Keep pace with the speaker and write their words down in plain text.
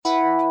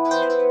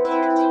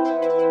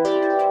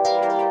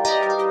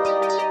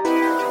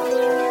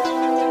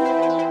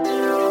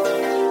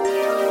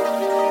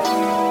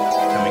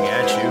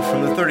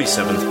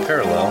37th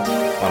parallel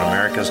on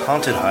America's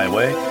haunted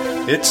highway,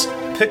 it's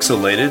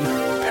Pixelated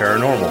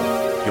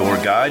Paranormal, your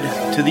guide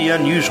to the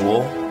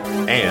unusual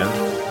and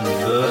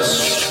the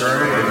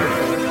strange.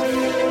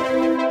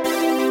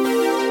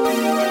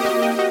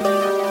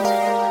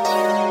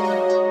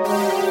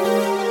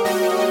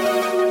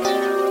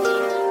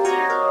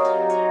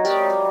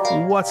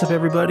 What's up,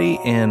 everybody,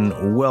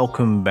 and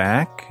welcome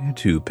back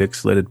to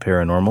Pixelated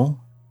Paranormal,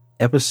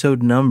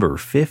 episode number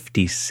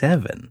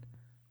 57.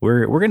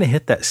 We're going to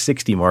hit that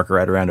 60 mark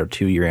right around our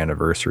 2-year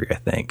anniversary, I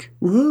think.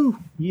 Woohoo!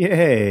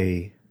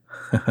 Yay!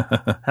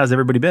 How's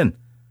everybody been?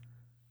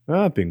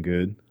 I've been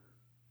good.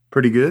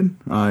 Pretty good.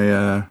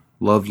 I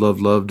loved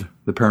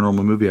the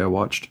paranormal movie I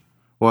watched.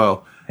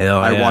 Well,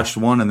 I watched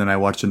one and then I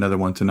watched another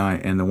one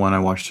tonight, and the one I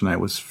watched tonight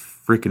was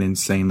freaking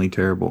insanely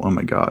terrible. Oh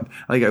my god!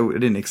 Like I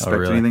didn't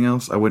expect anything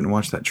else. I wouldn't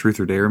watch that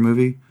Truth or Dare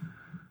movie.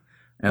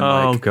 And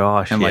like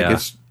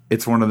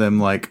it's one of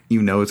them, like,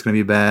 you know it's gonna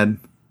be bad.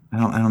 I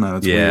don't know.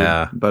 It's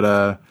weird.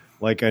 But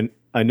like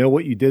I know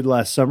what you did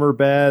last summer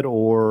bad,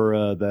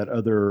 or that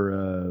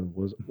other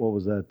what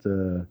was that?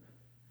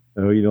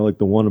 Like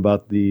the one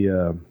about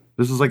the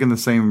this is like in the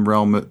same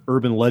realm.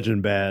 Urban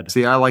Legend bad.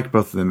 See, I liked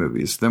both of the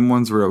movies. Them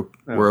ones were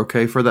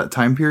okay for that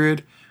time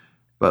period,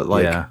 but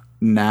like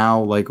now,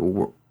 like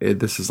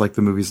this is like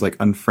the movies like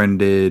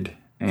Unfriended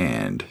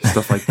and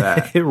stuff like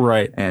that.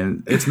 Right.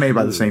 And it's made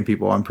by the same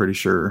people, I'm pretty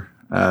sure.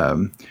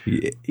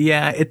 It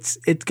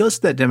goes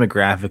to that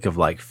demographic of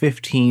like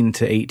 15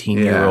 to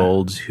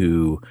 18-year-olds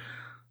who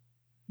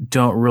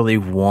don't really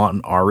want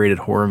an R-rated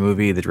horror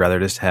movie. They'd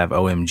rather just have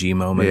OMG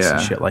moments and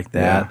shit like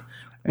that.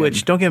 Yeah.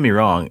 Which, don't get me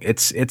wrong,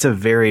 it's a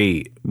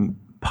very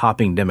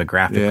popping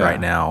demographic right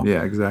now.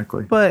 Yeah,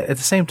 exactly. But at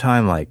the same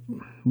time, like,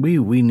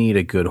 we need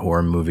a good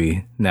horror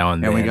movie now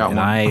and then. And we got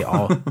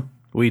one.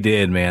 We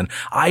did, man.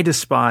 I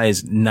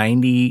despise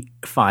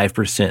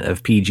 95%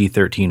 of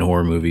PG-13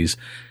 horror movies.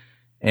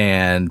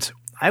 And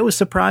I was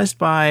surprised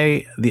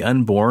by The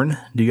Unborn.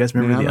 Do you guys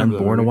remember The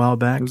Unborn a while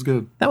back? It was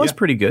good. That was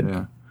pretty good.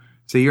 Yeah.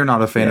 See, you're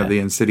not a fan of the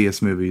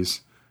Insidious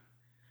movies.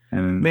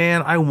 And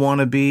man, I want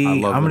to be.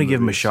 I'm going to give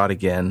them a shot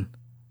again.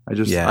 I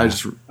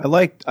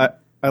like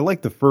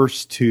the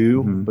first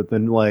two, but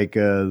then like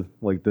the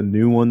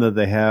new one that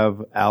they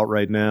have out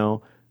right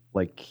now,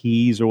 like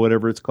Keys or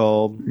whatever it's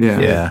called.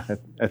 Yeah.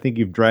 I think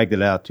you've dragged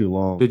it out too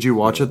long. Did you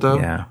watch it though?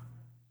 Yeah.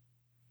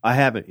 I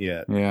haven't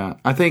yet. Yeah.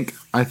 I think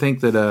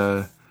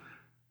that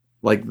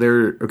like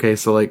they're okay,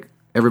 so like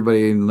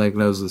everybody like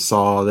knows the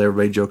Saw,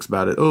 everybody jokes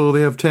about it. Oh,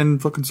 they have 10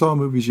 fucking Saw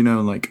movies,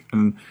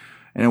 and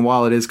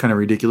while it is kind of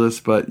ridiculous,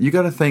 but you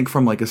got to think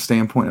from like a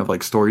standpoint of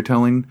like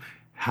storytelling,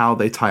 how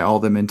they tie all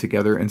them in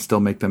together and still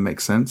make them make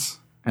sense.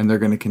 And they're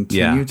going to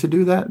continue to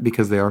do that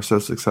because they are so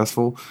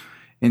successful.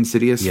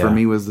 Insidious for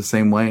me was the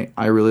same way.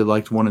 I really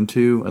liked 1 and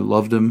 2. I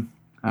loved them.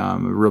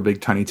 I'm a real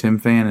big Tiny Tim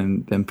fan,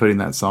 and then putting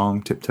that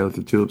song "Tiptoe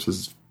Through Tulips"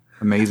 is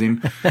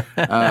amazing.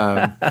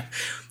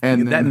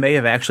 And that may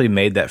have actually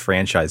made that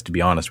franchise, to be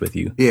honest with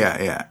you.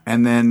 Yeah.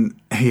 And then,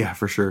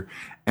 for sure.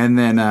 And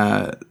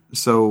then,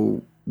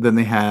 so then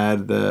they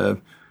had the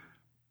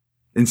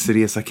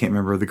Insidious. I can't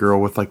remember the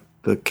girl with like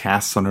the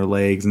casts on her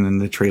legs, and then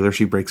the trailer,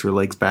 she breaks her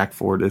legs back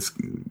forward. It's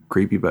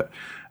creepy, but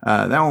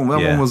that one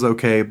was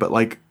okay. But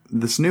like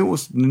this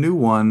new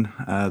one,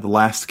 The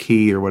Last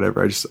Key or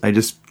whatever. I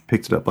just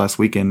picked it up last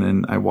weekend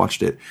and I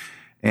watched it.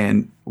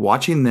 And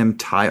watching them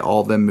tie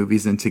all them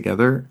movies in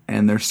together,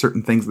 and there's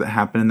certain things that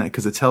happen in that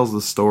because it tells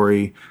the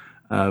story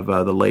of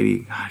the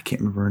lady. I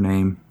can't remember her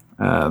name.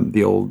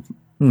 The old,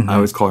 I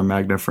always call her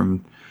Magna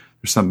from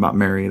There's Something About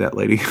Mary, that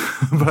lady.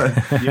 But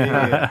What are you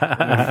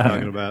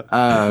talking about?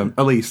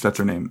 Elise, that's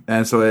her name.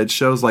 And so it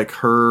shows like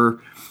her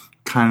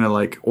kind of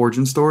like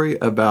origin story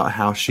about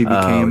how she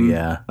became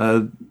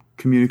a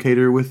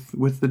communicator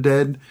with the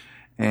dead.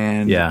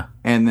 And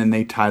then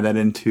they tie that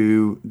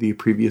into the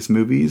previous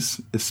movies,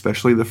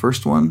 especially the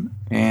first one,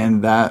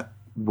 and that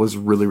was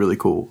really, really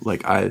cool.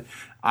 Like I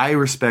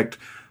respect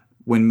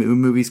when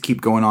movies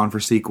keep going on for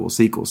sequel,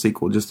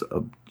 just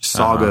a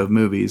saga of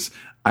movies.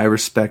 I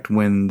respect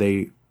when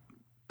they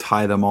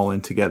tie them all in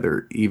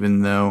together,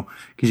 even though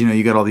because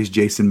you got all these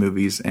Jason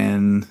movies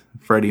and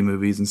Freddy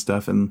movies and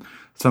stuff, and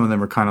some of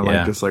them are kind of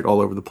like just like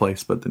all over the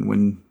place. But then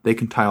when they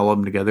can tie all of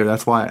them together,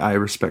 that's why I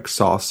respect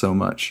Saw so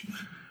much.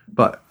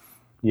 But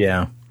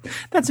yeah,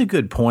 that's a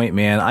good point,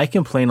 man. I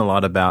complain a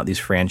lot about these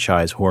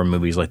franchise horror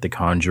movies like The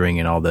Conjuring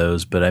and all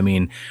those, but I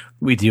mean,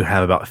 we do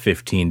have about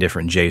 15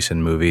 different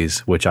Jason movies,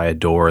 which I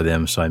adore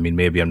them. So, I mean,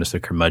 maybe I'm just a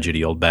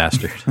curmudgeony old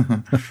bastard.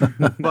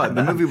 But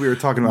the movie we were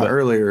talking about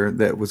earlier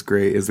that was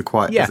great is The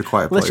Quiet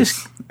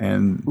Place.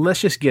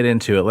 Let's just get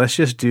into it. Let's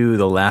just do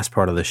the last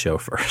part of the show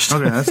first.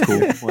 Okay, that's cool.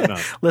 Why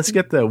not? Let's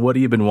get the what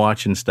have you been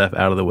watching stuff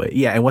out of the way.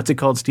 Yeah, and what's it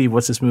called, Steve?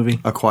 What's this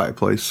movie? A Quiet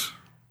Place.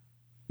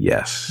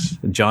 Yes.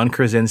 John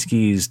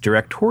Krasinski's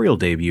directorial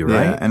debut,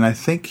 right? Yeah, and I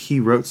think he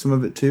wrote some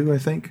of it too, I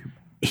think.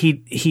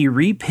 He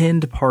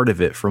repinned part of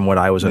it from what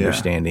I was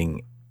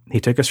understanding. He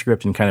took a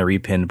script and kind of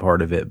repinned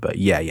part of it, but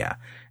yeah.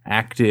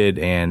 acted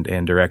and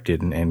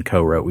directed and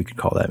co-wrote. We could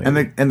call that.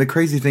 Maybe. And the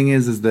crazy thing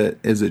is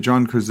that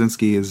John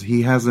Krasinski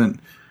he hasn't,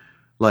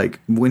 like,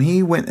 when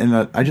he went,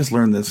 and I just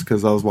learned this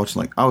because I was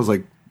watching,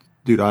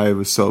 dude, I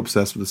was so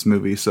obsessed with this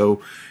movie.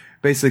 So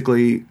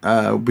basically,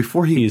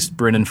 before he's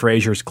Brendan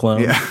Fraser's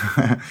clone.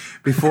 Yeah.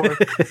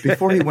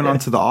 before he went on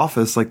to The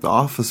Office, like, The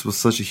Office was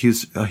such a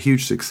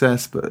huge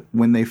success. But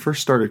when they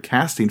first started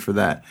casting for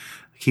that,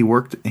 he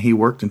worked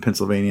in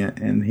Pennsylvania,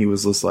 and he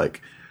was just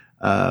like,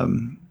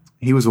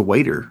 he was a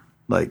waiter.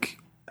 Like,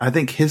 I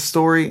think his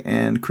story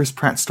and Chris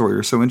Pratt's story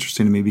are so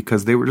interesting to me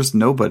because they were just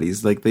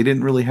nobodies. Like, they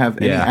didn't really have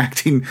any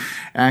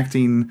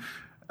acting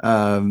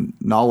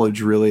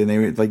knowledge really, and they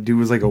were like, dude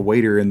was like a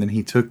waiter, and then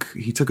he took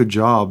a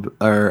job,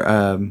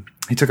 or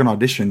he took an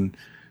audition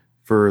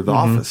for The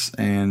Office,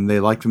 and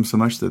they liked him so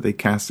much that they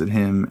casted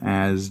him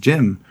as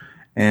Jim.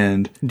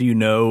 And do you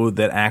know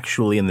that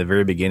actually in the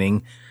very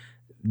beginning,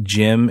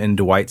 Jim and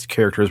Dwight's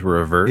characters were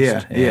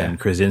reversed, and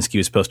Krasinski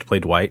was supposed to play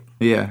Dwight?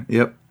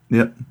 Yep.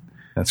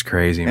 That's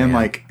crazy, man. And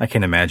like, I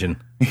can't imagine.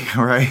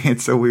 Right?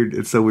 It's so weird.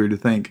 It's so weird to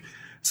think.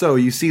 So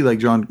you see, like,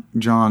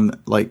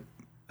 John, like,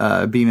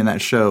 being in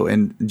that show,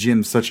 and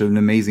Jim's such an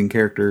amazing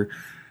character,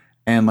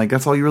 and like,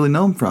 that's all you really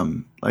know him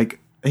from. Like,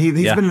 he's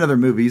been in other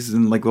movies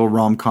and like little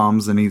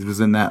rom-coms, and he was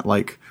in that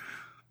like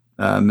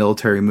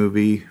military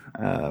movie.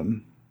 I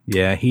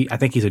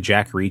think he's a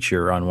Jack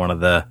Reacher on one of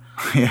the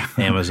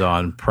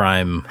Amazon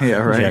Prime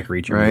Jack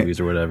Reacher movies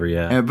or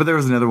whatever. But there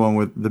was another one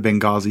with the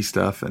Benghazi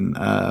stuff, and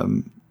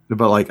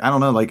but like, I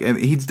don't know, like,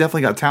 he's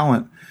definitely got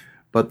talent.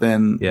 But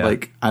then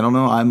like, I don't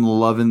know, I'm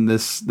loving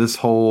this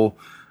whole,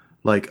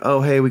 like,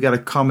 oh, hey, we got a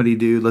comedy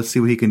dude, let's see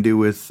what he can do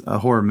with a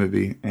horror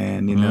movie.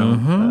 And you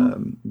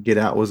know, Get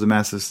Out was a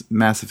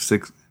massive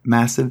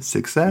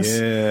success.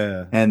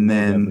 Yeah. And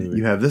then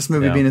you have this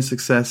movie being a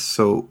success.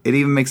 So it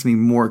even makes me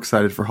more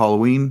excited for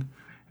Halloween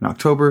in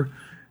October,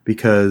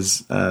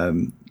 because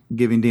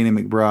giving Danny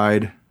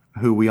McBride,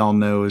 who we all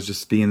know is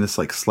just being this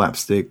like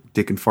slapstick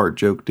dick and fart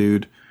joke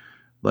dude,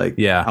 like,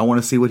 I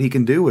want to see what he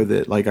can do with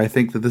it. Like, I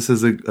think that this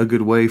is a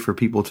good way for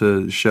people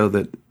to show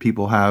that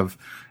people have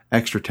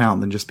extra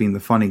talent than just being the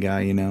funny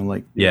guy, you know,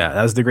 like. Yeah,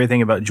 that was the great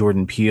thing about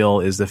Jordan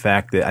Peele, is the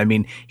fact that, I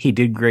mean, he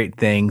did great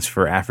things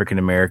for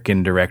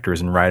African-American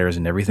directors and writers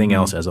and everything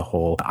else as a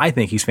whole. I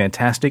think he's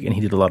fantastic, and he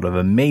did a lot of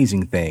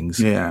amazing things.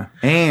 Yeah.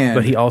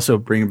 But he also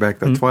bringing back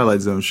that Twilight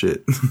Zone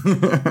shit.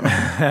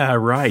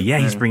 Right. Yeah,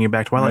 he's bringing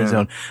back Twilight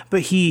Zone. But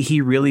he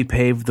really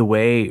paved the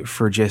way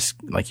for, just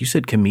like you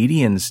said,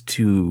 comedians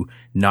to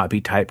not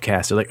be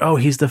typecasted. Like, oh,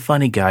 he's the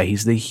funny guy,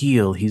 he's the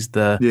heel, he's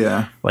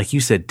the like you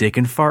said, dick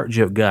and fart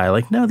joke guy.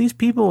 Like, no, these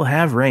people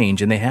have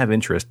range and they have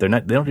interest. They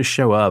don't just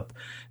show up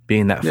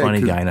being that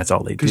funny guy and that's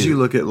all they do. Because you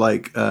look at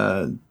like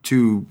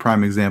two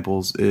prime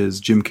examples is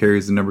Jim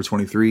Carrey's The Number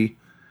 23,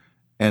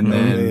 and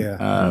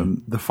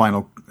then the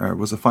final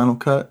was a Final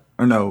Cut,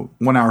 or no,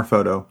 1 Hour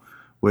Photo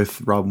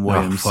with Robin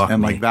Williams,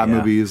 and like that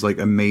movie is like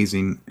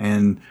amazing.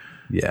 And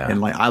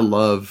and like, I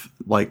love,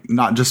 like,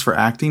 not just for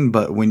acting,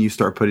 but when you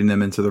start putting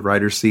them into the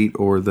writer's seat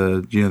or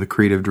the, you know, the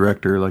creative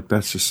director, like,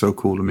 that's just so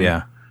cool to me.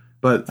 Yeah.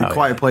 But The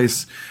Quiet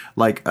Place,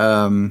 like, I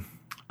went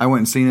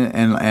and seen it,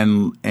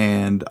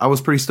 and I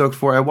was pretty stoked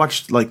for it. I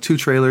watched like 2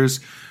 trailers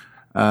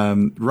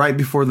right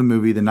before the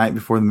movie. The night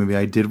before the movie,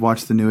 I did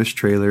watch the newest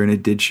trailer, and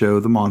it did show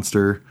the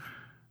monster.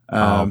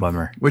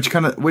 Bummer. Which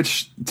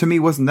to me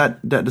wasn't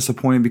that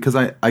disappointing, because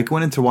I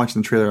went into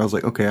watching the trailer. I was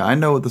like, okay, I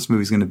know what this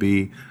movie's going to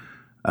be.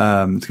 It's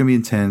going to be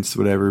intense,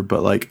 whatever.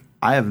 But like,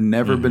 I have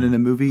never been in a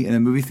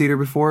movie theater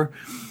before,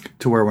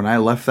 to where when I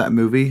left that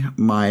movie,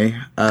 my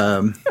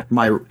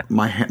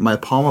my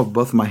palm of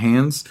both of my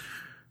hands,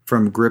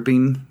 from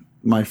gripping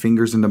my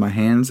fingers into my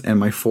hands, and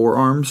my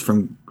forearms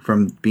from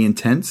being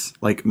tense,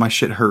 like, my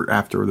shit hurt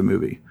after the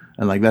movie.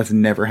 And like, that's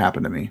never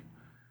happened to me.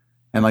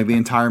 And like, the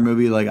entire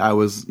movie, like, I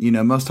was, you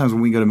know, most times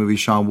when we go to movies,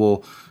 Sean,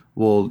 we'll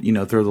you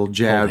know, throw a little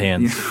jab.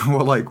 Hands. You know,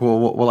 we'll like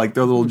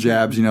throw little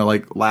jabs, you know,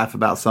 like laugh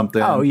about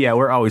something. Oh yeah,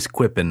 we're always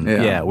quipping.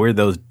 Yeah, we're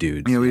those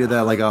dudes. You know, we did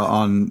that like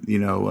on, you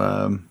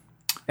know,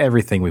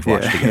 everything we've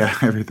watched together. Yeah,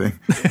 everything.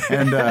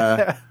 And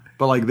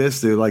but like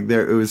this dude, like,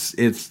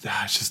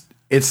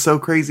 it's so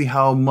crazy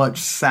how much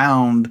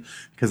sound,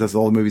 because that's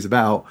all the movie's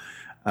about,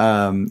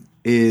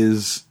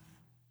 is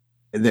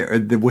there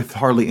with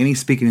hardly any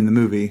speaking in the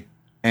movie,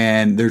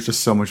 and there's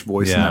just so much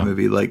voice in that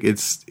movie. Like,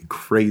 it's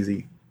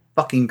crazy.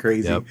 Fucking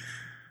crazy.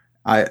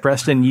 Yep.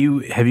 Preston,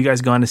 have you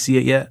guys gone to see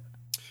it yet?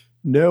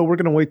 No, we're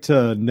gonna wait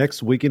till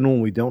next weekend when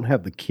we don't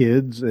have the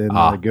kids, and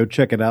go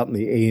check it out in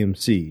the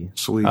AMC.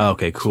 Sweet. Oh,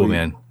 okay, cool,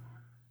 man.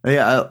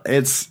 Yeah,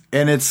 it's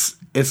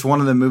one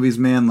of the movies,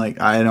 man.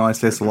 Like, I know I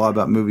say this a lot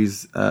about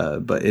movies,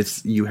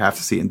 but you have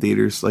to see it in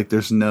theaters. Like,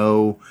 there's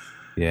no.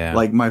 Yeah.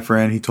 Like, my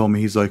friend, he told me,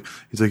 he's like,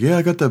 yeah,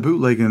 I got that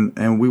bootleg,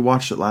 and we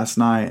watched it last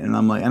night, and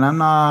I'm like, and I'm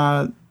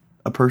not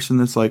a person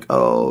that's like,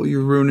 oh,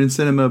 you're ruining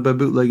cinema by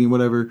bootlegging,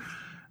 whatever.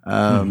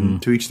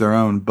 To each their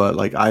own. But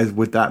like,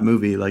 with that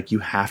movie, like, you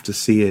have to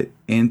see it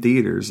in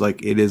theaters.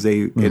 Like, it is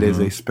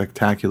a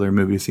spectacular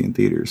movie to see in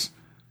theaters.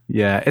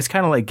 Yeah, it's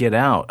kind of like Get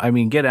Out. I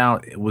mean, Get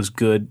Out was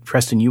good.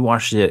 Preston, you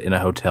watched it in a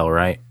hotel,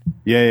 right?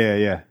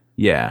 Yeah.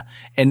 Yeah,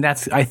 and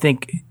that's, I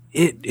think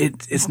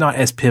it's not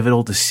as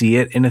pivotal to see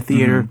it in a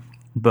theater,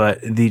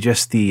 but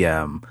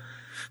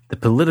the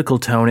political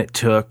tone it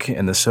took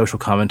and the social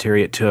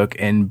commentary it took,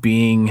 and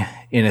being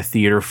in a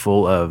theater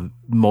full of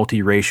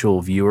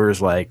multiracial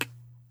viewers, like,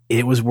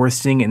 it was worth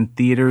seeing in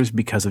theaters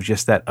because of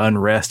just that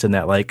unrest and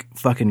that like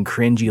fucking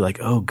cringy, like,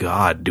 oh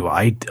God, do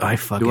I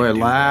fucking do I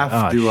laugh?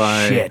 Oh, do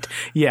I shit?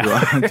 Yeah.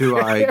 Do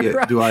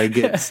I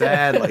get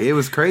sad? Like, it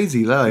was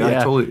crazy. Like, I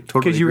totally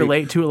because you agree.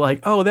 relate to it, like,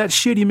 oh, that's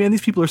shitty, man.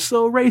 These people are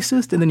so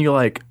racist, and then you're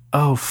like,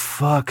 oh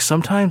fuck.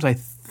 Sometimes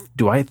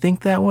do I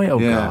think that way? Oh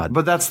God.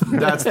 But that's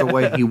the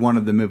way he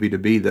wanted the movie to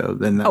be, though.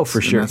 Then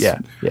for sure. Yeah.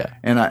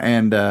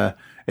 And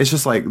it's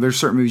just like there's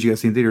certain movies you guys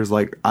see in theaters.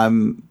 Like I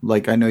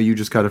know you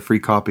just got a free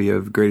copy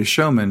of Greatest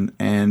Showman,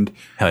 and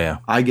hell yeah,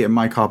 I get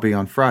my copy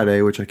on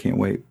Friday, which I can't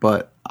wait.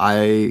 But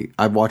I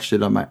watched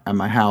it at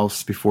my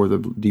house before the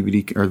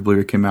DVD or the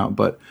Blu-ray came out.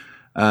 But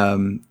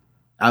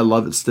I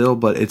love it still,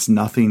 but it's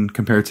nothing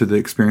compared to the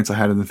experience I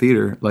had in the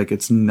theater. Like,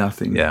 it's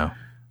nothing. Yeah.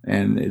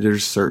 And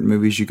there's certain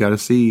movies you got to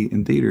see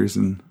in theaters,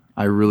 and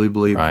I really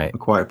believe A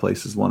Quiet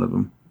Place is one of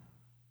them.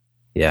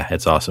 Yeah,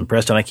 it's awesome.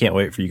 Preston, I can't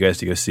wait for you guys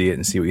to go see it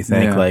and see what you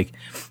think. Yeah. Like,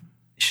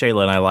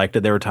 Shayla and I liked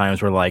it. There were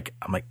times where, like,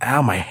 I'm like,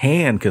 ow, my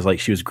hand, because, like,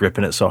 she was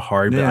gripping it so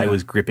hard, but I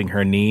was gripping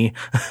her knee.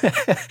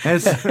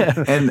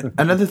 and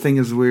another thing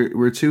is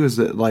we're too is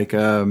that, like,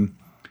 I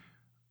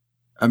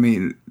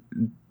mean,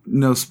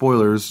 no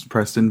spoilers,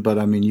 Preston, but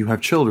I mean, you have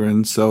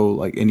children, so,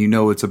 like, and you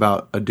know it's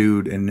about a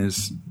dude and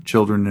his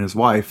children and his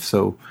wife,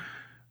 so,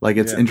 like,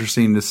 it's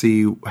interesting to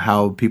see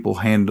how people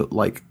handle,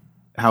 like,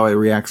 how it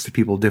reacts to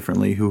people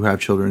differently who have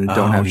children and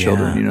don't have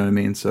children. You know what I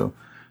mean? So,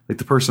 like,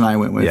 the person I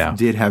went with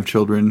did have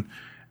children,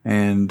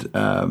 and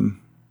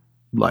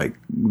like,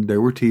 there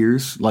were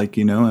tears, like,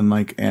 you know, and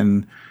like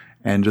and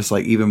just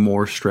like even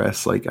more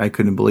stress. Like, I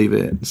couldn't believe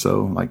it.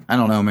 So, like, I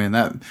don't know, man.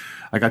 That,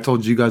 like I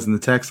told you guys in the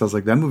text, I was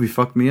like, that movie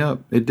fucked me up.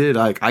 It did.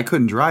 Like, I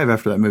couldn't drive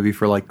after that movie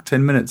for like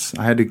 10 minutes.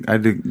 I had to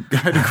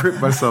grip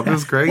myself. It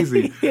was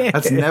crazy.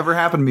 That's never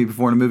happened to me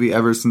before in a movie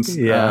ever since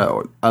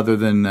other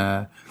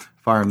than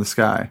Fire in the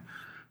Sky.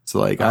 So,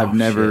 like, I've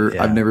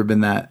never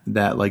been that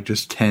like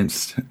just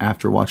tensed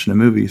after watching a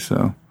movie.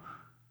 So,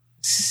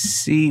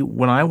 see,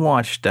 when I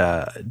watched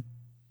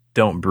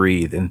Don't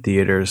Breathe in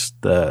theaters,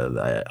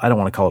 I don't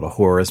want to call it a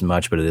horror as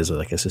much, but it is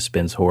like a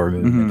suspense horror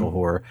movie, mental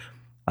horror.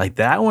 Like,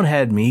 that one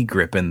had me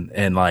gripping,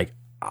 and like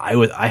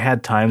I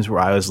had times where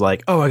I was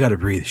like, oh, I got to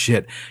breathe,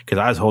 shit, because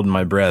I was holding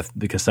my breath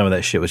because some of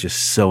that shit was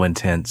just so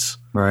intense.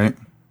 Right.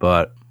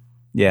 But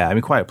yeah, I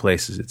mean, Quiet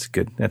Places, it's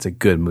good. That's a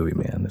good movie,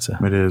 man.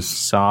 It is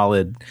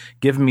solid.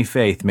 Give me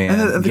faith, man.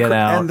 And Get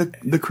Out. And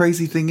the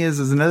crazy thing is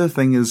another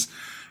thing is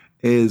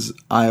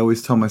I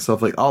always tell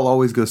myself, like, I'll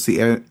always go see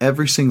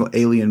every single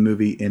Alien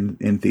movie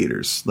in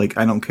theaters. Like,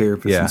 I don't care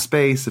if it's in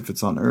space, if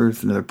it's on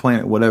Earth, another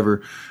planet,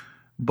 whatever.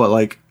 But,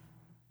 like,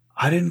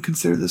 I didn't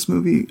consider this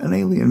movie an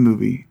Alien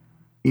movie,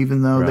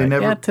 even though they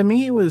never. Yeah, to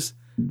me it was.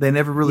 They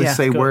never really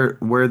say where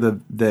the.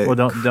 Well,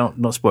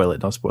 don't spoil it.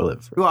 Don't spoil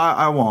it. Well,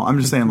 I won't. I'm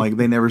just saying, like,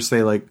 they never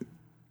say, like,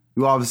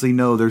 you obviously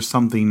know there's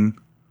something.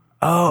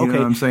 Oh, okay. You know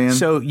what I'm saying?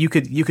 So you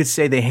could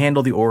say they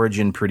handle the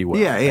origin pretty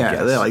well.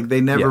 Yeah. They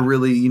never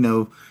really, you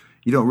know,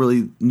 you don't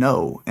really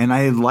know. And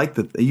I like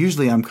that.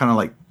 Usually I'm kind of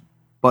like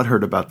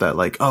butthurt about that.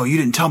 Like, oh, you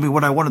didn't tell me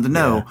what I wanted to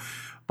know. Yeah.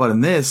 But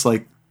in this,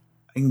 like,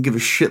 I can give a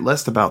shit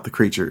less about the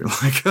creature.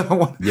 Like,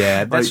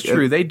 that's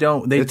true. They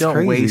don't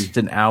waste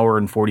an hour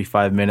and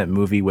 45-minute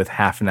movie with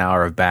half an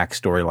hour of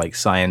backstory, like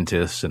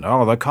scientists and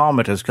the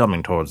comet is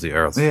coming towards the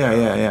Earth.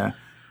 Yeah.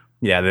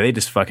 Yeah, they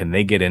just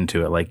they get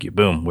into it like,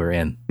 boom, we're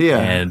in. Yeah,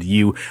 and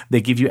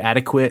they give you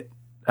adequate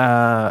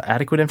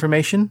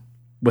information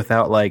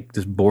without like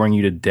just boring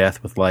you to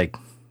death with like,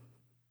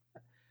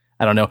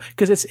 I don't know,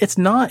 because he's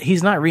not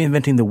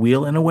reinventing the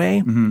wheel in a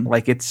way. Mm-hmm.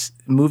 Like, it's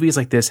movies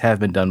like this have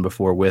been done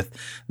before with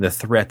the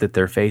threat that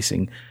they're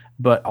facing,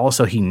 but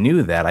also he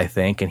knew that, I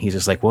think, and he's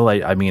just like, well,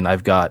 I mean,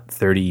 I've got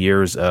 30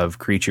 years of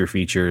creature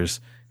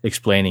features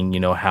explaining, you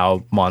know,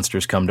 how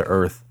monsters come to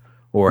Earth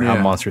or how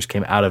monsters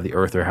came out of the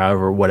Earth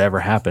or whatever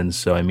happens.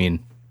 So, I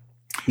mean,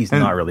 he's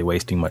not really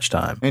wasting much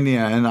time. And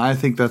and I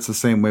think that's the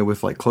same way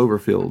with like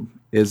Cloverfield.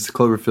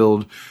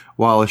 Cloverfield,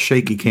 while a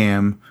shaky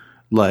cam,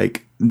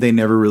 like, they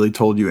never really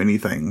told you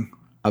anything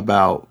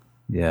about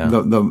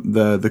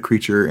the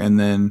creature, and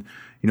then,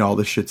 you know, all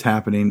this shit's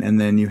happening,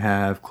 and then you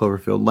have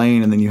Cloverfield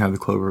Lane, and then you have the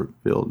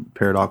Cloverfield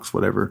Paradox,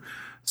 whatever.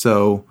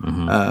 So,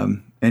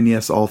 and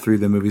yes, all three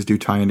of the movies do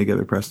tie in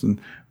together,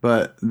 Preston.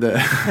 But but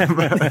I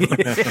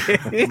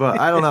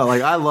don't know.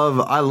 Like, I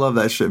love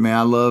that shit, man.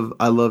 I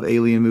love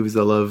alien movies.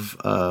 I love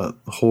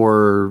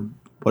horror,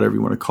 whatever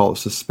you want to call it,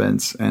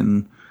 suspense,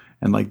 and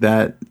like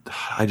that.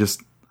 I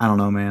don't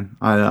know, man.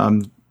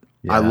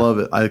 I love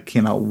it. I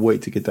cannot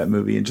wait to get that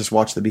movie and just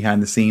watch the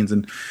behind the scenes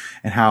and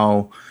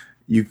how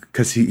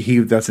because he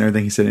that's another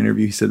thing he said in an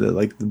interview. He said that,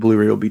 like, the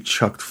Blu-ray will be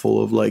chucked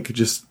full of, like,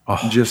 just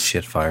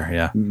shit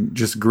fire,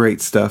 just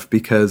great stuff,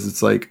 because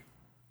it's like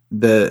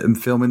the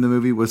filming the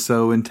movie was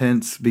so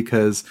intense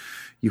because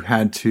you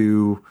had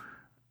to,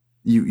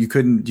 you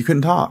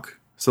couldn't talk.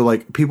 So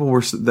like people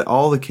were,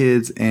 all the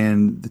kids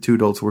and the 2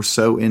 adults were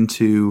so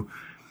into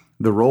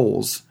the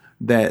roles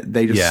that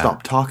they just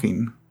stopped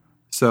talking.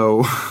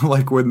 So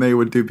like when they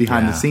would do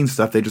behind the scenes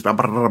stuff, they just,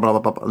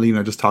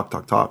 just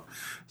talk.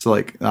 So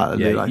like,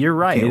 you're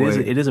right.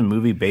 It is a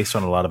movie based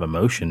on a lot of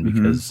emotion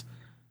because,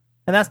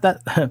 and that's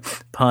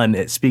that pun.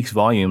 It speaks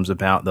volumes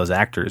about those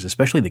actors,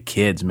 especially the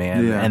kids,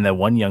 man. Yeah. And the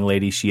one young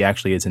lady, she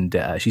actually is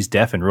she's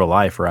deaf in real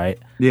life, right?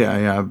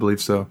 Yeah, I believe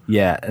so.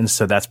 Yeah, and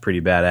so that's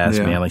pretty badass,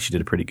 man. Like she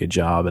did a pretty good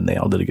job, and they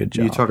all did a good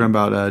job. Are you talking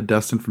about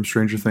Dustin from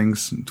Stranger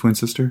Things, twin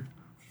sister?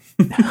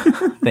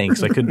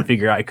 Thanks. I couldn't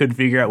figure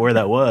out where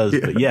that was,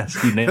 but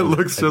yes, you nailed it. It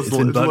looks just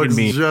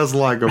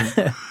like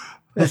him.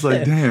 It's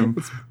like, damn.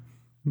 It's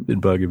been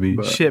bugging me.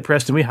 But, shit,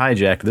 Preston, we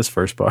hijacked this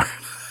first part.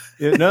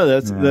 No,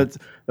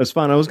 that's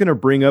fine. I was going to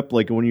bring up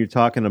like when you're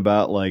talking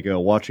about like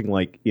watching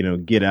like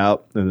Get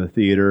Out in the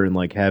theater and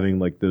like having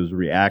like those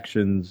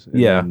reactions.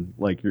 And then,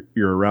 like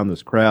you're around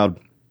this crowd,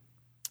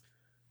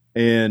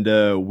 and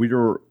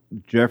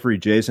Jeffrey,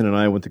 Jason, and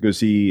I went to go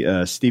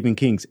see Stephen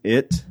King's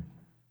It.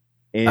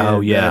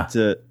 And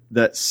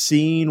that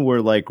scene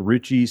where like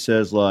Richie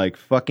says like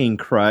 "fucking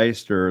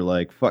Christ" or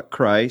like "fuck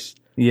Christ."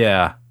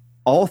 Yeah.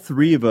 All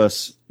 3 of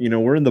us,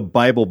 we're in the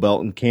Bible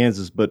Belt in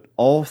Kansas, but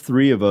all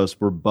 3 of us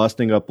were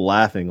busting up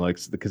laughing, like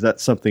because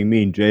that's something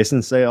me and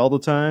Jason say all the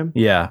time.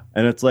 Yeah,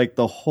 and it's like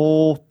the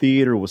whole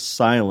theater was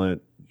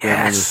silent.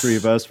 And the 3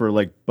 of us were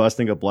like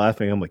busting up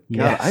laughing. I'm like,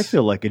 God, I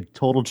feel like a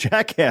total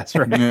jackass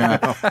right now.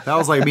 That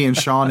was like me and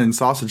Sean in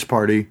Sausage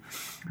Party.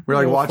 We're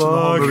like watching the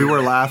whole movie,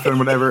 we're laughing,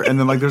 whatever, and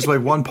then like there's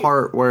like one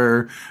part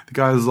where the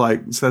guy's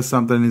like says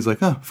something, and he's like,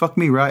 "Oh, fuck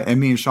me, right?" And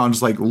me and Sean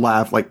just like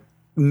laugh like.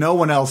 No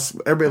one else.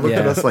 Everybody looked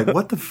at us like,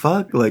 "What the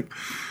fuck?" Like,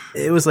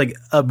 it was like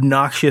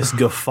obnoxious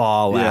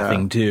guffaw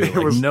laughing too.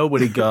 Like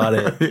nobody got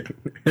it.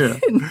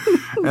 And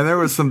there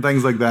was some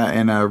things like that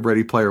in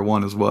Ready Player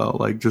One as well.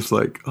 Like just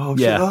like, oh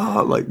shit,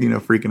 like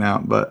freaking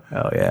out. But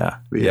yeah.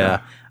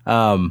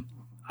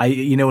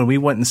 When we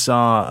went and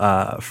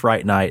saw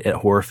Fright Night at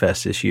Horror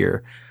Fest this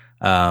year.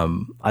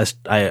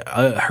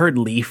 I heard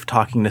Leaf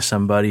talking to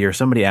somebody, or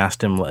somebody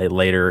asked him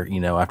later,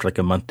 after like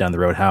a month down the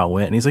road how it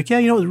went. And he's like,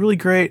 it was really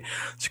great.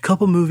 There's a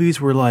couple movies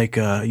where like,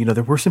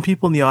 there were some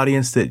people in the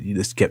audience that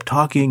just kept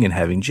talking and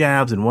having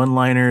jabs and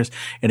one-liners,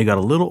 and it got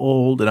a little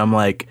old. And I'm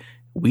like,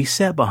 we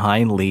sat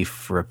behind Leaf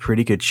for a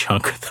pretty good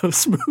chunk of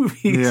those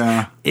movies.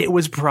 Yeah. It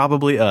was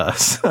probably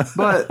us.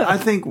 But I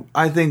think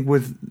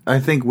with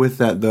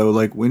that though,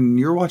 like when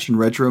you're watching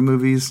retro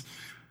movies,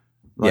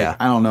 like,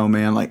 I don't know,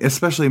 man. Like,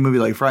 especially a movie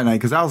like Fright Night,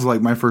 because that was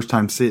like my first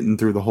time sitting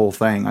through the whole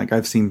thing. Like,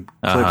 I've seen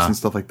clips and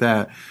stuff like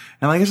that,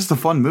 and like it's just a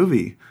fun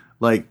movie.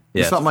 Like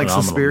something like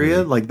Suspiria,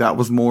 movie. Like that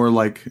was more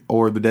like,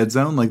 or The Dead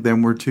Zone. Like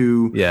them were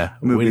 2 movies.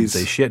 We didn't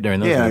say shit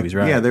during those movies,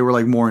 right? Yeah, they were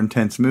like more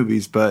intense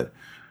movies, but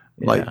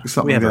like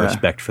something. We have like a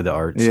respect for the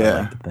arts. I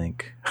like to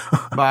think.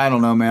 But I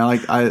don't know, man.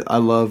 Like I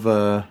love.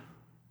 I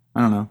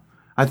don't know.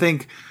 I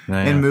think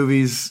in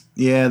movies,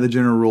 the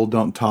general rule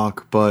don't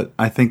talk, but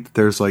I think that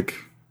there's like.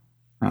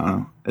 I don't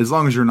know. As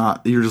long as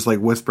you're just like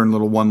whispering a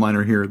little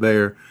one-liner here or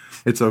there,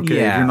 it's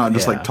okay. If you're not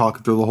just like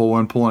talking through the whole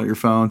one, pulling out your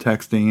phone,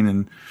 texting,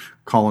 and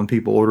calling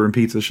people, ordering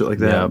pizza, shit like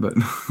that. But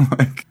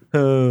like,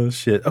 oh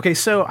shit. Okay,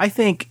 so I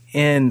think,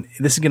 and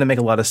this is going to make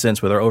a lot of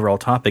sense with our overall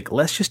topic.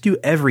 Let's just do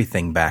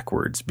everything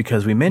backwards,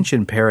 because we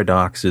mentioned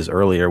paradoxes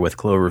earlier with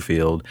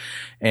Cloverfield,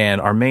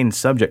 and our main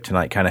subject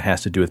tonight kind of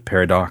has to do with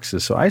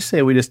paradoxes. So I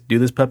say we just do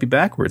this puppy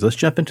backwards. Let's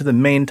jump into the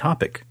main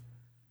topic.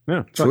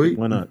 Yeah, sweet.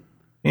 Why not?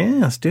 Yeah,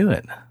 let's do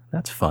it.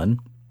 That's fun.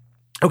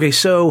 Okay,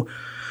 so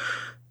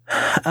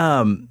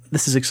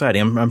this is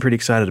exciting. I'm pretty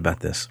excited about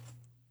this.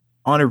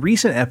 On a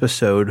recent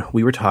episode,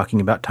 we were talking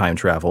about time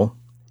travel,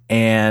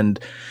 and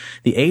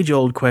the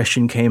age-old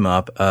question came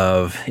up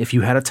of, if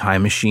you had a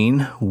time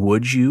machine,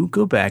 would you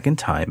go back in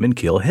time and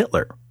kill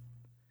Hitler?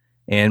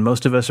 And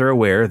most of us are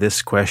aware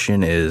this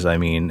question is,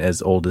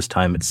 as old as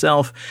time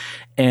itself,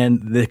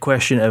 and the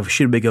question of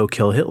should we go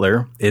kill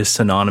Hitler is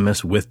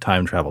synonymous with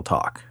time travel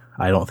talk.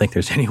 I don't think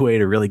there's any way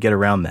to really get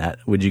around that.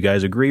 Would you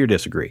guys agree or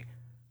disagree?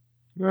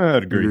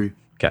 I'd agree.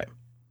 Okay.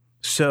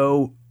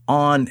 So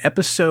on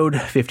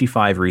episode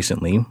 55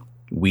 recently,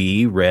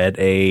 we read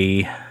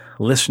a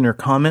listener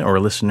comment or a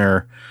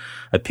listener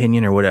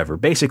opinion or whatever.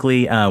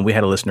 Basically, we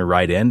had a listener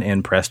write in,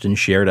 and Preston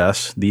shared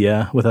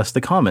with us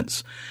the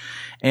comments.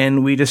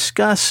 And we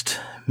discussed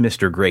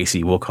Mr.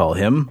 Gracie, we'll call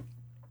him,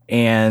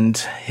 and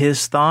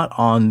his thought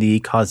on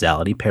the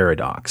causality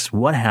paradox.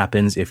 What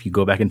happens if you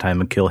go back in time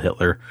and kill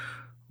Hitler?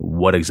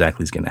 What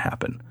exactly is going to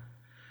happen?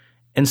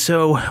 And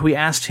so we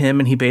asked him,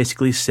 and he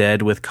basically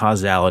said with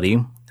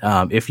causality,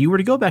 if you were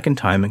to go back in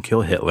time and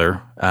kill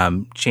Hitler,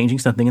 changing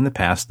something in the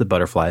past, the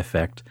butterfly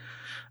effect,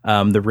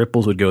 the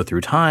ripples would go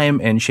through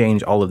time and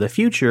change all of the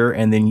future,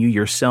 and then you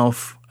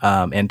yourself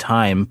and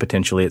time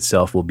potentially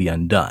itself will be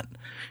undone,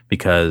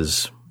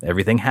 because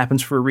everything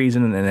happens for a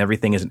reason, and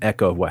everything is an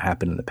echo of what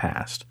happened in the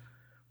past.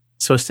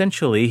 So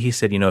essentially, he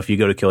said, if you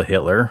go to kill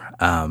Hitler,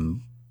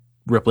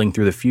 rippling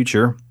through the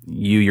future,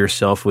 you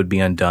yourself would be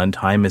undone.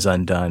 Time is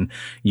undone.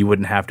 You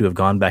wouldn't have to have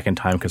gone back in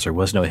time because there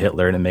was no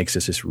Hitler, and it makes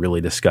this really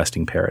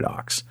disgusting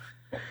paradox.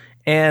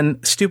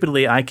 And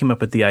stupidly, I came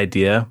up with the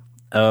idea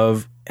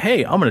of,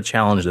 hey, I'm going to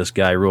challenge this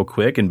guy real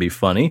quick and be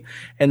funny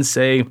and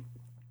say,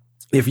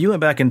 if you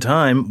went back in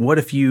time, what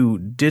if you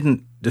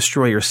didn't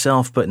destroy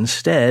yourself, but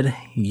instead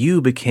you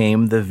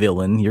became the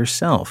villain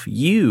yourself?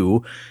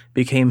 You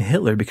became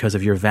Hitler because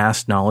of your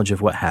vast knowledge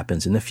of what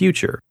happens in the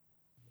future.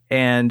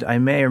 And I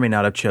may or may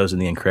not have chosen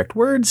the incorrect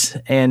words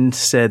and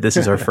said this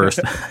is our first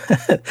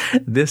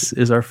this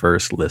is our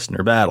first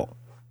listener battle.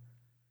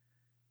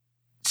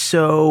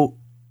 So,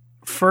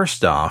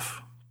 first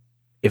off,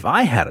 if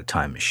I had a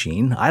time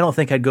machine, I don't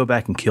think I'd go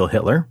back and kill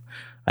Hitler.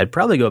 I'd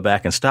probably go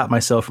back and stop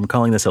myself from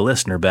calling this a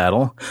listener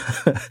battle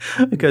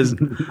because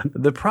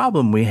the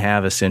problem we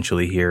have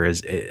essentially here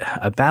is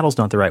a battle's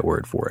not the right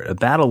word for it. A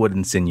battle would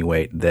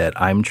insinuate that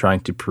I'm trying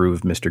to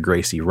prove Mr.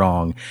 Gracie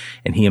wrong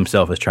and he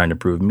himself is trying to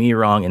prove me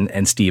wrong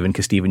and Steven,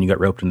 because Steven, you got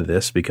roped into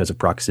this because of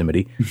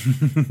proximity.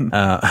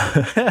 That's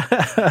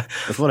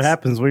what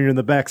happens when you're in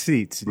the back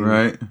seat, Steven.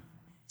 Right.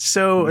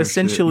 So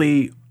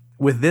essentially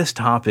with this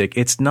topic,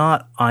 it's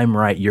not I'm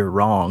right, you're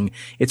wrong.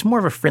 It's more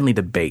of a friendly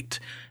debate.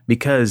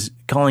 Because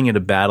calling it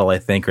a battle, I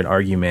think, or an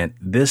argument,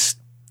 this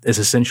is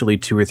essentially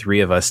two or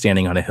three of us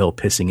standing on a hill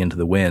pissing into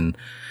the wind,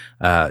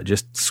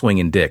 just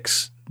swinging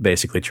dicks,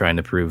 basically trying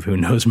to prove who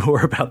knows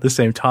more about the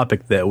same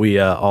topic that we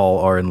all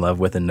are in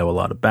love with and know a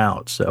lot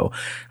about. So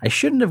I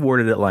shouldn't have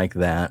worded it like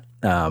that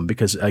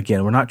because,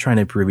 again, we're not trying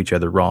to prove each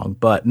other wrong.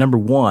 But number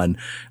one,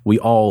 we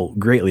all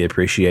greatly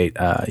appreciate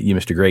you,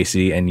 Mr.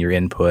 Gracie, and your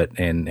input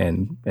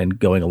and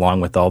going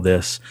along with all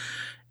this.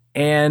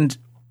 And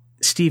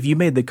Steve, you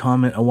made the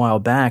comment a while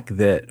back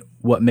that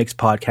what makes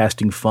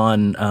podcasting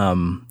fun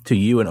to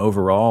you and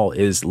overall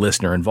is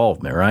listener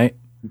involvement, right?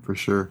 For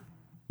sure.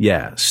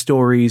 Yeah,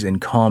 stories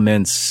and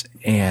comments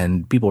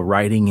and people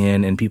writing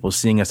in and people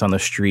seeing us on the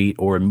street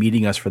or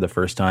meeting us for the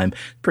first time.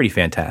 Pretty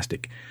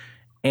fantastic.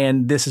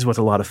 And this is what's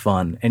a lot of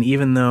fun. And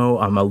even though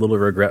I'm a little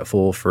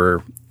regretful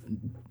for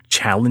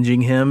challenging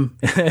him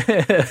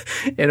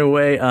in a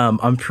way,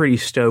 I'm pretty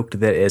stoked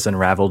that it's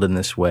unraveled in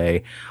this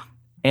way.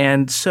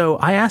 And so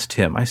I asked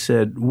him, I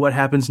said, what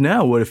happens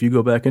now? What if you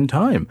go back in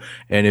time?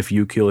 And if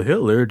you kill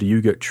Hitler, do you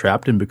get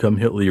trapped and become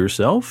Hitler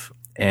yourself?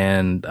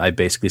 And I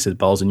basically said,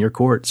 ball's in your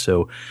court.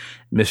 So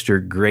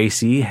Mr.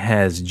 Gracie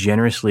has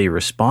generously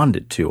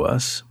responded to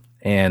us.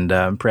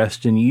 And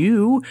Preston,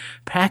 you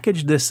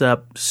packaged this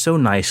up so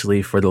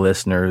nicely for the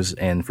listeners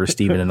and for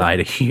Stephen and I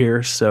to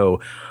hear. So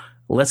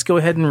let's go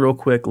ahead and real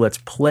quick, let's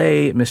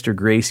play Mr.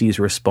 Gracie's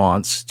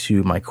response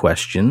to my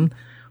question.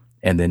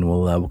 And then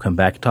we'll come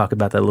back and talk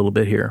about that a little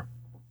bit here.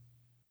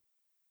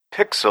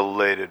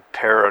 Pixelated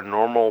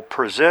Paranormal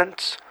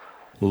presents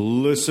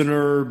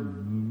Listener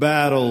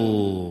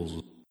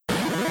Battles.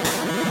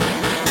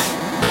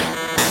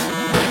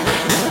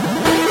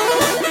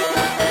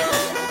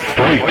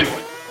 Fight!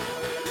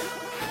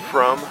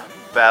 From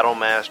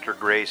Battlemaster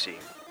Gracie.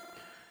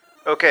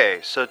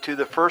 Okay, so to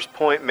the first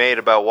point made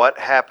about what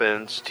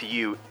happens to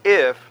you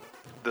if,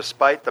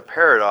 despite the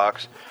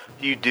paradox,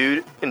 you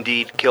do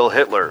indeed kill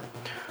Hitler.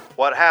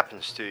 What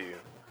happens to you?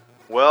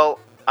 Well,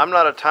 I'm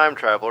not a time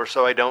traveler,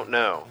 so I don't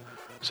know.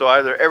 So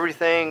either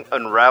everything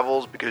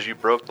unravels because you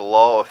broke the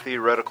law of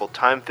theoretical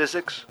time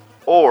physics,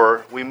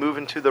 or we move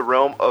into the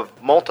realm of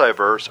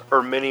multiverse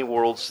or many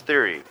worlds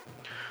theory.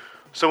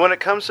 So when it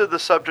comes to the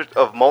subject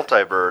of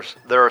multiverse,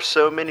 there are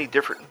so many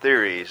different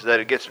theories that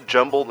it gets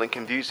jumbled and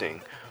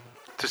confusing.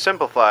 To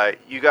simplify,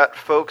 you got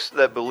folks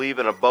that believe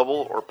in a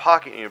bubble or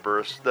pocket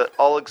universe that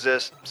all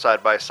exist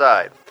side by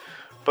side,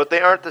 but they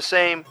aren't the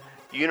same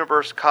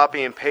universe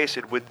copy and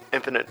pasted with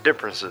infinite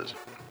differences.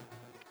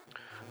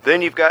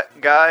 Then you've got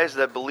guys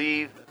that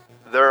believe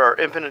there are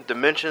infinite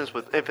dimensions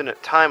with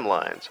infinite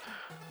timelines.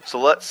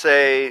 So let's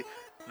say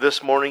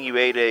this morning you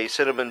ate a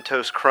Cinnamon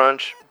Toast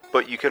Crunch,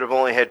 but you could have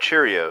only had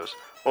Cheerios.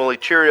 Only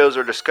Cheerios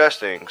are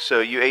disgusting, so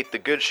you ate the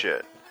good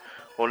shit.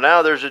 Well,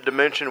 now there's a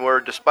dimension where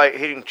despite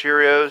hating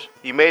Cheerios,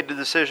 you made the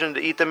decision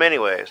to eat them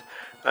anyways.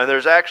 And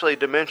there's actually a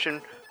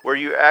dimension where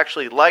you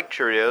actually liked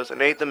Cheerios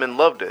and ate them and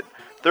loved it.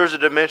 There's a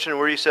dimension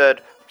where you said,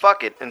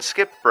 fuck it, and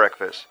skipped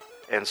breakfast,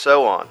 and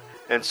so on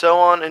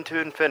into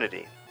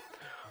infinity.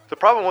 The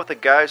problem with the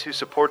guys who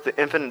support the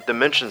infinite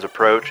dimensions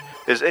approach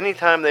is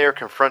anytime they are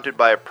confronted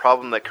by a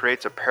problem that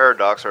creates a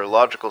paradox or a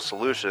logical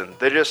solution,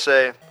 they just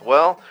say,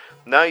 well,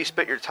 now you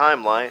spit your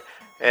timeline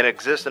and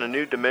exist in a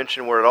new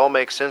dimension where it all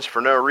makes sense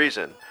for no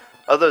reason,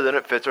 other than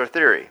it fits our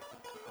theory.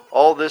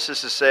 All this is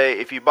to say,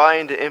 if you buy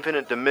into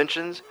infinite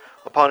dimensions,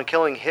 upon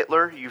killing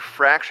Hitler, you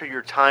fracture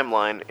your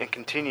timeline and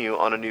continue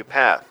on a new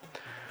path.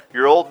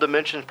 Your old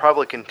dimension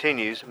probably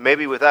continues,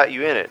 maybe without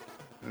you in it.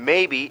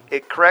 Maybe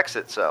it corrects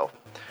itself.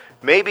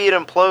 Maybe it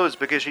implodes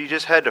because you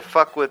just had to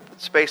fuck with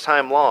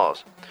space-time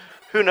laws.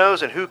 Who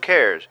knows and who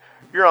cares?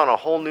 You're on a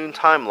whole new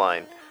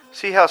timeline.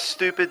 See how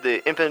stupid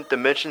the infinite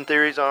dimension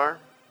theories are?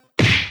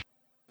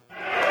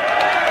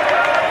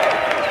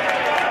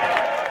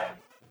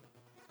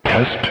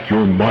 Test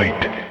your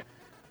might.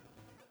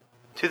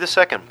 To the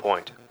second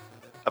point,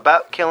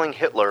 about killing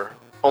Hitler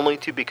only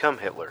to become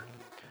Hitler.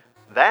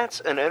 That's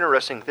an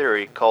interesting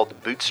theory called the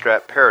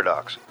bootstrap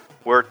paradox,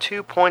 where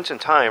 2 points in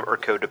time are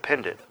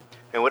codependent,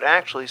 and would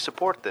actually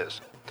support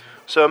this.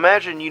 So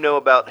imagine you know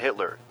about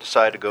Hitler,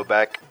 decide to go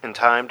back in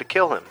time to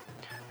kill him,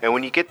 and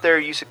when you get there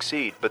you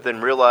succeed, but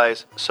then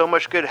realize so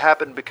much good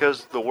happened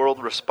because the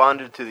world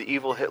responded to the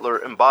evil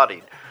Hitler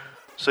embodied.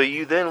 So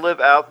you then live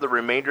out the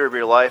remainder of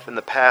your life in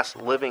the past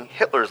living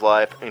Hitler's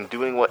life and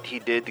doing what he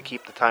did to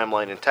keep the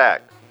timeline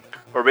intact.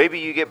 Or maybe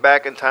you get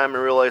back in time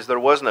and realize there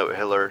was no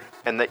Hitler,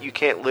 and that you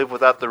can't live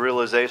without the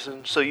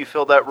realization, so you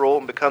fill that role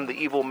and become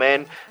the evil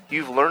man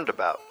you've learned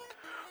about.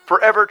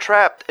 Forever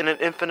trapped in an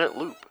infinite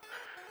loop,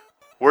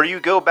 where you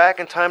go back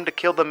in time to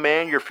kill the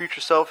man your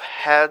future self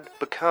had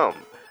become,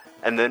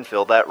 and then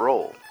fill that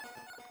role.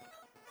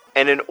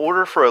 And in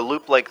order for a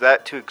loop like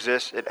that to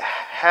exist, it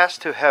has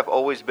to have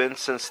always been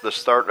since the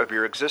start of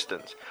your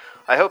existence.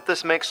 I hope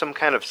this makes some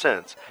kind of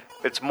sense.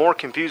 It's more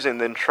confusing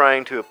than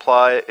trying to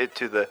apply it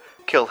to the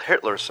kill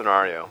Hitler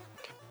scenario.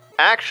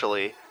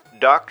 Actually,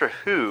 Doctor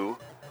Who,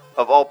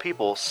 of all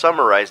people,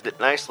 summarized it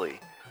nicely.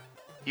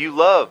 You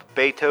love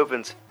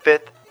Beethoven's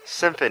Fifth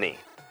Symphony.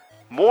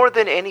 More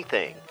than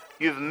anything,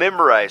 you've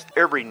memorized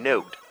every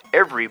note,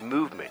 every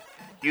movement.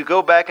 You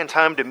go back in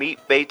time to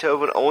meet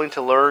Beethoven only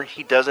to learn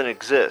he doesn't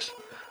exist.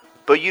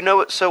 But you know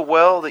it so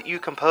well that you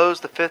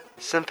composed the Fifth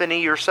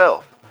Symphony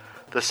yourself.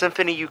 The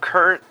symphony your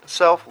current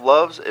self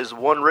loves is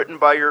one written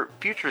by your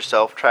future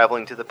self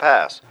traveling to the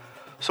past.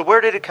 So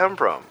where did it come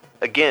from?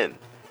 Again,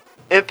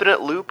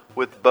 infinite loop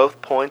with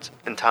both points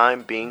in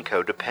time being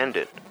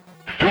codependent.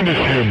 Finish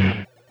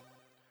him.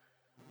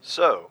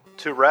 So,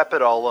 to wrap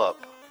it all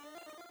up,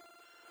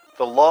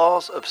 the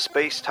laws of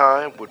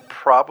space-time would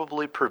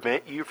probably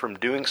prevent you from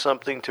doing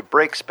something to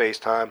break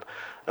space-time,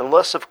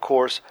 unless, of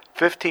course,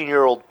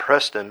 15-year-old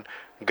Preston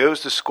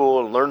goes to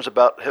school and learns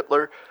about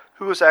Hitler,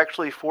 who was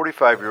actually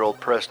 45-year-old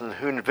Preston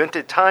who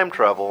invented time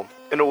travel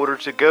in order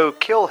to go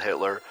kill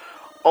Hitler,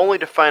 only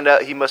to find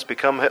out he must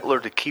become Hitler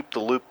to keep the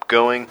loop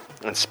going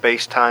and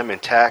space-time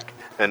intact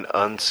and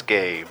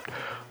unscathed.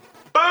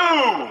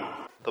 Boom!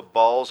 The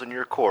ball's in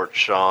your court,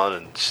 Sean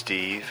and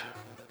Steve.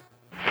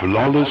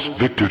 Flawless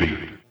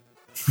victory.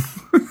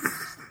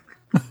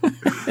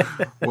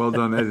 Well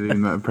done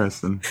editing that,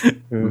 Preston.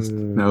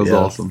 That was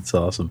awesome. It's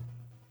awesome.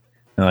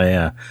 Oh,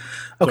 yeah.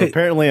 Okay. So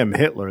apparently I'm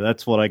Hitler.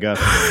 That's what I got.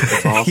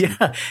 That's awesome.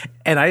 Yeah.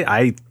 And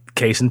I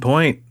case in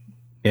point.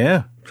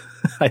 Yeah.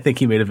 I think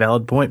he made a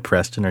valid point,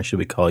 Preston, or should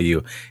we call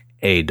you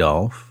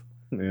Adolf?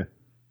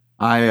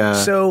 Yeah.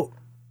 So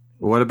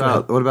what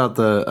about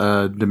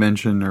the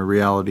dimension or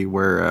reality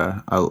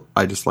where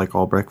I just like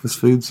all breakfast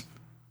foods?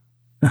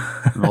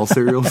 And all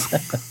cereals?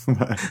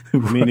 I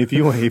mean, if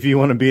you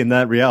want to be in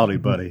that reality,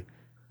 buddy,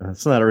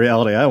 it's not a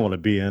reality I want to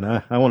be in.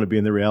 I want to be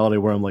in the reality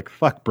where I'm like,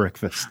 fuck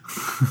breakfast.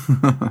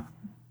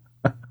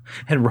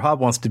 And Rob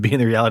wants to be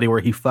in the reality where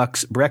he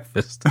fucks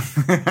breakfast.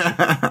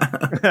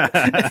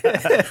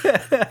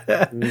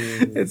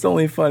 It's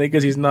only funny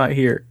because he's not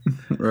here.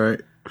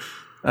 Right.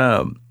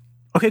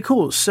 Okay,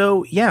 cool.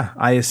 So, yeah,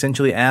 I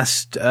essentially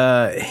asked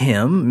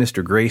him,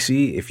 Mr.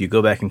 Gracie, if you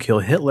go back and kill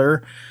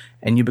Hitler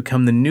and you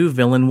become the new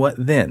villain, what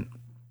then?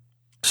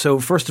 So,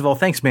 first of all,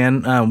 thanks,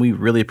 man. We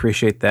really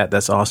appreciate that.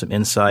 That's awesome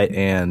insight.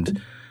 And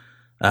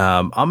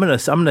I'm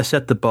gonna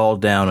set the ball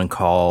down and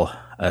call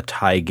a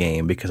tie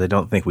game because I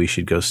don't think we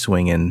should go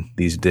swinging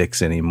these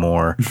dicks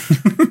anymore.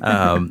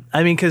 I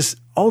mean, because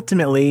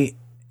ultimately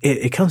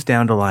it comes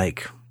down to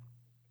like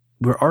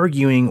we're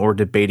arguing or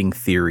debating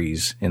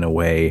theories in a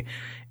way,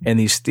 and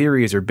these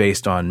theories are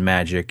based on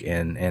magic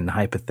and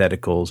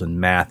hypotheticals and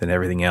math and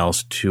everything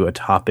else to a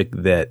topic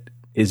that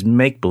is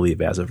make-believe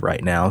as of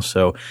right now.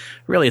 So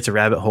really it's a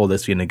rabbit hole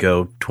that's going to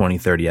go 20,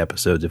 30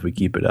 episodes if we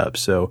keep it up.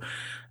 So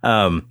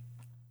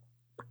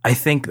I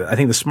think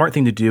the smart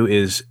thing to do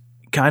is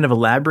kind of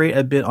elaborate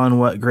a bit on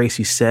what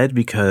Gracie said,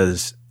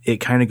 because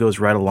it kind of goes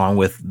right along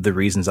with the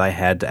reasons I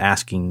had to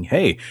asking,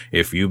 hey,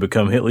 if you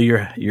become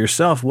Hitler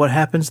yourself, what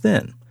happens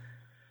then?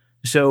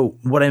 So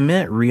what I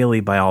meant really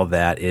by all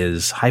that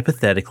is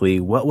hypothetically,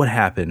 what would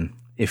happen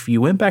if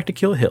you went back to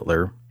kill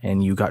Hitler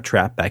and you got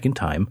trapped back in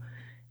time,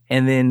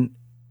 and then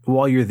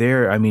while you're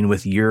there, I mean,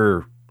 with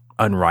your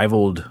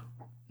unrivaled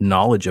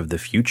knowledge of the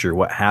future,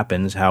 what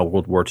happens, how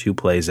World War II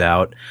plays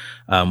out,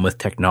 with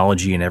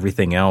technology and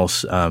everything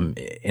else,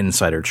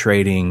 insider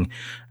trading,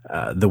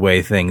 the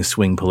way things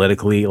swing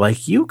politically,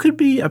 like you could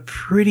be a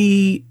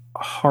pretty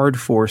hard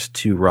force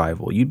to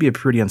rival. You'd be a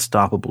pretty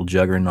unstoppable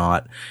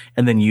juggernaut,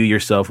 and then you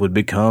yourself would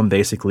become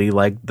basically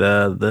like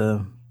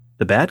the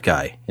bad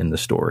guy in the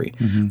story.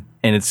 Mm-hmm.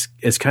 And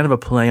it's kind of a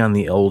play on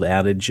the old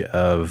adage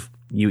of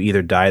you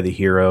either die the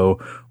hero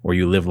or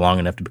you live long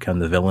enough to become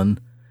the villain.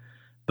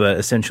 But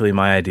essentially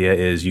my idea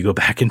is you go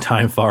back in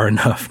time far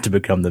enough to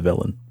become the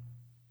villain.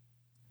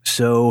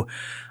 So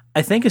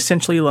I think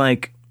essentially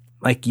like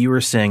you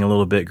were saying a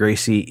little bit,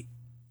 Gracie,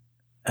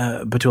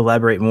 but to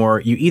elaborate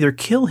more, you either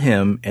kill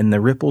him and the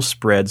ripple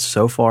spreads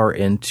so far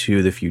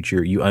into the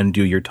future, you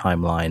undo your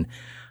timeline.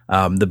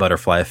 the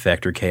butterfly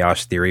effect or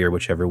chaos theory or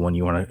whichever one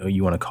you want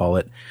to call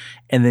it.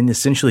 And then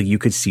essentially you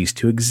could cease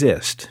to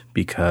exist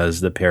because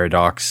the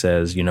paradox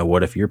says,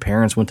 what if your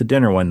parents went to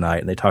dinner one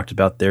night and they talked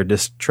about their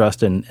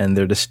distrust and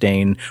their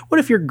disdain? What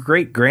if your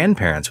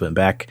great-grandparents went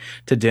back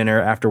to dinner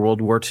after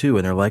World War II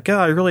and they're like, oh,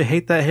 I really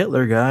hate that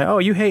Hitler guy. Oh,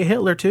 you hate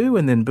Hitler too?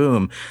 And then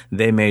boom,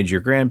 they made your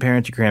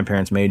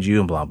grandparents made you,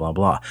 and blah, blah,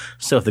 blah.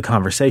 So if the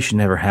conversation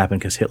never happened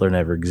because Hitler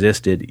never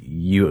existed,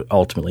 you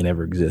ultimately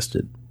never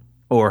existed.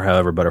 Or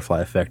however,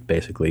 butterfly effect,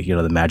 basically,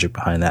 the magic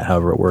behind that,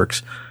 however it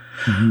works.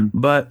 Mm-hmm.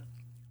 But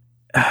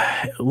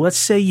let's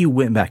say you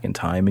went back in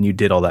time and you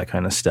did all that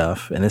kind of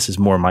stuff, and this is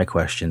more my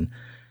question,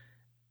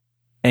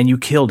 and you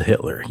killed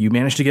Hitler. You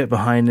managed to get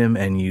behind him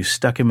and you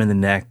stuck him in the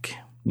neck,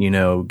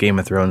 Game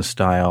of Thrones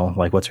style,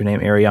 like what's her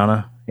name?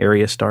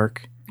 Arya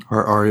Stark?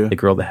 Or Arya. The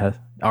girl that has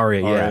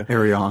Arya, yeah.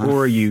 Ariana.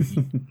 Or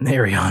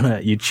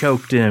Ariana, you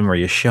choked him or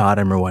you shot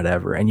him or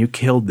whatever, and you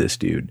killed this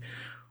dude.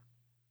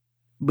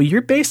 But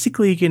you're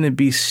basically going to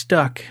be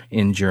stuck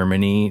in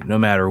Germany no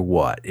matter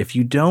what. If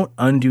you don't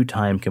undo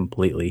time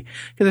completely,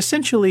 because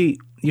essentially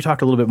you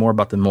talked a little bit more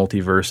about the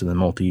multiverse and the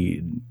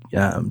multi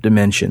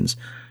dimensions.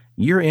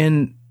 You're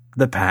in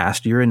the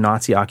past. You're in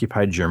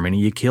Nazi-occupied Germany.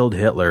 You killed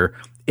Hitler.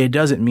 It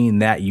doesn't mean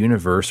that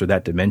universe or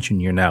that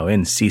dimension you're now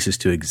in ceases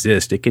to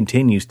exist. It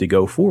continues to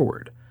go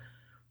forward.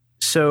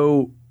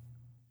 So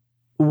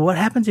what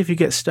happens if you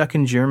get stuck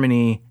in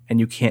Germany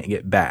and you can't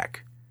get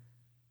back?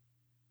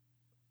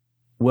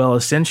 Well,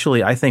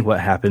 essentially, I think what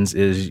happens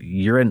is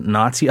you're in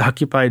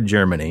Nazi-occupied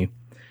Germany.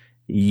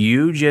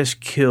 You just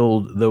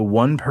killed the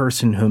one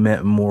person who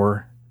meant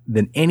more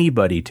than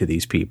anybody to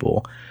these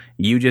people.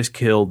 You just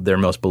killed their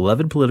most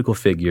beloved political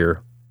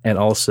figure and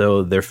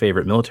also their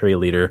favorite military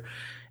leader.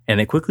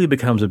 And it quickly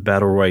becomes a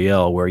battle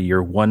royale where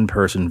you're one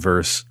person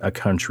versus a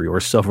country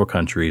or several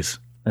countries.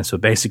 And so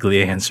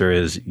basically the answer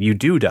is you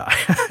do die.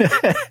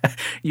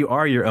 You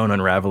are your own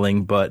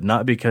unraveling, but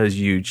not because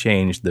you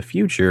changed the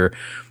future.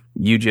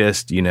 You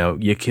just,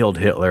 you killed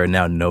Hitler and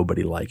now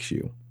nobody likes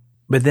you.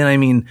 But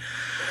then,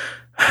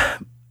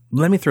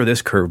 let me throw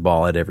this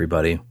curveball at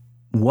everybody.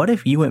 What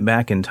if you went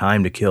back in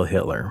time to kill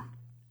Hitler,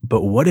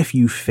 but what if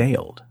you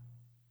failed?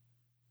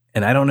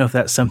 And I don't know if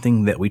that's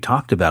something that we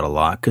talked about a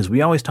lot, because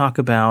we always talk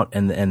about,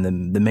 and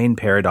the main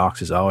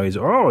paradox is always,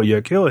 oh,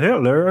 you kill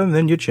Hitler and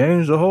then you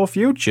change the whole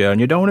future and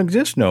you don't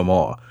exist no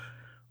more.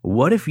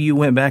 What if you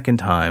went back in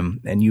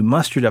time and you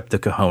mustered up the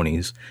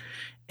cojones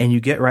and you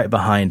get right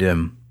behind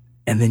him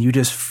and then you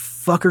just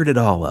fuckered it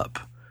all up?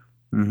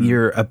 Mm-hmm.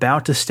 You're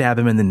about to stab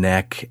him in the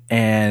neck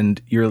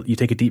and you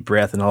take a deep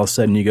breath and all of a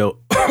sudden you go,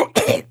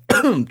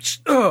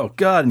 oh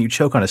God, and you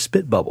choke on a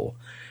spit bubble.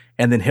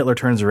 And then Hitler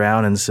turns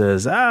around and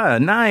says,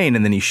 9,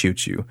 and then he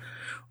shoots you.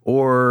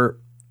 Or,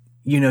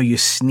 you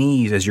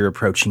sneeze as you're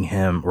approaching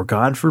him, or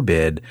God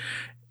forbid,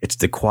 it's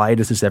the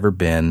quietest it's ever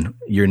been.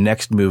 Your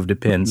next move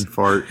depends.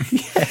 Fart.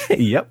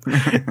 Yep.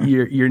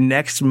 Your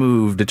next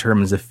move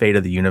determines the fate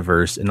of the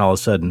universe, and all of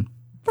a sudden,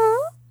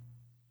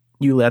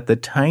 you let the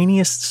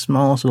tiniest,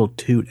 smallest little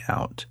toot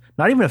out.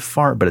 Not even a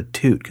fart, but a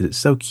toot, because it's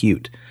so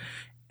cute.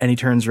 And he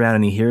turns around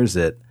and he hears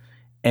it,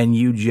 and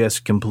you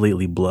just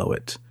completely blow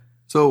it.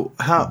 So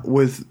how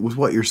with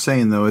what you're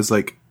saying though is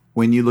like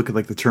when you look at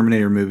like the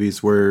Terminator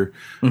movies where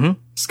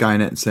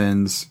Skynet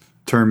sends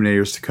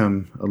Terminators to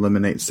come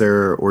eliminate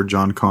Sarah or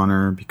John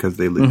Connor because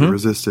they lead the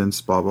resistance,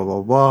 blah blah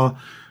blah blah.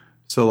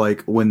 So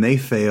like when they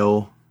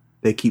fail,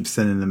 they keep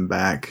sending them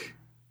back.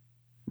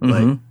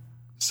 Like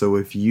so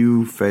if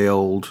you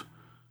failed,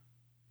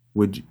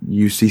 would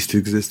you cease to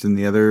exist in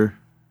the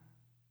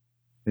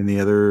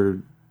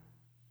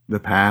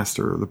past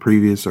or the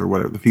previous or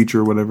whatever, the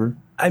future or whatever?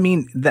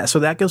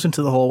 That goes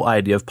into the whole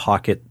idea of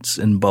pockets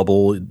and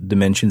bubble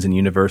dimensions and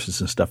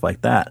universes and stuff like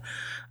that.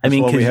 That's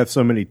why we have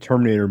so many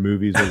Terminator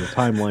movies where the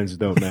timelines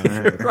don't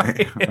matter.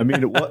 Right.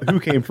 Who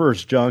came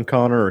first, John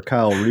Connor or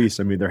Kyle Reese?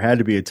 There had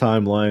to be a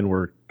timeline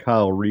where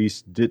Kyle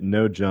Reese didn't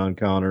know John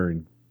Connor,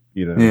 and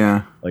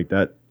like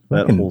that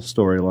whole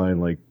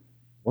storyline. Like,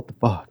 what the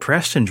fuck?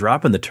 Preston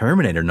dropping the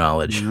Terminator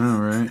knowledge. Oh,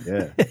 right.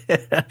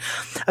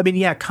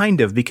 Yeah. Kind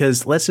of,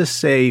 because let's just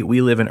say we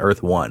live in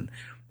Earth 1.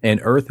 And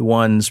Earth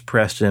 1's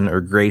Preston or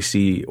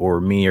Gracie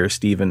or me or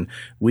Steven,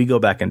 we go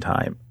back in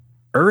time.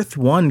 Earth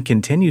 1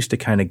 continues to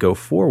kind of go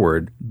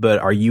forward, but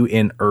are you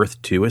in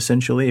Earth 2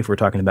 essentially if we're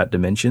talking about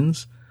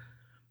dimensions?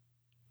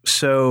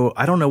 So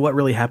I don't know what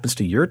really happens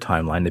to your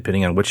timeline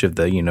depending on which of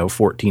the,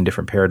 14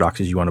 different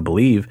paradoxes you want to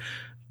believe.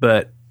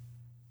 But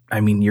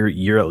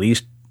you're at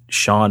least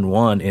Sean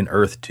 1 in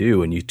Earth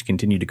 2 and you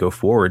continue to go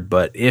forward.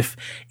 But if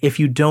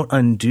you don't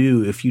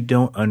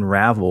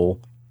unravel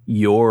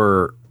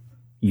your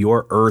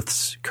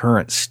Earth's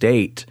current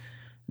state,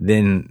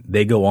 then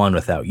they go on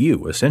without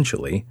you,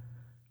 essentially.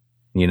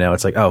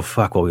 It's like, oh,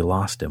 fuck, well, we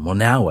lost him. Well,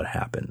 now what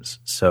happens?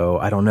 So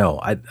I don't know.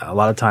 A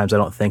lot of times I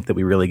don't think that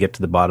we really get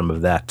to the bottom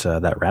of that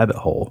rabbit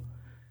hole.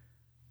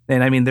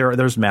 And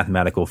there's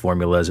mathematical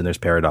formulas and there's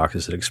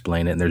paradoxes that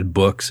explain it, and there's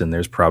books and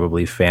there's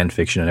probably fan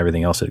fiction and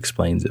everything else that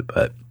explains it.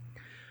 But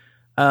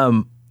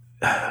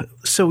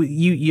so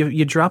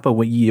you drop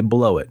you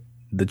blow it.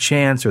 the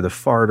chance or the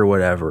fart or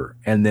whatever,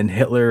 and then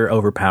Hitler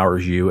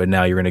overpowers you, and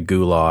now you're in a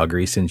gulag, or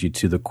he sends you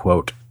to the,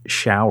 quote,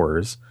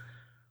 showers,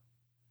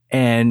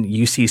 and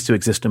you cease to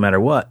exist no matter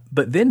what.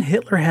 But then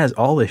Hitler has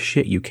all the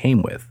shit you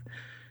came with.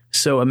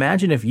 So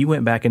imagine if you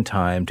went back in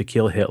time to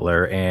kill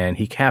Hitler, and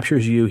he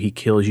captures you, he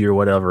kills you or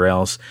whatever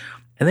else,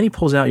 and then he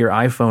pulls out your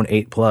iPhone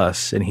 8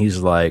 Plus, and he's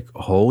like,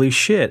 holy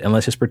shit, and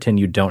let's just pretend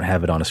you don't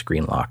have it on a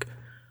screen lock.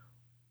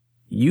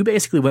 You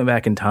basically went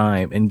back in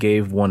time and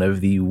gave one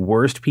of the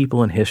worst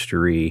people in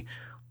history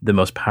the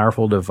most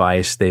powerful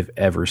device they've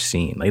ever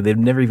seen. Like, they've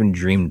never even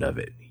dreamed of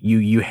it.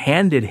 You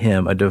handed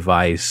him a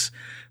device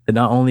that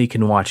not only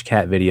can watch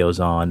cat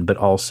videos on, but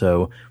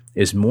also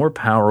is more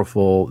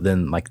powerful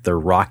than like the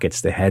rockets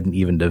they hadn't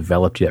even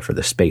developed yet for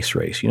the space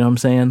race. You know what I'm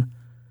saying?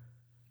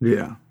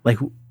 Yeah. Like,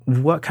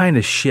 what kind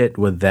of shit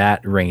would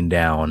that rain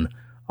down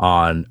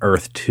on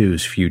Earth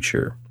 2's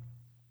future?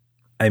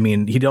 I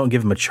mean, you don't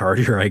give him a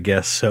charger, I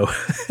guess, so.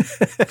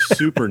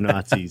 Super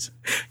Nazis.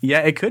 Yeah,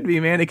 it could be,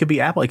 man. It could be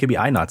Apple. It could be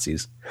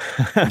iNazis.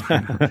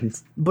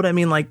 But I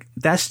mean, like,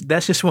 that's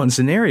just one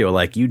scenario.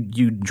 Like, you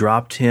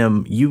dropped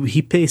him.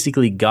 He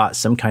basically got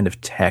some kind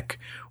of tech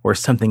or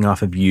something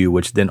off of you,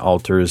 which then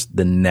alters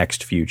the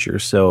next future.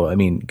 So, I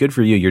mean, good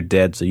for you. You're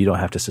dead, so you don't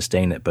have to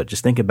sustain it. But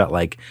just think about,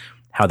 like,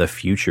 how the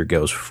future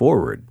goes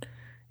forward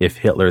if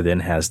Hitler then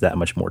has that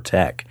much more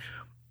tech.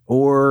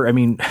 Or, I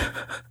mean,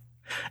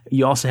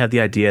 you also have the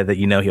idea that,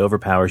 you know, he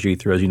overpowers you, he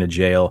throws you into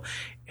jail,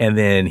 and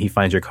then he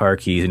finds your car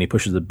keys and he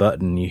pushes the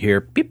button and you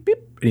hear beep, beep,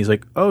 and he's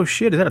like, oh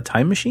shit, is that a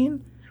time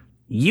machine?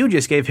 You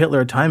just gave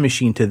Hitler a time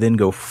machine to then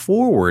go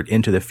forward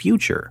into the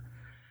future.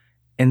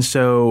 And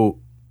so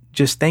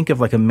just think of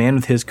like a man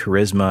with his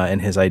charisma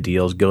and his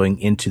ideals going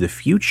into the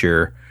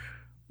future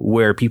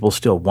where people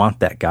still want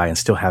that guy and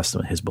still have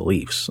some of his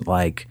beliefs.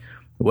 Like,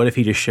 what if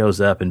he just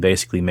shows up and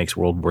basically makes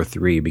World War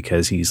III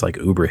because he's like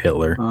Uber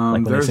Hitler?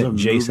 Like when they sent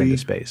Jason to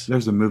space.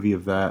 There's a movie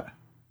of that.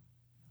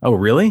 Oh,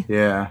 really?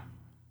 Yeah.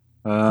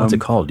 What's it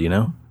called? Do you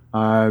know?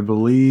 I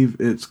believe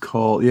it's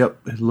called,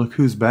 Look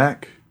Who's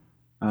Back.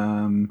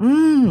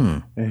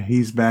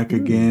 He's back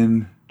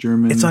again.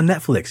 German. It's on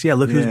Netflix. Yeah,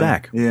 Look Who's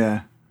Back.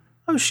 Yeah.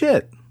 Oh,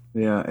 shit.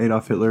 Yeah,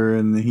 Adolf Hitler,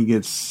 and he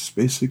gets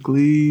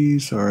basically...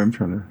 Sorry, I'm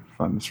trying to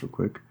find this real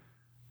quick.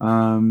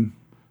 Berlin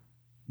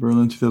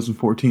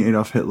 2014,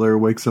 Adolf Hitler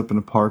wakes up in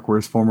a park where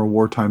his former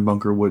wartime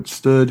bunker would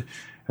stood.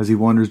 As he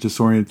wanders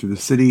disoriented through the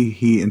city,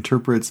 he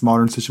interprets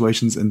modern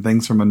situations and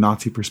things from a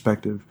Nazi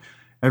perspective.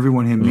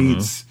 Everyone he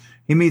meets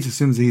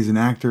assumes that he's an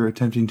actor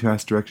attempting to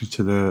ask directions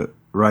to the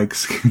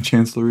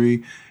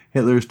Reichskanzlei.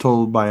 Hitler is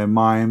told by a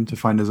mime to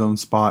find his own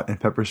spot and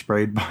pepper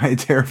sprayed by a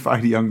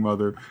terrified young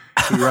mother.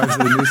 He arrives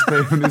at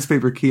a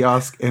newspaper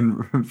kiosk,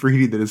 and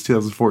reading that it's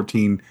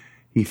 2014,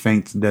 he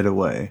faints dead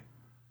away.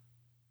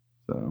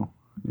 So,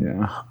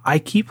 yeah. I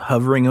keep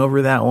hovering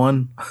over that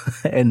one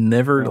and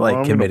never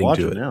committing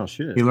to it. Now,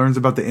 shit. He learns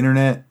about the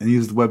internet and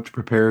uses the web to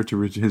prepare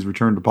to his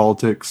return to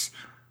politics.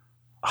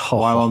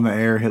 While on the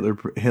air,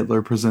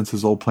 Hitler presents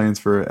his old plans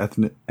for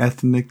an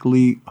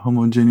ethnically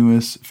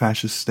homogeneous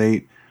fascist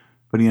state,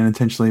 but he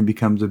unintentionally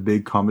becomes a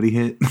big comedy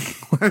hit.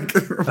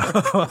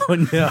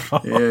 Oh no!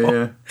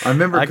 Yeah. I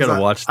remember. I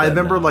gotta watch that. I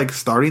remember like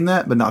starting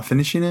that, but not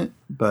finishing it.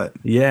 But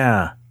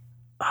yeah,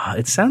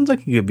 it sounds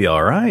like it could be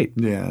all right.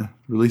 Yeah,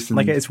 releasing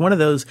like it's one of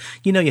those.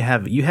 You know, you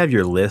have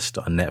your list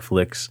on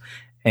Netflix,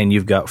 and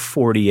you've got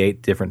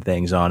 48 different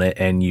things on it,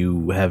 and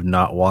you have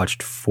not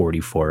watched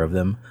 44 of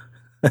them.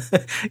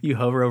 You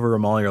hover over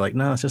them all. You're like,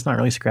 no, it's just not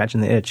really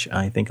scratching the itch.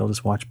 I think I'll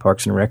just watch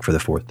Parks and Rec for the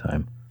 4th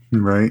time.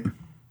 Right.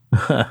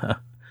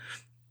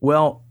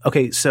 Well,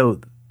 okay, so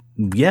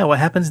yeah, what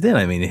happens then?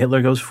 I mean,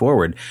 Hitler goes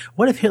forward.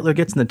 What if Hitler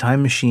gets in the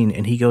time machine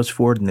and he goes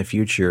forward in the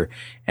future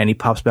and he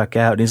pops back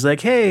out and he's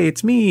like, hey,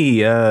 it's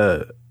me,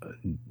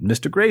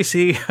 Mr.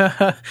 Gracie.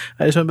 I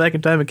just went back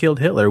in time and killed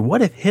Hitler.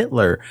 What if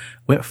Hitler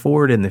went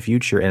forward in the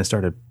future and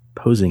started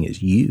posing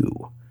as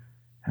you?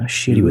 How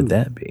shitty would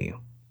that be?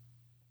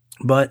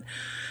 But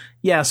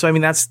yeah, so I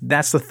mean, that's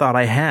the thought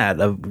I had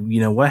of,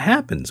 you know, what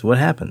happens? What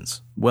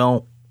happens?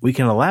 Well, we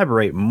can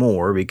elaborate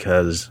more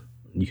because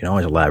you can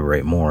always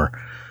elaborate more.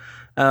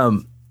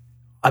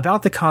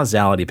 About the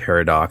causality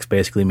paradox,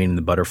 basically meaning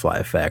the butterfly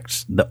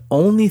effects, the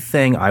only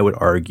thing I would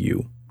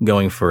argue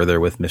going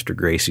further with Mr.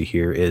 Gracie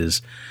here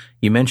is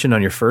you mentioned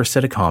on your first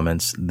set of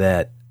comments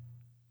that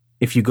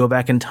if you go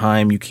back in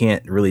time, you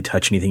can't really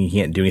touch anything, you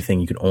can't do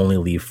anything, you can only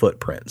leave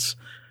footprints.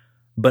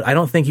 But I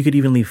don't think you could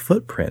even leave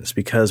footprints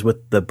because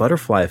with the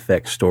butterfly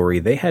effect story,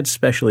 they had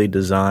specially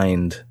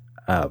designed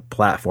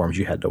platforms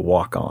you had to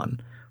walk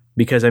on.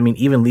 Because, I mean,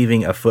 even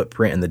leaving a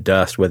footprint in the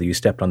dust, whether you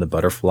stepped on the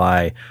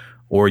butterfly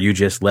or you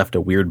just left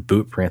a weird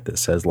boot print that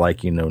says,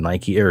 like, you know,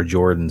 Nike Air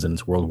Jordans and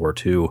it's World War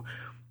II,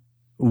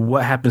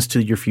 what happens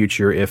to your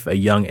future if a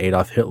young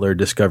Adolf Hitler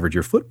discovered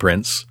your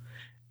footprints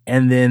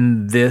and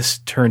then this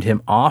turned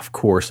him off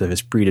course of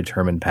his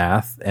predetermined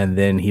path and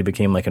then he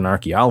became like an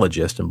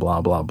archaeologist and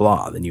blah, blah,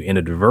 blah. Then you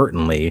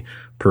inadvertently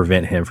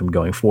prevent him from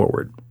going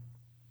forward.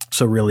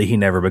 So really, he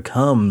never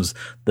becomes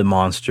the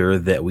monster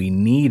that we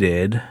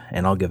needed,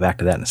 and I'll get back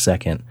to that in a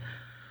second.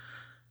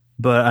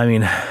 But I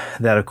mean,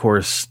 that of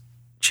course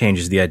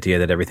changes the idea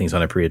that everything's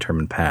on a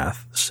predetermined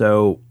path.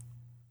 So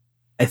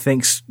I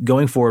think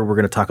going forward, we're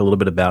going to talk a little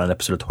bit about an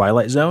episode of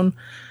Twilight Zone,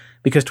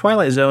 because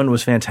Twilight Zone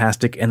was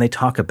fantastic, and they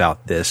talk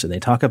about this, and they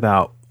talk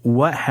about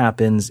what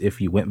happens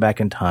if you went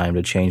back in time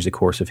to change the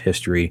course of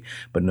history,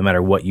 but no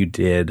matter what you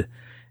did,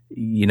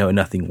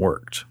 nothing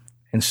worked.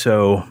 And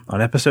so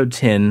on episode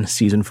 10,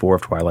 season 4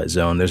 of Twilight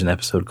Zone, there's an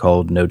episode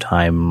called No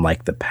Time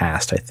Like the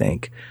Past, I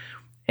think.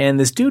 And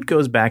this dude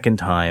goes back in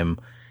time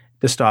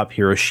to stop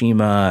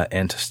Hiroshima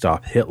and to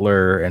stop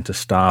Hitler and to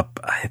stop,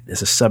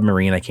 there's a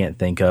submarine I can't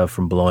think of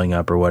from blowing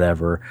up or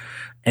whatever.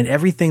 And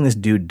everything this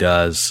dude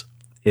does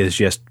is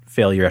just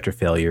failure after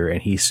failure.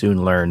 And he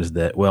soon learns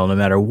that, well, no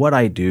matter what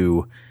I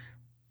do,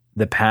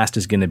 the past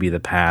is going to be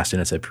the past,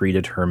 and it's a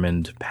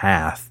predetermined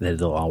path that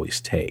it'll always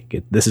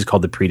take. This is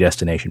called the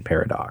predestination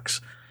paradox.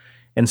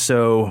 And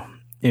so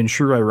in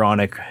true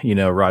ironic,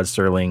 Rod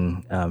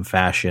Serling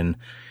fashion,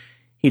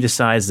 he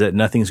decides that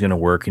nothing's going to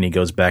work, and he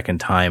goes back in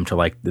time to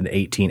like the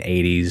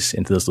 1880s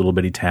into this little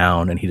bitty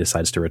town, and he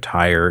decides to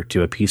retire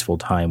to a peaceful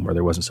time where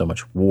there wasn't so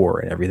much war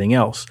and everything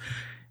else.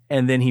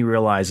 And then he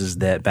realizes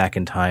that back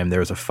in time there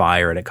was a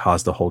fire and it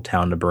caused the whole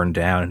town to burn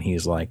down. And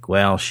he's like,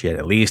 well, shit,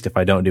 at least if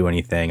I don't do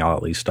anything, I'll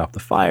at least stop the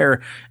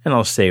fire and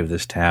I'll save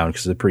this town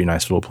because it's a pretty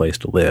nice little place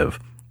to live.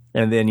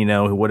 And then,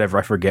 whatever,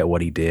 I forget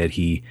what he did.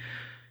 He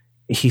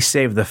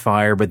saved the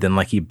fire, but then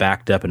he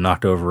backed up and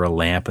knocked over a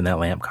lamp, and that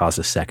lamp caused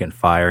a second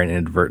fire, and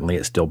inadvertently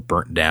it still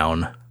burnt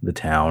down the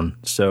town.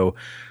 So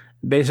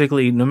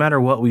basically, no matter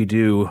what we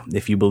do,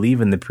 if you believe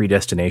in the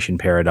predestination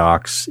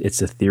paradox,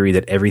 it's a theory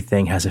that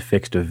everything has a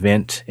fixed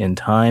event in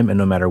time, and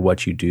no matter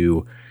what you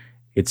do,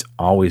 it's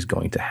always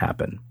going to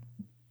happen.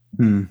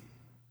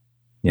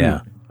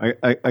 Yeah.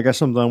 I got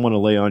something I want to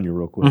lay on you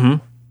real quick.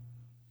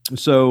 Mm-hmm.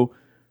 So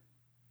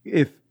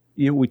if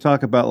we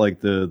talk about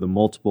the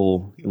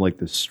multiple,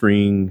 the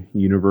string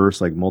universe,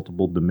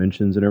 multiple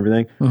dimensions and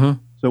everything. Mm-hmm.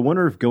 So I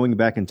wonder if going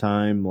back in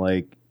time,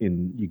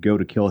 you go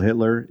to kill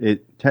Hitler,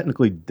 it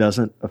technically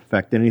doesn't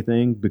affect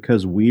anything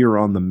because we are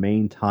on the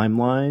main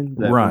timeline.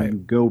 That right. When you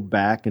go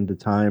back into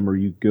time or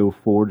you go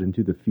forward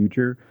into the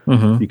future,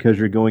 mm-hmm. because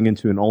you're going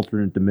into an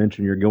alternate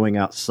dimension, you're going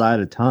outside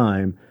of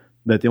time,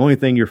 that the only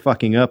thing you're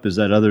fucking up is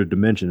that other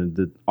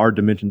dimension. Our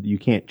dimension, you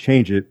can't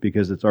change it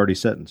because it's already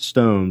set in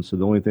stone. So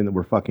the only thing that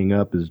we're fucking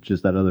up is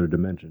just that other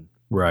dimension.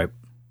 Right.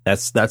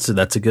 That's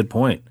a good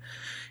point.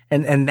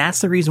 And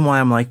that's the reason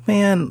why I'm like,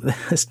 man,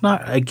 it's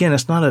not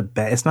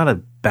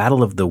a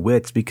battle of the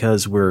wits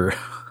because we're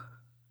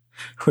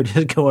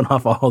just going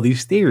off all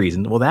these theories,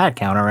 and well, that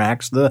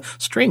counteracts the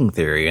string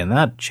theory, and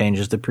that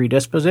changes the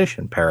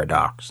predisposition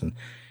paradox. And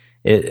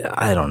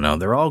I don't know,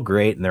 they're all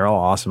great and they're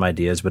all awesome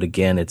ideas, but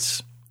again,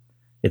 it's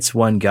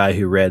one guy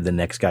who read the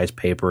next guy's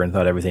paper and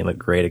thought everything looked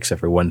great except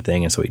for one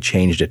thing, and so he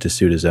changed it to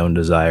suit his own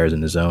desires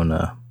and his own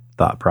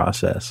thought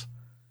process.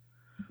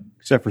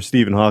 Except for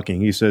Stephen Hawking.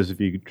 He says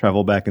if you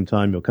travel back in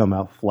time, you'll come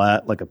out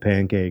flat like a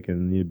pancake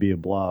and you'd be a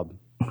blob.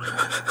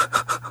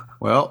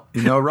 Well,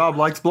 Rob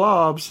likes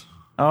blobs.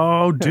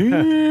 Oh,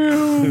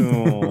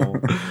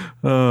 damn.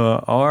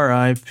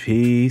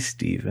 R.I.P.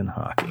 Stephen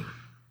Hawking.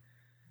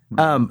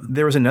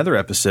 There was another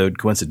episode,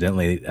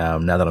 coincidentally, now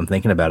that I'm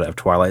thinking about it, of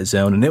Twilight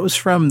Zone, and it was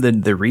from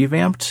the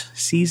revamped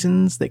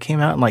seasons that came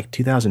out in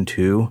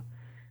 2002. I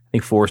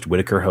think Forrest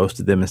Whitaker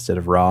hosted them instead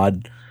of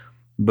Rod.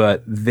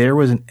 But there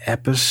was an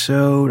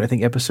episode, I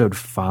think episode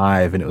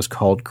 5, and it was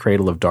called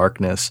Cradle of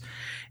Darkness.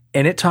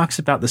 And it talks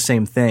about the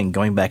same thing,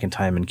 going back in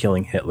time and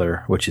killing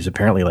Hitler, which is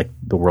apparently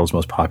the world's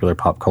most popular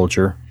pop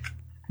culture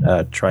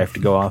trife to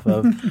go off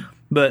of.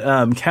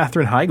 But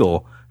Katherine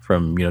Heigl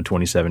from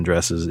 27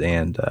 Dresses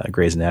and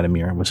Grey's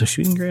Anatomy, or was it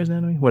shooting Grey's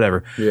Anatomy?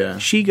 Whatever. Yeah.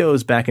 She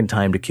goes back in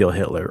time to kill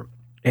Hitler.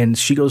 And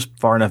she goes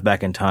far enough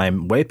back in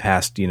time, way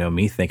past,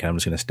 me thinking I'm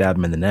just going to stab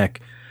him in the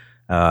neck.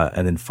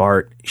 And then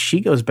fart.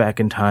 She goes back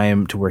in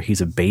time to where he's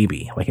a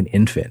baby, like an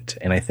infant.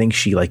 And I think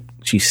she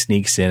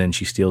sneaks in and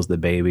she steals the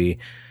baby.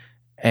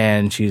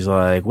 And she's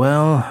like,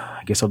 well,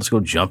 I guess I'll just go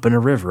jump in a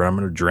river. I'm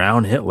going to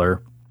drown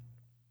Hitler.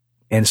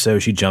 And so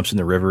she jumps in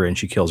the river and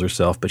she kills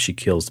herself, but she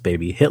kills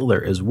baby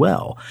Hitler as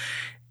well.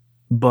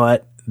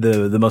 But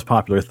the most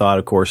popular thought,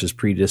 of course, is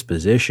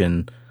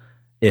predisposition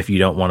if you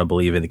don't want to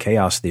believe in the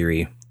chaos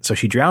theory. So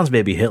she drowns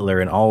baby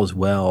Hitler and all is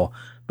well.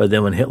 But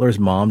then when Hitler's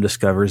mom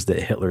discovers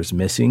that Hitler's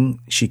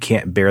missing, she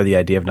can't bear the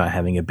idea of not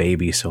having a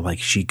baby. So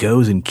she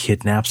goes and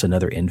kidnaps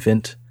another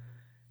infant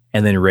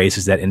and then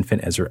raises that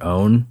infant as her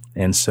own.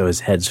 And so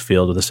his head's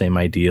filled with the same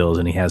ideals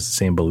and he has the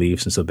same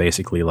beliefs. And so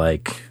basically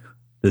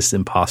this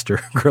imposter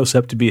grows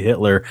up to be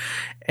Hitler,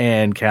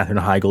 and Katherine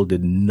Heigl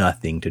did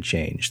nothing to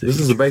change. This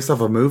is based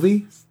off a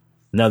movie?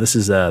 No, this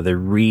is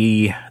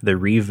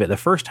the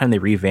first time they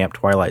revamped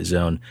Twilight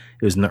Zone.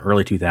 It was in the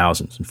early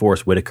 2000s, and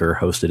Forrest Whitaker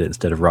hosted it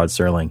instead of Rod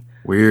Serling.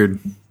 Weird.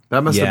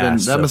 That must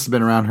have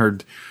been around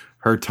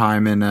her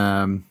time in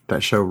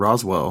that show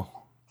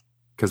Roswell,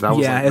 because that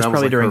was it's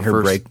probably during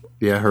her break.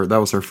 Yeah, that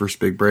was her first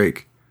big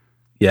break.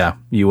 Yeah,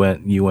 you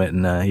went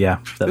and yeah.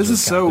 This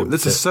is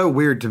so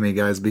weird to me,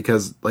 guys,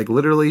 because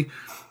literally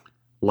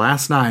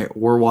last night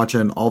we're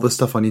watching all this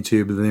stuff on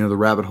YouTube, the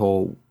rabbit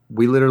hole.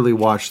 We literally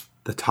watched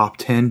the top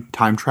 10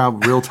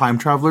 real time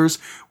travelers.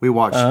 We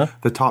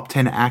watched the top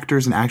 10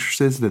 actors and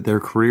actresses that their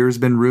career has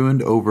been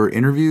ruined over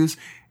interviews.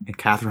 And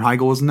Katherine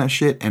Heigl was in that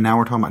shit. And now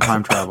we're talking about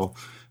time travel.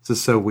 This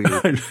is so weird.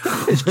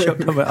 It's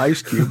choked on my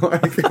ice cube.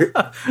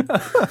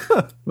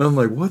 I'm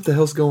like, what the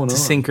hell's going on?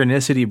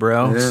 Synchronicity,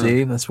 bro. Yeah.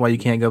 See, that's why you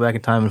can't go back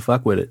in time and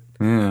fuck with it.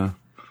 Yeah.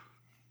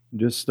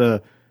 Just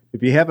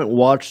if you haven't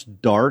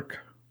watched Dark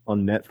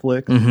on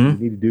Netflix, you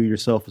need to do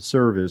yourself a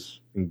service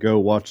and go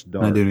watch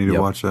Dark. I do need to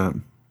watch that.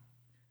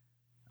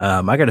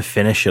 I got to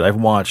finish it. I've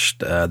watched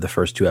the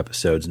first 2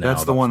 episodes now.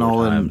 That's the one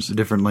all in a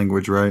different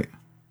language, right?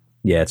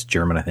 Yeah, it's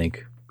German, I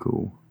think.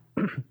 Cool.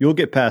 You'll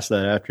get past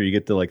that after you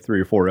get to like 3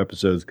 or 4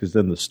 episodes, because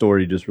then the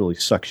story just really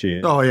sucks you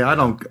in. Oh yeah, I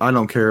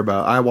don't care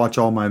about. I watch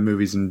all my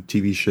movies and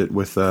TV shit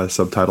with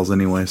subtitles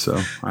anyway,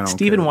 so I don't.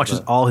 Steven watches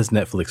all his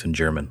Netflix in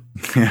German.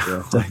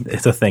 Yeah,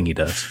 it's a thing he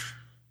does.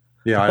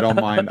 Yeah, I don't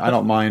mind. I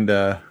don't mind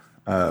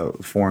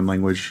foreign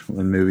language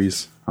in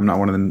movies. I'm not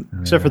one of them.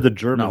 Except for the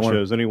German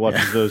shows. And he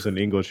watches those in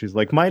English. He's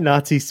like, my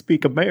Nazis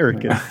speak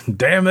American.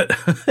 Damn it.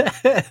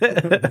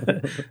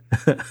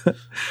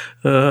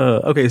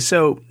 Okay,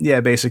 so,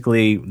 yeah,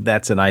 basically,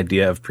 that's an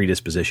idea of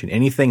predisposition.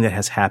 Anything that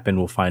has happened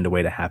will find a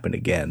way to happen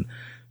again.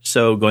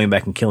 So, going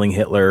back and killing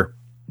Hitler,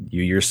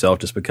 you yourself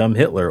just become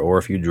Hitler. Or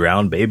if you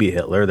drown baby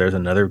Hitler, there's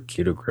another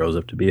kid who grows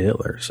up to be a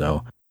Hitler.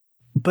 So,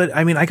 but,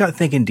 I mean, I got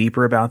thinking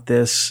deeper about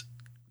this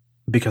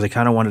because I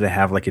kind of wanted to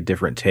have like a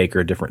different take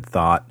or a different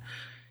thought.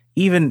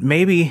 Even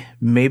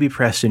maybe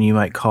Preston, you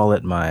might call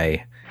it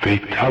my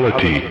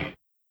fatality.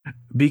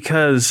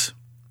 Because,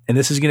 and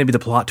this is going to be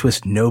the plot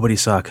twist nobody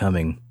saw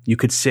coming. You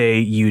could say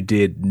you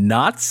did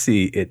not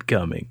see it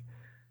coming.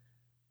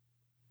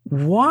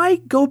 Why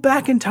go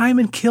back in time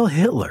and kill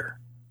Hitler?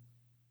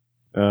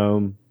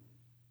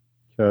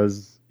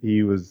 Because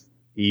he was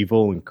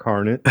evil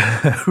incarnate.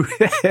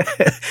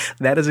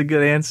 That is a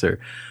good answer.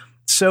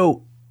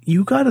 So,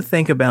 you got to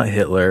think about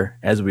Hitler,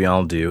 as we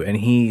all do, and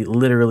he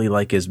literally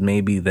is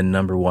maybe the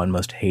number 1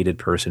 most hated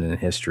person in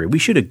history. We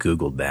should have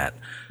Googled that.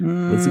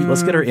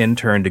 Let's get our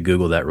intern to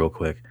Google that real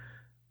quick.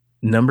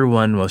 Number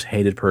 1 most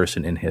hated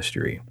person in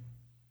history.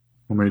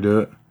 Want me to do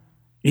it?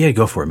 Yeah,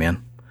 go for it,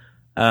 man.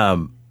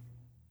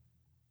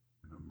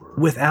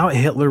 Without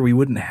Hitler, we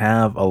wouldn't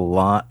have a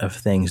lot of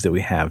things that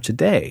we have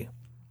today.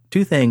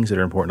 2 things that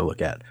are important to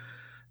look at.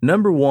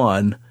 Number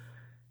 1,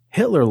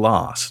 Hitler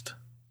lost.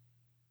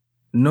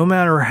 No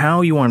matter how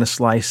you want to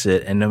slice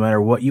it and no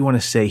matter what you want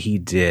to say he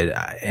did,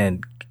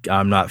 and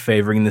I'm not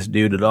favoring this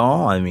dude at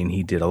all. I mean,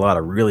 he did a lot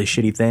of really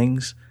shitty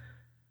things.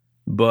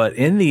 But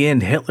in the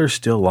end, Hitler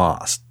still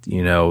lost.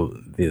 You know,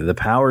 the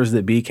powers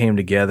that be came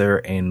together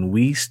and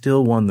we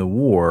still won the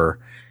war,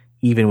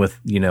 even with,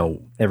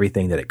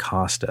 everything that it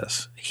cost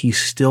us. He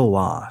still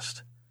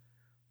lost.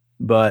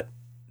 But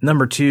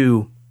number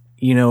 2,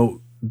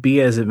 be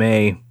as it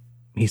may,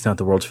 he's not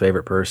the world's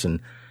favorite person.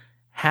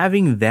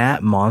 Having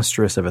that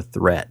monstrous of a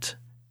threat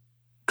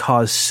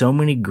caused so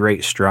many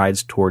great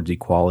strides towards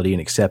equality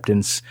and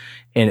acceptance,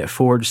 and it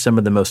forged some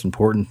of the most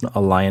important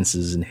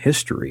alliances in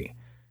history.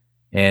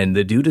 And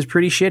the dude is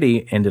pretty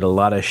shitty and did a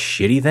lot of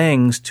shitty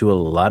things to a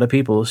lot of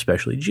people,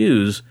 especially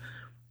Jews,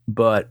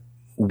 but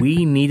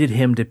we needed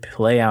him to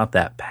play out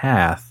that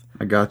path.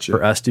 I got you.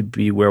 For us to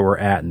be where we're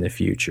at in the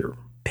future.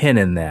 Pin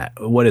in that.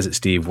 What is it,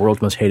 Steve?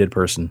 World's most hated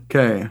person.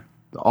 Okay.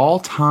 All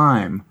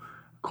time,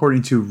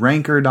 according to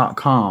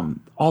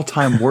Ranker.com,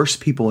 all-time worst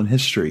people in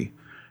history.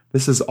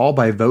 This is all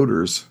by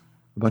voters.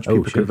 A bunch of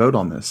people could vote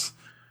on this.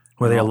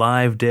 Were they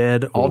alive,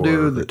 dead, or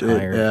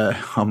retired?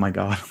 Oh, my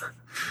God.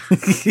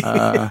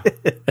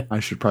 I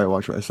should probably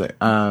watch what I say.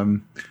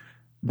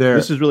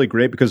 This is really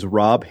great because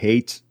Rob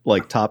hates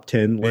top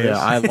 10 lists. Yeah,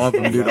 I love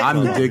them, dude.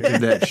 I'm addicted to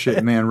that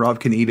shit, man. Rob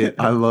can eat it.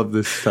 I love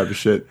this type of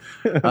shit.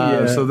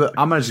 So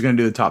I'm just going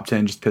to do the top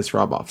 10, just piss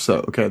Rob off.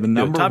 So, okay, the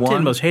number top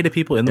 10 most hated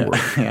people in the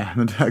world. Yeah,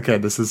 okay,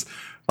 this is,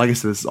 like I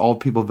said, this is all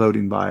people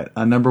voting by it.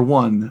 Number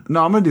 1.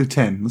 No, I'm going to do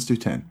 10. Let's do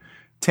 10.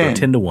 10.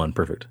 10 to 1,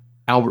 perfect.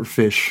 Albert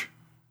Fish.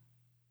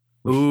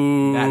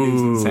 Ooh, that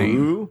dude's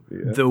insane.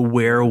 Yeah. The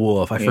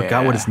werewolf. I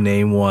forgot what his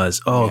name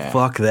was. Oh,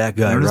 fuck that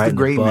guy right in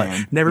the butt.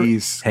 Man. Never.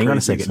 Hang on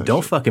a second.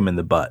 Don't fuck him in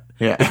the butt.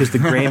 Yeah, because the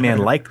gray man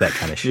liked that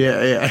kind of shit.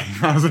 Yeah.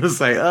 I was gonna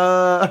say,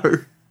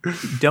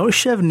 don't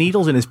shove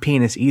needles in his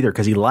penis either,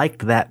 because he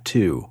liked that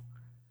too.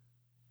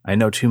 I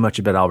know too much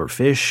about Albert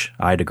Fish.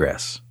 I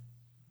digress.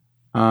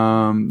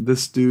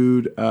 This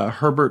dude,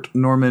 Herbert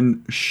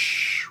Norman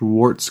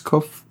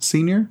Schwarzkopf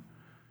Sr.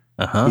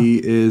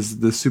 He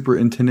is the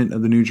superintendent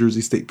of the New Jersey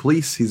State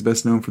Police. He's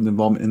best known for the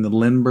involvement in the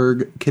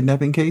Lindbergh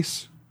kidnapping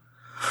case.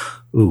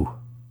 Ooh.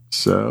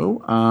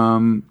 So,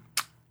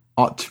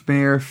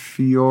 Ottmar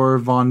Fior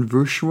von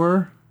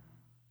Wuschwer.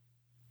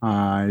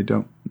 I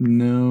don't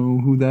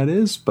know who that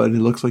is, but it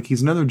looks like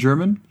he's another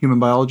German human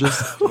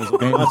biologist and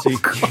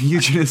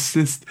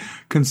eugenicist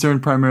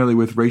concerned primarily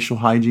with racial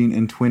hygiene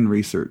and twin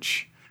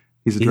research.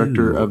 He's a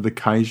director of the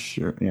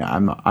Kaiser. Yeah,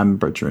 I'm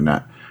butchering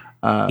that.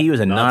 He was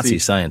a Nazi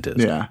scientist.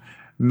 Yeah.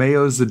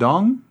 Mao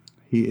Zedong.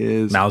 He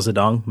is Mao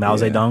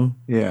Zedong.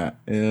 Yeah,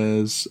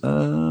 is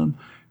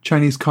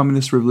Chinese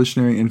Communist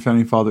Revolutionary and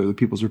founding father of the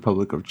People's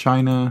Republic of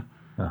China.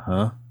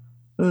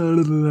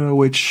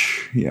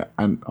 Which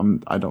I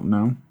don't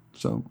know.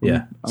 So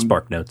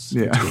Spark Notes.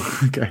 Yeah.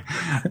 Okay.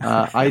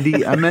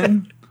 Idi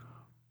Amin,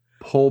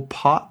 Pol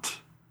Pot,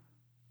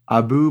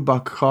 Abu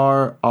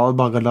Bakr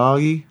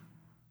al-Baghdadi.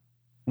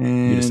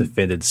 You just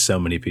offended so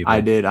many people.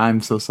 I did. I'm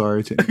so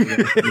sorry.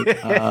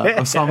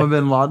 Osama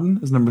bin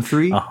Laden is number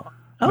 3.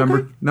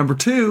 Okay. Number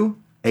 2,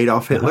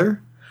 Adolf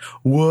Hitler.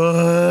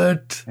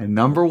 What? And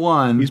number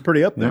 1. He's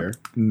pretty up there.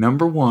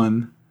 Number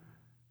 1,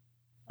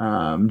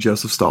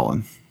 Joseph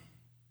Stalin.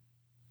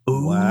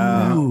 Ooh,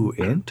 wow.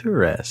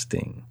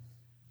 Interesting.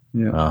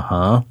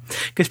 Yeah.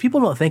 Because people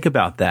don't think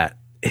about that.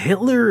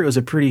 Hitler was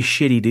a pretty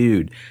shitty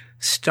dude.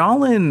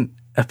 Stalin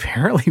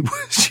apparently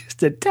was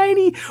just a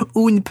tiny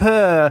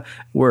peu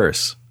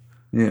worse.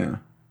 Yeah.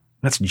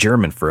 That's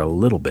German for a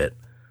little bit.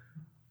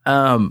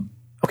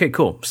 Okay,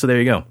 cool. So there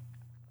you go.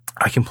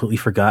 I completely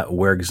forgot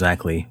where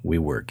exactly we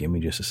were. Give me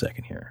just a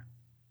second here.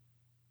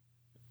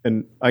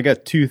 And I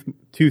got two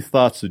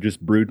thoughts that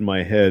just brewed in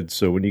my head.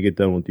 So when you get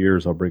done with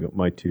yours, I'll bring up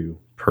my 2.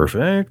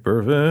 Perfect.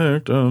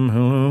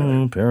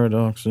 Hello,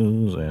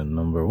 paradoxes, and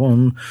number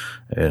 1,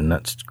 and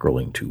that's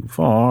scrolling too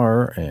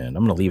far, and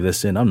I'm going to leave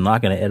this in. I'm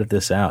not going to edit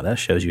this out. That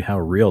shows you how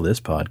real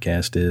this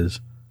podcast is.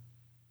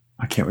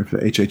 I can't wait for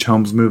the H.H.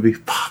 Holmes movie.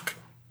 Fuck.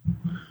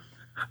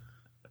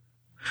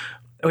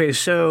 Okay,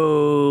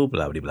 so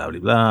blah, blah, blah,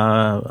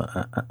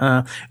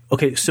 blah.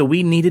 Okay, so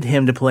we needed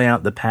him to play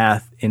out the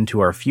path into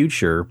our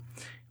future.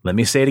 Let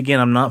me say it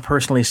again. I'm not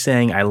personally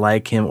saying I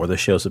like him or the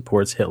show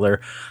supports Hitler.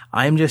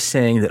 I'm just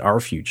saying that our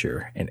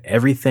future and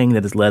everything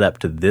that has led up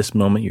to this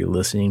moment you're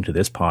listening to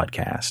this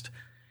podcast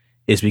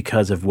is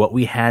because of what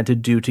we had to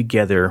do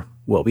together,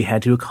 what we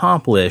had to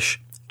accomplish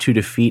to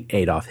defeat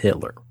Adolf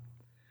Hitler.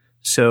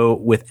 So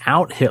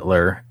without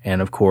Hitler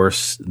and, of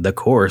course, the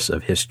course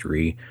of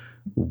history,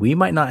 we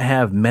might not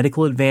have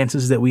medical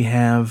advances that we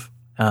have.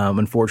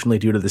 Unfortunately,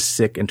 due to the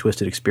sick and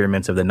twisted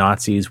experiments of the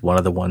Nazis, one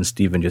of the ones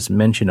Stephen just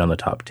mentioned on the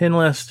top 10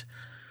 list,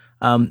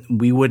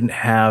 we wouldn't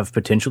have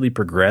potentially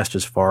progressed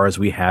as far as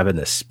we have in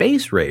the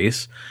space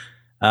race,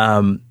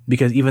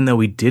 because even though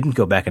we didn't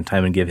go back in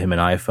time and give him an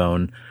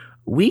iPhone,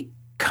 we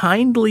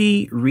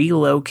kindly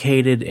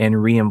relocated and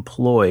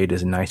reemployed,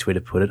 is a nice way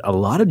to put it, a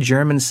lot of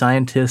German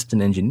scientists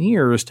and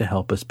engineers to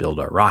help us build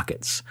our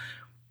rockets,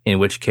 in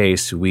which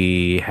case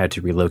we had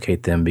to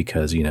relocate them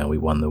because, we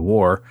won the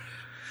war.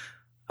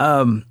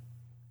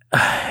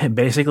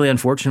 Basically,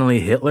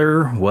 unfortunately,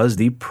 Hitler was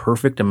the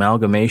perfect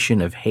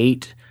amalgamation of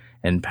hate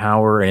and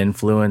power and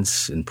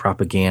influence and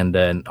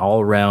propaganda and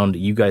all around,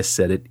 you guys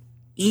said it,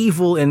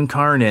 evil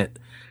incarnate.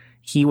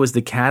 He was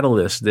the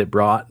catalyst that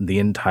brought the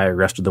entire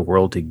rest of the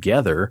world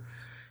together.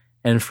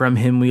 And from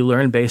him, we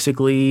learned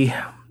basically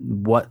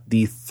what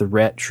the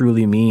threat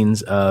truly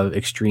means of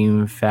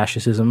extreme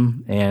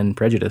fascism and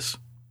prejudice.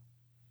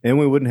 And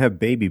we wouldn't have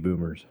baby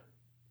boomers.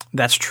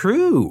 That's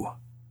true.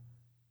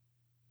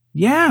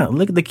 Yeah,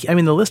 look at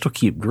the list will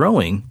keep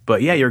growing,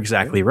 but yeah, you're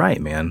exactly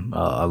right, man.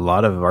 A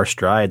lot of our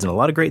strides and a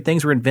lot of great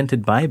things were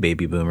invented by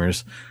baby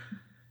boomers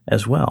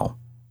as well.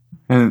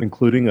 And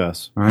including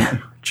us.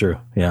 Right? True.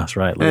 Yeah, that's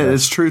right.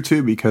 It's true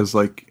too, because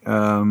I've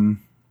been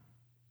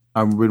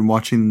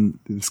watching,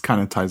 this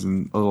kind of ties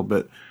in a little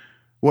bit.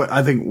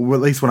 At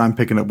least what I'm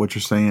picking up what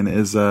you're saying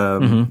is,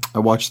 I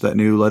watched that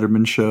new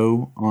Letterman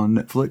show on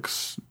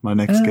Netflix. My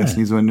next guest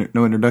needs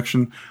no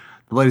introduction.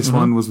 The latest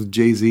one was with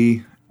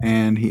Jay-Z.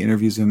 And he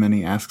interviews him and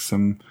he asks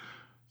him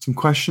some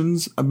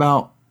questions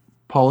about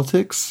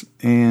politics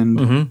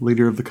and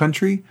leader of the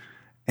country.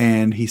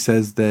 And he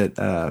says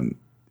that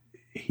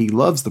he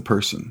loves the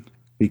person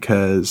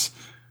because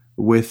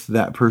with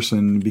that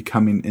person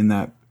becoming in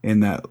that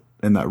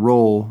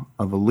role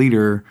of a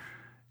leader,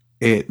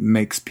 it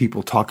makes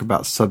people talk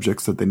about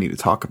subjects that they need to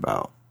talk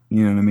about.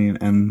 You know what I mean?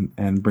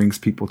 And brings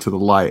people to the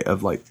light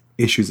of like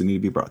issues that need to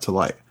be brought to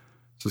light.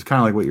 So it's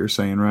kind of like what you're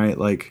saying, right?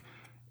 Like,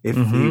 if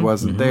he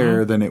wasn't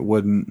there,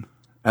 then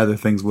other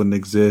things wouldn't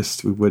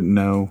exist. We wouldn't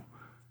know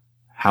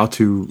how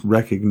to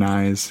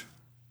recognize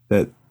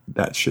that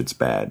shit's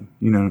bad.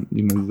 Is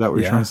that what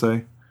you're trying to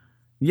say?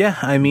 Yeah,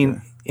 I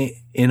mean,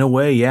 in a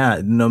way,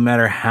 yeah. No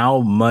matter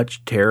how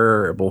much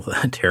terrible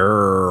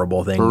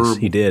things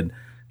he did,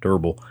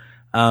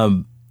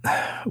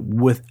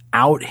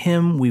 without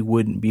him, we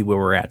wouldn't be where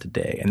we're at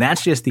today. And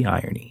that's just the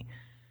irony.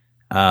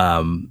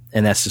 And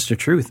that's just the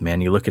truth,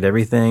 man. You look at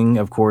everything,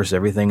 of course,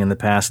 everything in the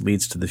past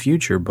leads to the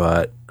future,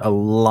 but a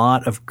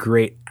lot of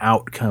great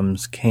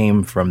outcomes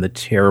came from the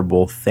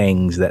terrible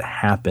things that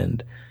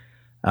happened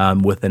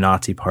with the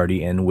Nazi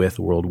Party and with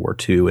World War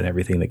II and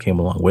everything that came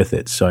along with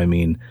it. So, I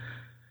mean,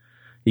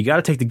 you got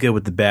to take the good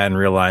with the bad and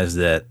realize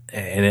that,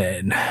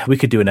 and we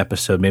could do an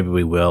episode, maybe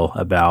we will,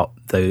 about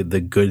the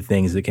good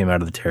things that came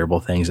out of the terrible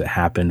things that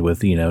happened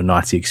with,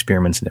 Nazi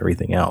experiments and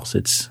everything else.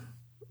 It's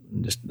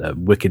just a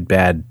wicked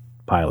bad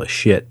pile of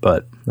shit,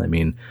 but I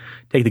mean,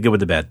 take the good with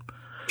the bad.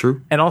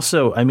 True. And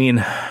also, I mean,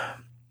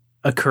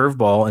 a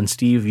curveball, and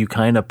Steve, you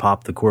kind of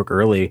popped the cork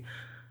early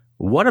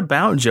what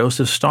about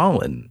Joseph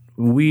Stalin?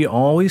 We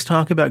always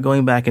talk about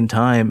going back in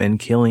time and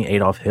killing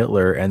Adolf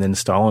Hitler, and then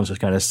Stalin's just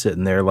kind of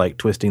sitting there like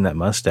twisting that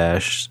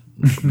mustache.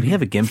 Did he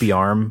have a gimpy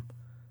arm?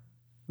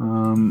 I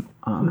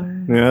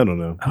don't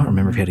know. I don't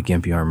remember if he had a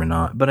gimpy arm or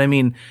not. But I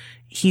mean,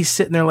 he's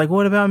sitting there like,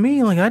 what about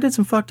me? Like, I did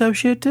some fucked up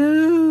shit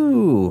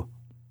too.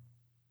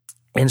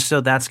 And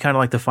so that's kind of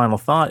like the final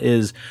thought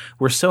is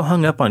we're so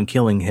hung up on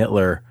killing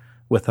Hitler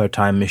with our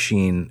time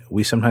machine,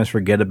 we sometimes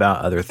forget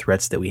about other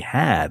threats that we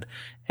had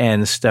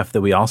and stuff that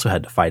we also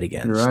had to fight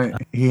against. Right.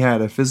 He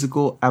had a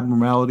physical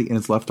abnormality in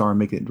his left arm,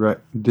 making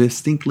it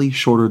distinctly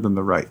shorter than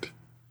the right.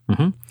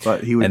 Mm-hmm.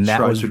 But he would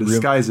try to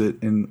disguise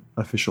it in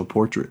official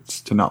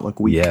portraits to not look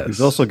weak. Yes.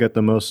 He's also got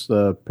the most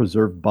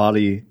preserved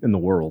body in the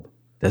world.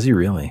 Does he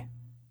really?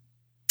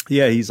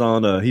 Yeah, he's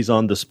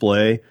on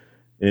display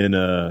in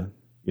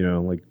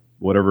like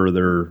whatever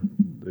their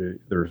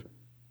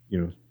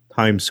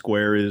Times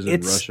Square is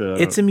in Russia.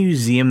 It's a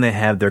museum they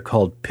have. They're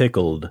called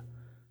Pickled.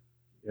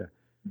 Yeah,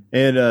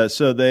 and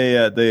so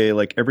they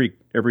like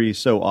every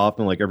so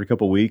often, like every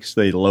couple of weeks,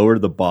 they lower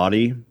the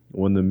body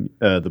when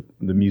the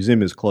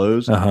museum is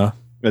closed.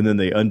 And then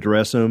they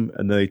undress him,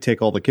 and they take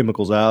all the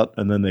chemicals out,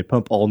 and then they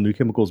pump all new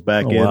chemicals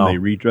back in. Wow. They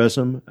redress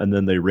him, and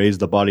then they raise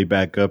the body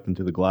back up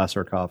into the glass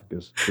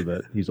sarcophagus so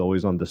that he's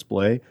always on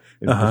display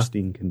in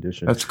pristine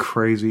condition. That's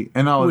crazy.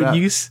 And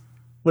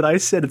when I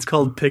said it's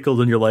called Pickled,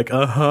 and you're like,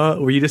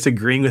 were you just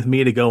agreeing with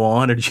me to go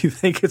on, or did you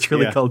think it's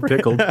really called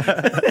Pickled? I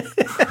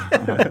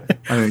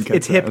didn't get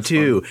it's that. hip That's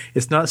too. funny.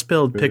 It's not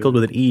spelled pickled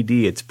with an ED.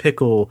 It's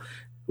pickle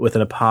with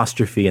an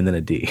apostrophe and then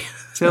a D.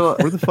 So,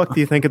 where the fuck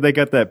do you think they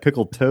got that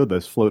pickled toe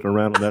that's floating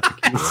around on that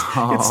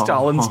tequila? It's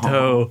Stalin's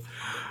toe.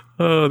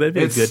 Oh, that'd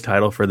be a good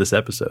title for this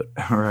episode.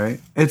 All right.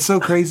 It's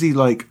so crazy.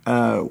 Like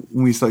when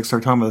we start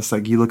talking about this,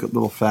 like you look at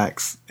little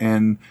facts,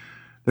 and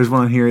there's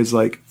one on here is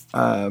like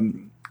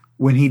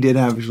when he did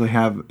actually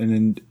have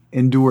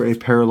endure a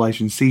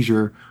paralyzing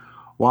seizure,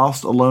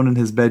 whilst alone in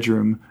his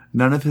bedroom,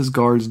 none of his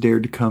guards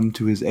dared to come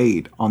to his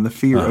aid on the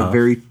fear of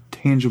very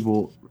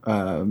tangible,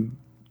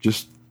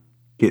 just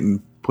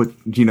getting put,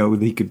 that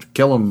he could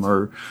kill him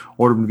or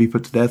order him to be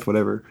put to death,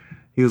 whatever.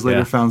 He was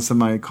later found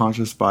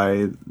semi-conscious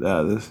by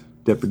the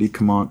deputy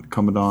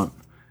commandant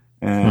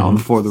and on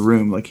the floor of the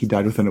room. Like, he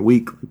died within a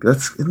week.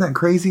 Isn't that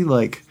crazy?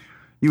 Like,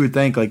 you would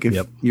think, like,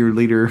 if your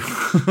leader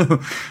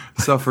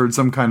suffered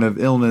some kind of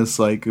illness,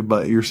 like,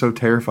 but you're so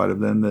terrified of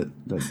them that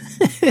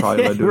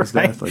probably led to his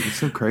death. Like, it's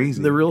so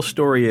crazy. The real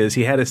story is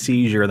he had a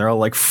seizure, and they're all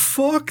like,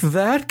 fuck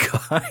that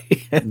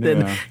guy. And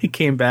then he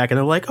came back, and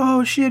they're like,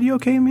 oh, shit, you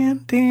okay,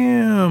 man?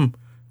 Damn.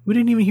 We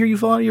didn't even hear you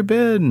fall out of your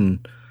bed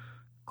and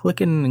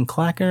clicking and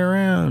clacking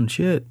around.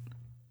 Shit.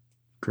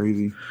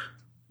 Crazy.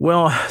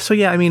 Well, so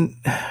yeah, I mean,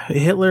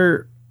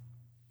 Hitler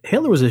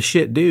was a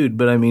shit dude,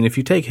 but I mean, if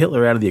you take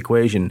Hitler out of the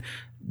equation,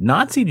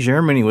 Nazi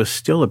Germany was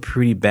still a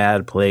pretty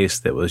bad place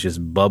that was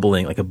just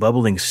bubbling, like a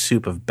bubbling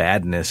soup of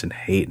badness and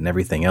hate and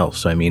everything else.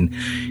 So, I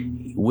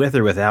mean, with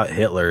or without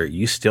Hitler,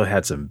 you still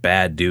had some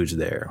bad dudes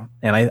there.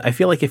 And I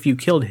feel like if you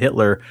killed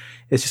Hitler,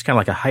 it's just kind of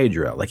like a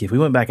Hydra. Like if we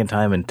went back in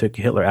time and took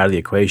Hitler out of the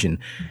equation,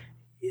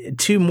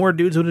 2 more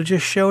dudes would have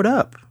just showed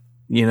up.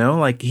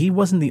 Like he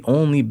wasn't the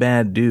only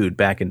bad dude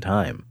back in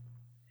time.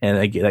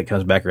 And that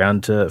comes back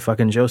around to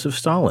fucking Joseph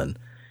Stalin.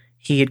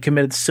 He had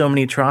committed so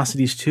many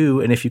atrocities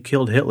too, and if you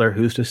killed Hitler,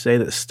 who's to say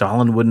that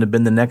Stalin wouldn't have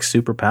been the next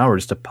superpower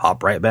just to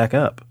pop right back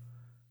up?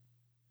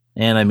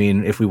 And I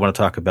mean, if we want to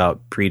talk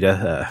about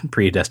predetermined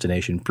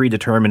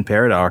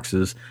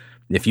paradoxes,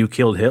 if you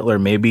killed Hitler,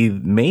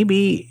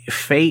 maybe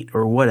fate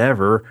or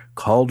whatever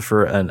called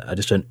for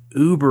just an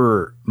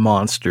uber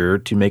monster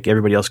to make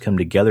everybody else come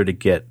together to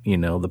get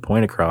the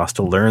point across,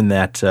 to learn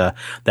that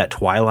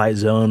Twilight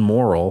Zone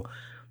moral,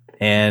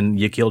 and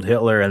you killed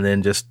Hitler, and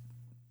then just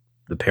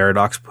the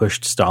paradox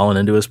pushed Stalin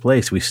into his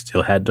place. We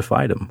still had to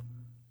fight him.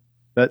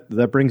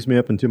 That brings me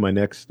up into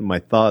my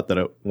thought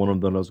that one of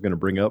them I was going to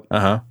bring up.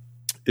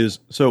 Is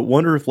so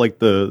wonder if like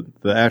the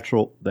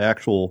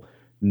actual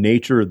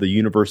nature of the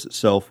universe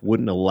itself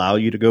wouldn't allow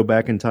you to go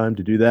back in time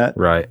to do that.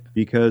 Right.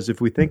 Because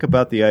if we think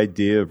about the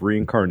idea of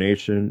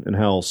reincarnation and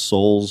how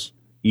souls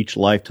each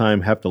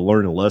lifetime have to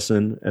learn a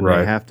lesson and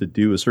they have to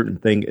do a certain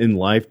thing in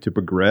life to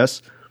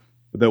progress,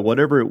 that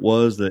whatever it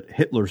was that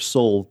Hitler's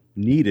soul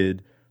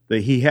needed,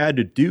 that he had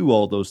to do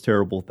all those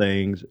terrible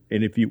things,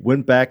 and if you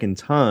went back in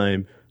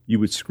time, you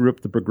would screw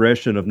up the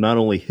progression of not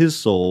only his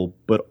soul,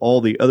 but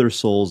all the other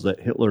souls that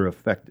Hitler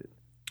affected.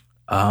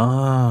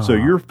 Oh. So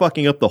you're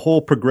fucking up the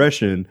whole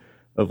progression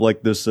of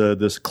like this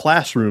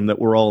classroom that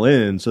we're all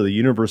in, so the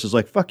universe is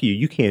like, fuck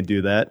you can't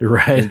do that.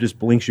 Right. And it just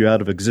blinks you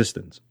out of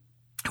existence.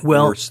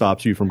 Well, or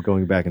stops you from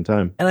going back in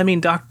time. And I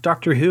mean,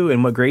 Doctor Who,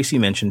 and what Gracie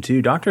mentioned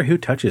too, Doctor Who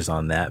touches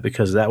on that,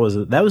 because that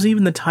was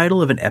even the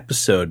title of an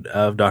episode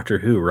of Doctor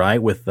Who,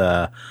 right? With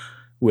oh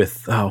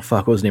fuck,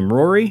 what was his name?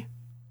 Rory,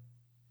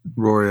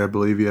 I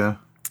believe, yeah.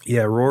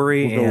 Yeah,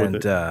 Rory, and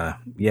it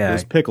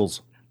was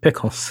Pickles.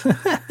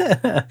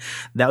 That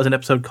was an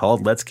episode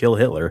called Let's Kill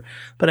Hitler.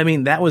 But I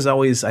mean, that was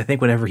always, I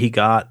think, whenever he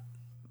got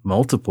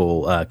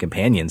multiple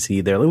companions.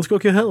 They're like, let's go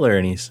kill Hitler.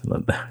 And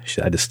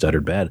I just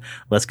stuttered bad.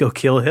 Let's go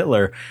kill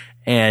Hitler.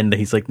 And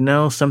he's like,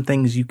 no, some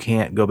things you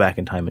can't go back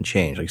in time and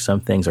change. Like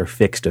some things are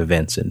fixed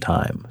events in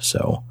time.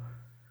 So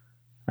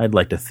I'd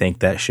like to think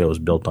that show is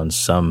built on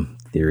some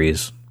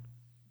theories.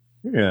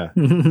 Yeah.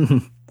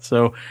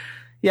 So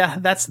yeah,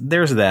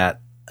 there's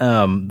that.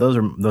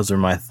 Those are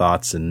my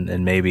thoughts,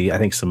 and maybe I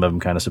think some of them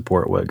kind of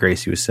support what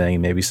Gracie was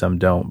saying. Maybe some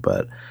don't,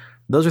 but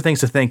those are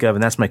things to think of.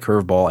 And that's my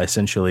curveball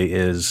essentially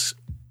is,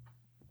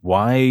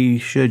 why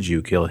should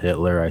you kill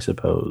Hitler, I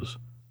suppose?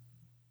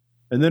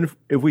 And then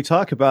if we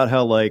talk about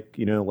how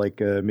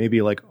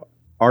maybe like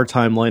our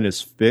timeline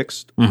is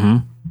fixed,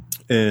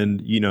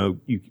 and you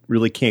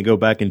really can't go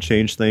back and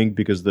change things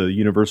because the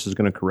universe is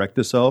going to correct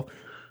itself.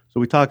 So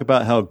we talk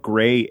about how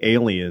gray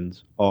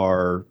aliens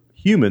are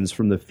humans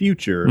from the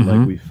future.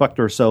 Like we fucked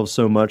ourselves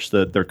so much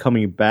that they're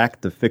coming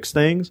back to fix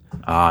things.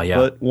 Yeah.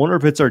 But wonder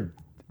if it's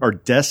our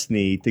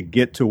destiny to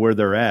get to where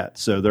they're at.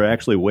 So they're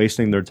actually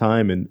wasting their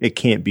time and it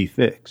can't be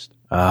fixed.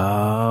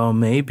 Oh,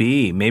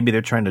 maybe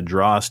they're trying to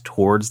draw us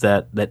towards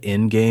that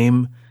end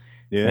game.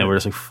 Yeah. And we're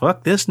just like,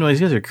 fuck this noise.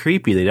 These guys are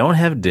creepy. They don't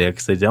have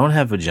dicks. They don't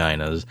have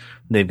vaginas.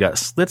 They've got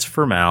slits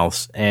for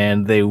mouths,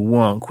 and they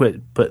won't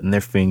quit putting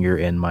their finger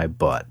in my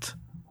butt.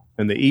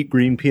 And they eat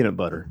green peanut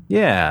butter.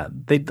 Yeah.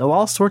 They do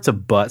all sorts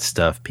of butt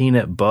stuff.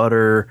 Peanut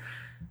butter,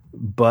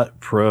 butt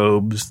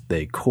probes.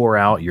 They core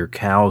out your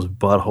cow's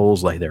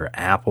buttholes like they're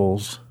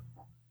apples.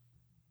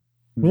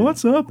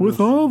 What's up with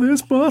all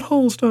this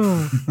butthole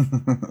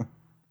stuff?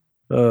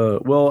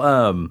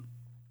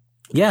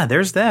 Yeah,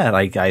 there's that.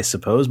 I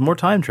suppose more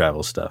time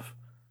travel stuff.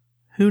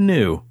 Who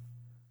knew?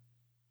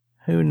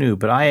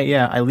 But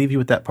I leave you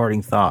with that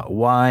parting thought.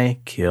 Why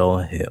kill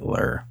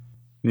Hitler?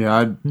 Yeah,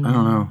 I don't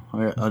know.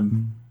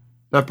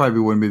 That probably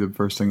wouldn't be the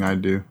first thing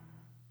I'd do.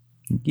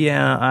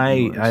 Yeah,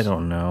 I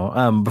don't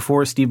know.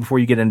 Before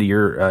you get into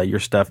your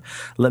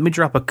stuff, let me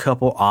drop a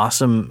couple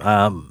awesome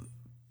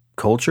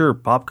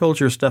pop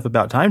culture stuff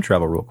about time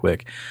travel real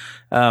quick.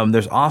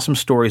 There's awesome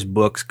stories,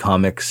 books,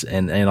 comics,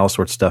 and all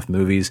sorts of stuff,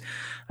 movies.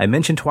 I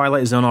mentioned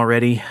Twilight Zone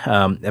already,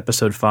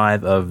 episode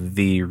 5 of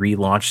the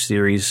relaunch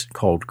series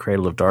called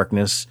Cradle of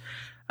Darkness.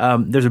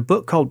 There's a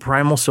book called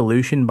Primal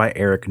Solution by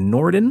Eric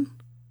Norden.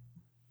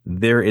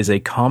 There is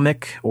a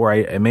comic, or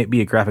it may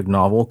be a graphic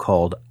novel,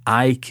 called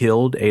I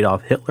Killed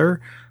Adolf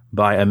Hitler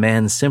by a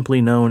man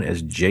simply known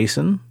as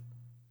Jason.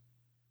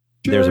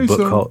 There's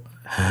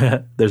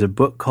a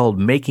book called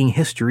Making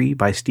History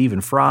by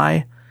Stephen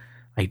Fry.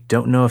 I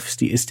don't know if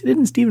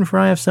didn't Stephen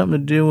Fry have something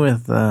to do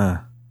with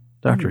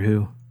Doctor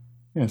Who?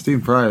 Yeah,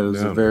 Stephen Fry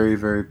is a very,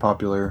 very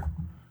popular.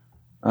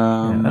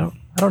 I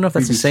don't know if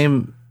that's the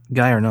same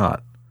guy or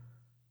not.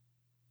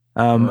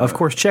 Of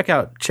course, check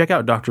out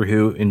Doctor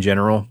Who in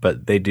general,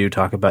 but they do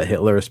talk about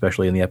Hitler,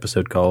 especially in the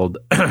episode called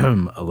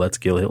Let's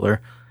Kill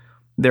Hitler.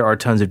 There are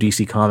tons of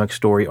DC Comics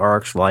story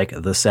arcs like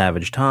The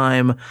Savage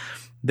Time.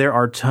 There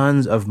are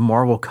tons of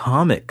Marvel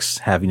Comics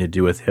having to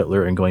do with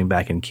Hitler and going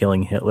back and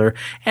killing Hitler.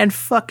 And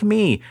fuck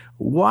me,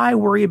 why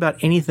worry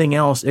about anything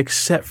else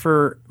except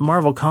for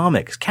Marvel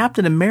Comics?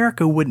 Captain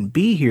America wouldn't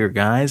be here,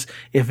 guys,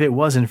 if it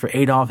wasn't for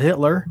Adolf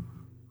Hitler.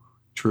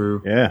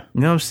 True. Yeah.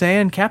 You know what I'm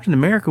saying? Captain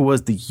America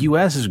was the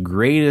U.S.'s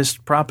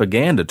greatest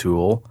propaganda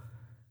tool.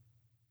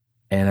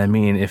 And I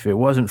mean, if it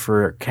wasn't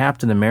for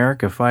Captain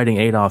America fighting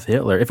Adolf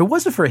Hitler, if it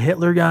wasn't for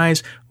Hitler,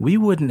 guys, we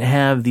wouldn't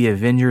have the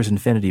Avengers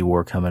Infinity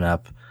War coming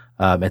up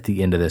at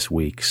the end of this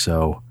week.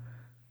 So,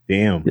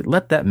 damn.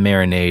 Let that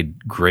marinade,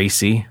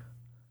 Gracie.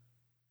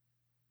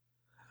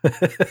 You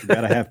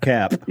gotta have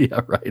Cap. Yeah,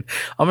 right.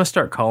 I'm going to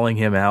start calling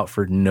him out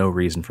for no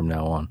reason from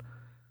now on.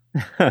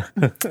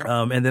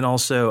 And then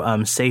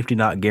also Safety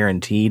Not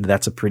Guaranteed.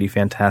 That's a pretty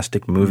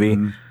fantastic movie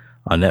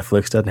on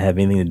Netflix. Doesn't have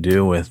anything to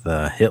do with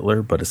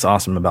Hitler, but it's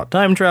awesome about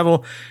time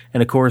travel.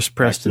 And of course,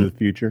 Preston. Back to the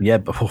Future. Yeah,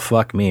 but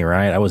fuck me,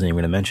 right? I wasn't even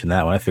going to mention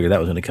that one. I figured that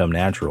was going to come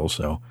natural.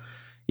 So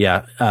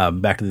yeah,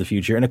 Back to the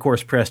Future. And of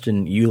course,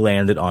 Preston, you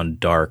landed on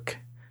Dark.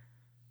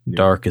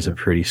 Dark is a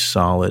pretty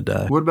solid.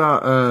 What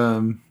about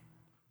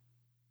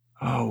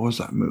what was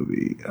that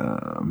movie?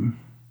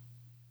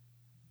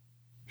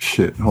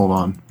 Shit, hold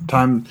on.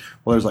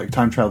 There's like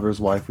Time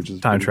Traveler's Wife, which is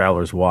Time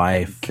Traveler's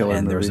Wife, killer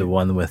and movie. There's the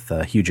one with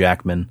Hugh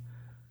Jackman.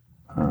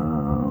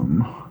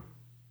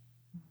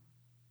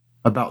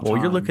 About Time.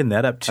 Well, you're looking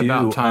that up too.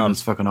 About Time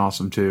is fucking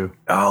awesome too.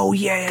 Oh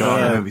yeah,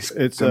 God,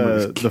 it's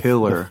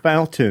killer. The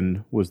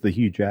Fountain was the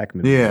Hugh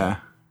Jackman. Yeah.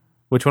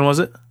 Which one was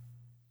it?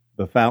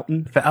 The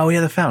Fountain. Oh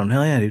yeah, The Fountain.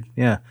 Hell yeah, dude.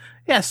 Yeah.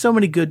 So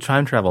many good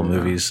time travel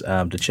movies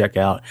to check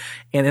out.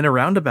 And in a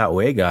roundabout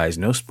way, guys,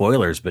 no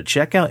spoilers, but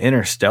check out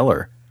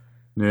Interstellar.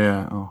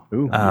 Yeah.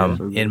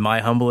 In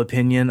my humble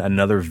opinion,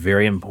 another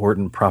very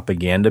important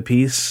propaganda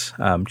piece.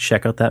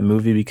 Check out that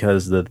movie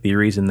because the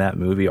theories in that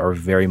movie are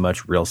very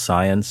much real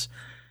science.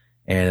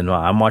 And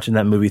I'm watching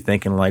that movie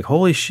thinking like,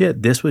 holy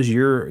shit, this was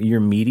your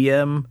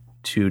medium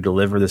to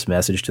deliver this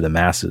message to the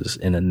masses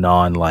in a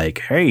non like,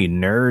 hey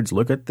nerds,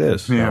 look at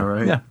this. Yeah,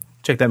 right. Yeah.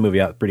 Check that movie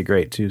out. Pretty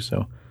great too.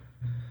 So,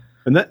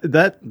 and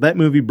that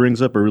movie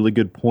brings up a really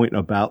good point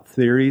about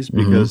theories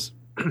because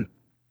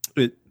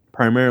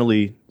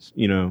primarily,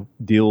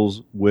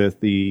 deals with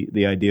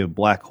the idea of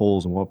black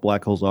holes and what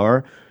black holes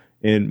are.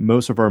 And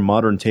most of our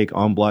modern take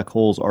on black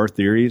holes are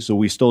theories, so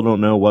we still don't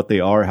know what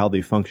they are, how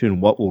they function,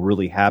 what will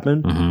really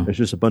happen. Mm-hmm. It's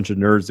just a bunch of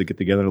nerds that get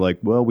together like,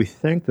 well, we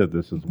think that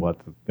this is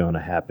what's going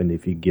to happen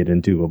if you get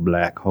into a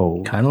black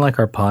hole. Kind of like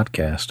our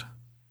podcast.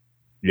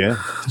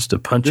 Yeah. Just a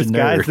bunch of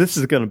nerds. Guys, this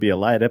is going to be a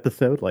light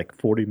episode, like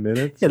 40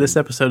 minutes. Yeah, this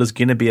episode is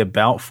going to be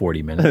about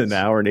 40 minutes. An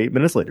hour and 8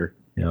 minutes later.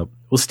 Yep.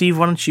 Well, Steve,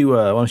 why don't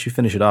you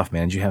finish it off,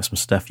 man? Do you have some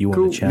stuff you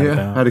want to chat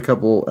about? I had a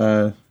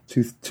couple,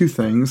 two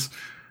things.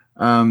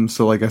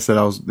 So like I said,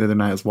 the other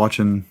night I was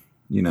watching,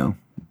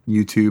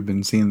 YouTube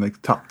and seeing the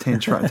top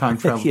 10 time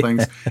travel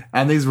things.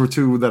 And these were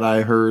two that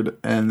I heard.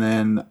 And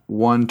then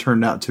one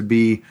turned out to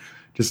be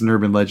just an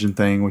urban legend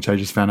thing, which I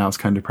just found out was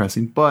kind of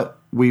depressing. But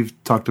we've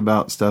talked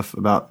about stuff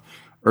about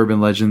urban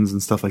legends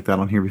and stuff like that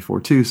on here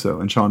before too. So,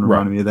 and Sean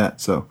reminded me of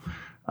that. So,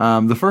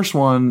 the first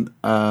one,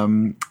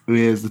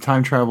 is the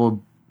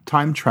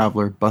time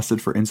traveler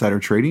busted for insider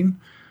trading,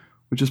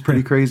 which is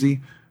pretty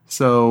crazy.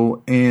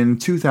 So in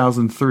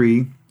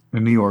 2003,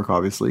 in New York,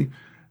 obviously,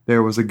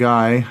 there was a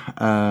guy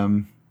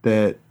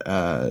that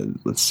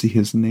let's see,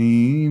 his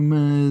name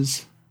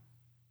is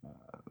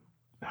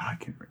I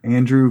can't remember,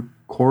 Andrew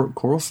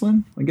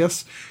Corlson, I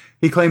guess.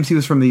 He claims he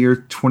was from the year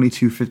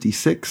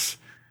 2256,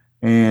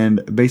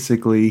 and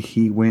basically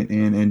he went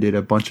in and did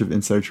a bunch of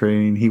insider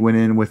trading. He went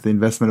in with the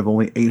investment of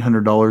only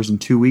 $800 in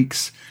 2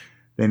 weeks.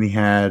 Then he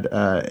had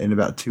in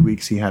about 2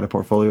 weeks he had a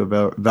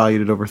portfolio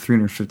valued at over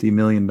 $350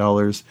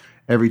 million.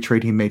 Every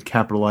trade he made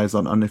capitalized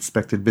on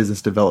unexpected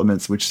business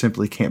developments, which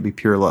simply can't be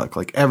pure luck.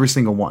 Like every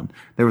single one.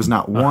 There was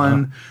not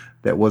one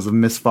that was a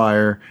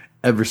misfire.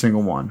 Every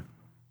single one.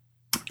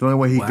 The only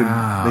way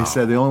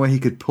the only way he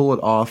could pull it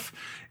off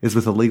is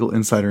with illegal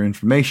insider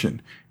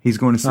information. He's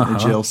going to sit in a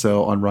jail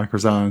cell on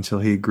Rikers Island until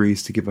he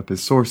agrees to give up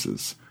his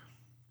sources.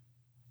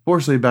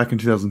 Fortunately, back in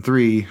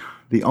 2003,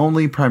 the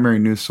only primary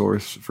news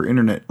source for a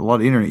lot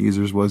of internet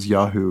users was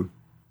Yahoo.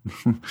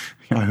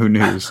 Yahoo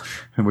News,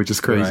 which is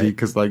crazy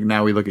because like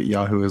now we look at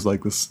Yahoo as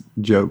like this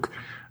joke,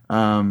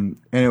 and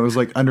it was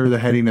like under the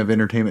heading of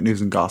entertainment, news,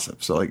 and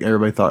gossip. So like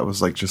everybody thought it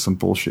was like just some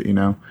bullshit,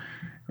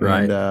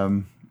 right?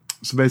 And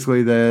so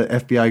basically, the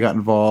FBI got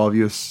involved,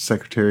 U.S.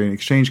 Secretary and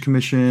Exchange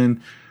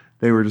Commission.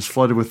 They were just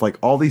flooded with like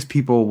all these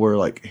people were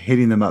like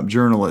hitting them up,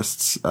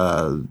 journalists,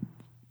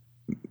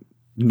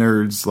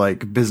 nerds,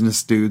 like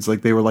business dudes,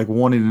 like they were like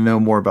wanting to know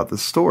more about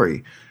this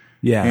story.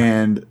 Yeah.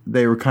 And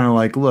they were kind of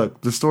like,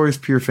 look, the story's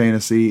pure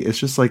fantasy. It's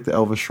just like the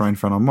Elvis Shrine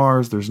found on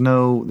Mars. There's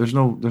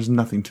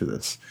nothing to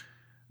this.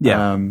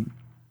 Yeah.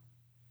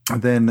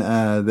 Then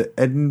the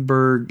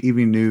Edinburgh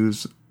Evening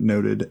News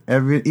noted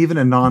even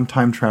a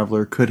non-time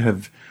traveler could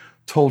have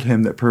told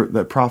him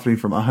that profiting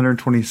from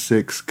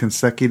 126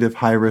 consecutive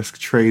high-risk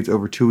trades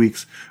over 2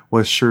 weeks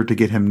was sure to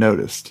get him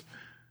noticed,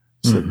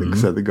 said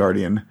the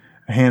Guardian.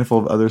 A handful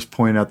of others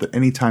point out that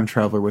any time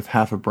traveler with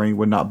half a brain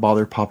would not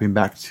bother popping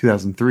back to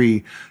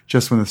 2003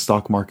 just when the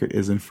stock market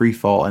is in free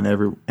fall,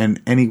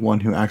 and anyone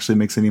who actually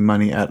makes any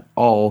money at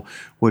all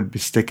would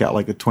stick out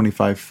like a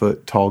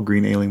 25-foot tall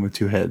green alien with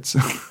two heads.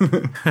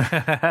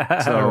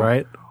 So,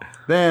 right.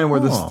 Then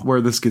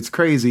where this gets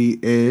crazy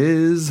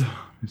is,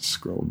 let's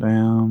scroll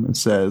down. It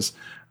says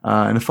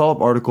in a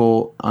follow-up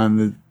article on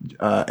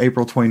the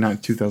April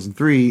 29th,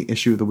 2003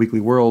 issue of the Weekly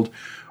World,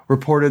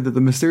 reported that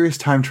the mysterious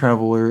time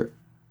traveler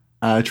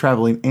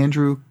traveling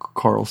Andrew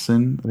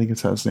Carlson, I think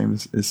that's how his name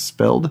is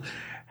spelled,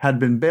 had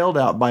been bailed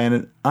out by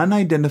an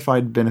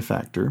unidentified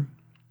benefactor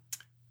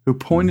who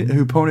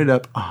ponied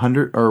up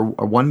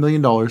 $1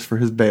 million for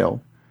his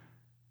bail.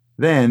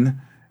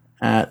 Then,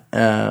 at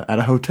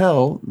a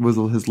hotel was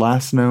his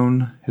last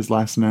known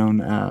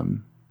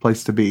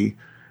place to be.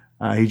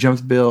 He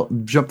jumped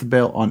the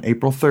bail on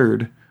April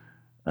 3rd.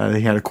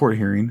 They had a court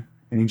hearing,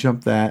 and he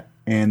jumped that,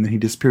 and then he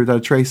disappeared without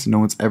a trace. And no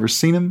one's ever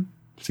seen him,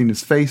 seen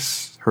his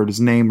face, heard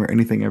his name, or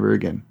anything ever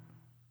again.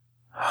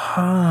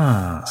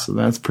 So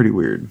that's pretty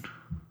weird,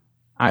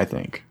 I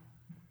think.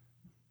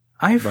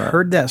 I've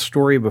heard that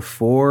story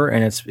before,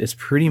 and it's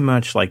pretty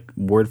much like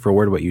word for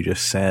word what you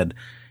just said.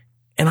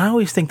 And I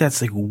always think that's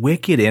like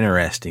wicked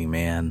interesting,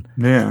 man.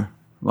 Yeah.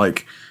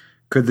 Like,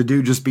 could the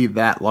dude just be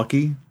that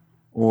lucky?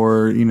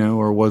 Or,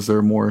 or was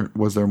there more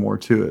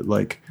to it?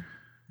 Like,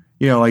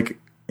 like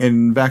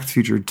in Back to the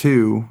Future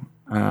 2,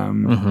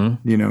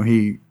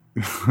 he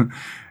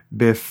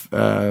Biff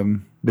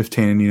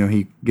Tannen,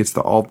 he gets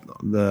the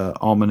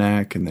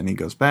almanac, and then he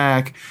goes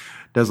back,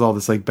 does all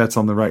this like bets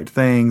on the right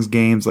things,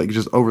 games, like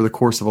just over the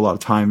course of a lot of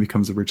time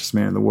becomes the richest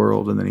man in the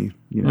world, and then he,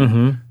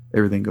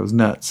 everything goes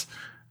nuts.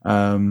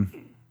 So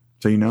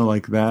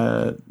like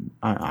that,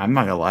 I'm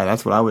not gonna lie,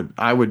 that's what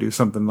I would do,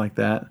 something like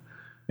that.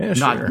 Yeah,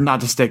 sure.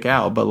 Not to stick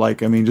out, but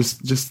like, I mean,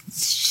 just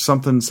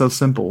something so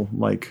simple,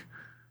 like,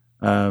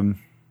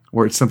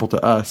 where it's simple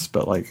to us,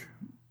 but like,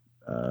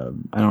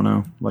 I don't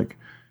know, like,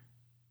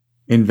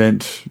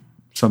 invent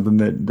something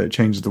that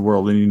changes the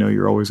world, and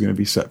you're always going to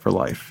be set for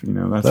life.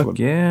 That's what.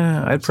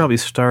 Yeah, I'd probably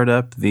start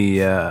up the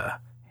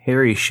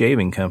Harry's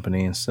Shaving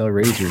Company and sell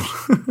razors.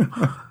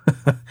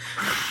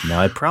 No,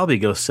 I'd probably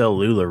go sell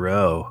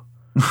LuLaRoe.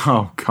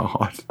 Oh,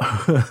 God.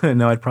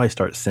 No, I'd probably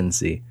start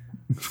Cincy.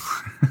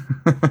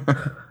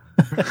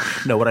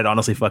 No, what I'd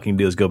honestly fucking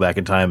do is go back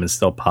in time and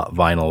sell pop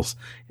vinyls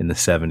in the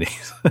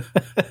 70s.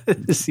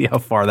 To see how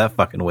far that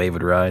fucking wave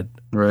would ride.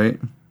 Right.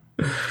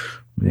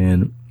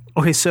 Man.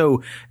 Okay,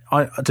 so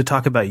to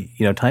talk about,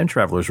 time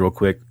travelers real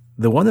quick,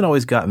 the one that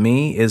always got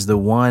me is the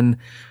one,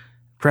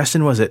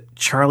 Preston, was it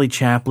Charlie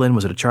Chaplin?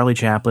 Was it a Charlie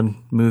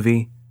Chaplin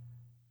movie?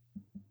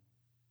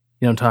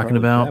 You know what I'm talking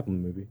about?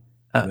 Chaplin movie.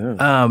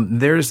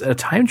 There's a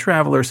time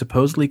traveler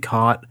supposedly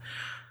caught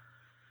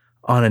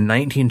on a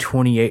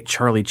 1928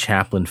 Charlie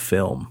Chaplin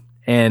film.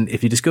 And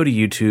if you just go to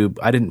YouTube,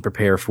 I didn't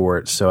prepare for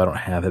it, so I don't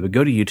have it, but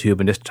go to YouTube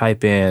and just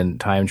type in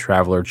time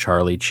traveler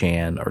Charlie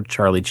Chan or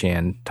Charlie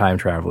Chan time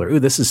traveler. Ooh,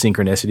 this is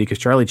synchronicity because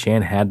Charlie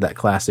Chan had that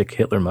classic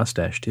Hitler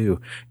mustache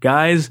too.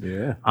 Guys,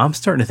 I'm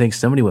starting to think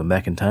somebody went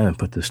back in time and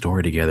put this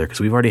story together because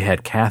we've already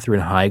had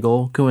Katherine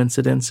Heigl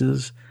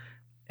coincidences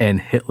and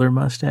Hitler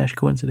mustache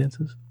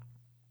coincidences.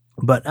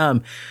 But,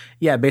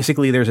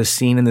 basically there's a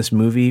scene in this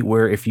movie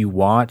where if you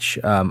watch,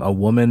 a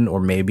woman or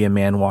maybe a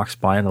man walks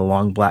by in a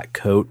long black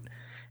coat,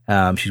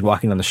 she's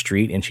walking on the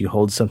street and she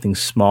holds something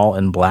small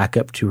and black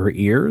up to her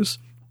ears,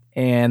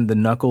 and the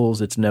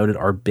knuckles, it's noted,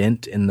 are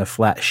bent in the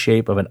flat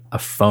shape of a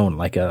phone,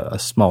 like a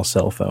small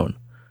cell phone.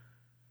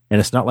 And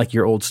it's not like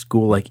your old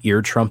school, like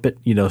ear trumpet,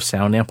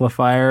 sound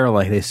amplifier,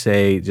 like they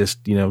say,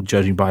 just,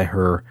 judging by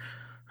her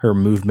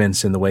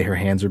movements and the way her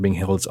hands are being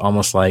held, it's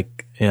almost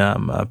like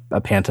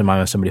a pantomime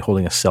of somebody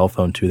holding a cell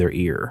phone to their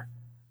ear.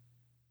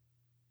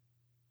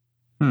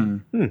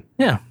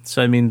 Yeah.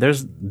 So, I mean,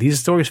 these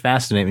stories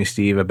fascinate me,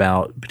 Steve,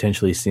 about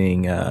potentially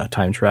seeing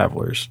time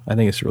travelers. I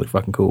think it's really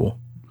fucking cool.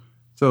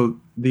 So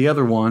the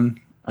other one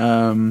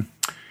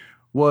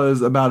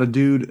was about a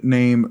dude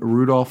named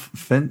Rudolph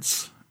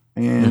Fentz.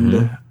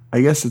 And I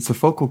guess it's a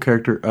focal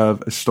character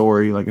of a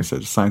story, like I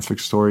said, a science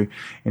fiction story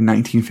in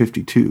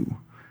 1952.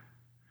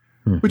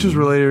 Which is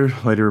later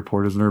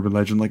reported as an urban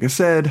legend, like I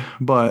said,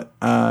 but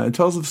it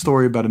tells the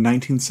story about a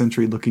 19th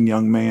century looking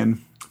young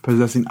man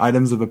possessing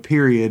items of a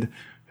period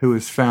who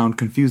is found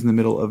confused in the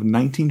middle of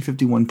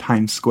 1951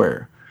 Times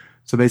Square.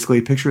 So basically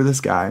a picture of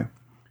this guy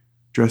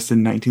dressed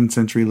in 19th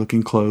century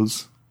looking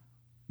clothes,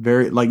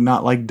 very, like,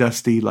 not like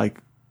dusty, like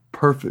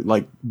perfect,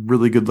 like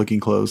really good looking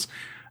clothes.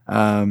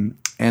 And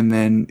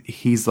then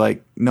he's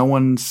like, no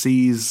one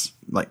sees,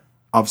 like,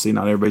 obviously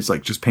not everybody's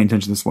like just paying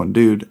attention to this one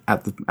dude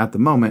at the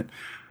moment.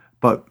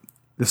 But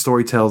the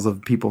story tells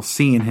of people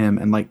seeing him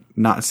and like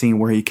not seeing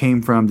where he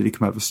came from. Did he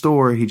come out of a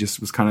store? He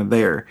just was kind of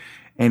there.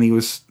 And he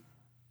was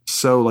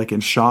so like in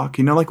shock.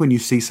 Like when you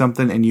see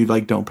something and you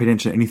like don't pay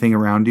attention to anything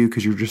around you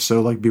because you're just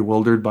so like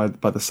bewildered by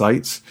the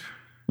sights.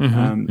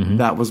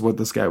 That was what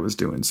this guy was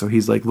doing. So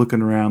he's like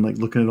looking around, like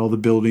looking at all the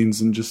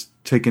buildings and just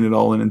taking it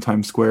all in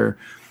Times Square.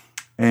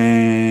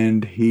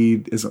 And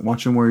he isn't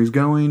watching where he's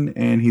going.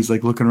 And he's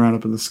like looking around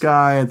up in the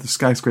sky at the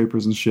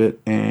skyscrapers and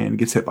shit and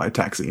gets hit by a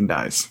taxi and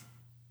dies.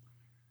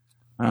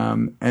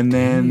 And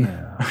then,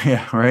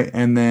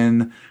 And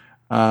then,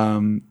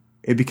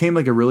 it became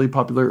like a really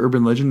popular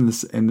urban legend in the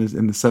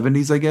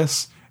 70s, I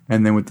guess.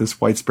 And then with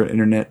this widespread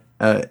internet,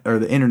 or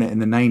the internet in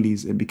the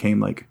 90s, it became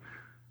like,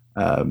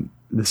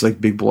 this like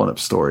big blown up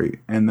story.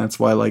 And that's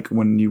why like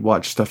when you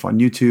watch stuff on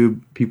YouTube,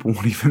 people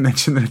won't even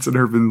mention that it's an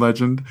urban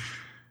legend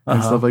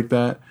and stuff like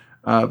that.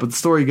 But the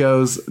story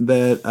goes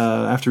that,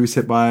 after he was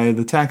hit by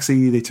the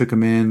taxi, they took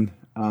him in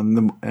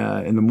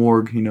the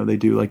morgue. They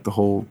do like the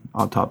whole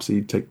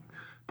autopsy, take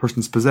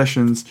person's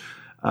possessions.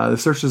 They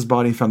searched his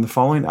body and found the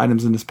following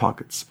items in his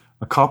pockets: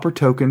 a copper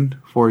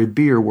token for a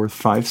beer worth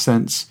 5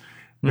 cents,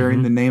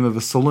 bearing the name of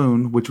a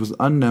saloon, which was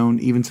unknown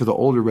even to the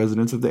older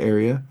residents of the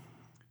area;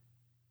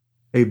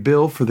 a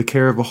bill for the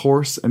care of a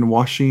horse and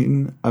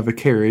washing of a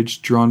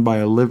carriage drawn by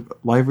a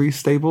livery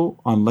stable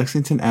on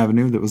Lexington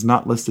Avenue that was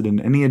not listed in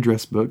any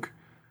address book;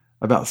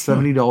 about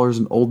 $70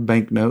 in old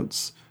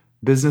banknotes;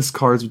 business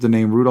cards with the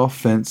name Rudolph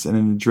Fentz and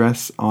an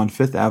address on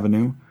Fifth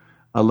Avenue;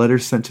 a letter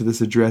sent to this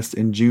address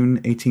in June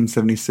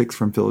 1876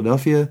 from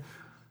Philadelphia,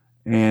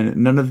 and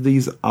none of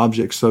these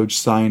objects showed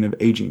sign of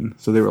aging.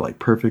 So they were like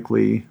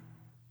perfectly,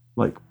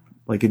 like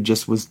it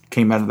just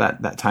came out of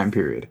that time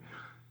period.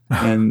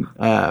 And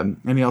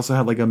he also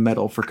had like a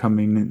medal for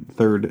coming in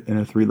third in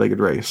a 3-legged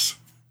race.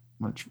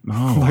 Which,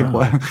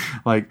 what?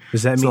 Like,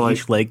 does that mean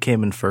each leg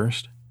came in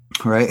first?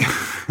 Right.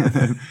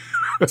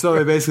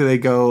 So basically they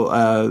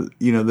go,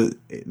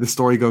 the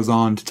story goes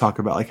on to talk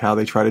about like how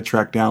they try to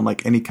track down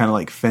like any kind of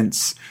like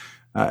Fentz,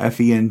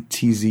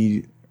 Fentz,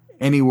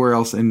 anywhere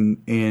else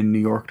in New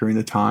York during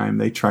the time.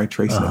 They try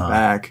tracing it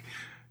back,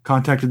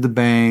 contacted the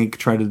bank,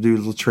 tried to do a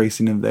little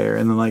tracing of there.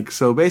 And then like,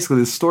 so basically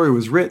this story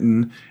was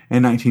written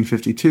in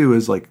 1952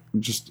 as like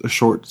just a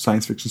short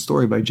science fiction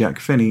story by Jack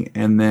Finney.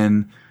 And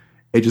then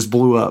it just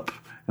blew up.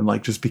 And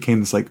like just became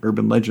this like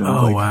urban legend.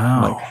 Oh, like,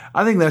 wow. Like,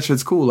 I think that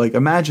shit's cool. Like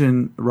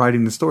imagine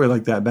writing the story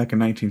like that back in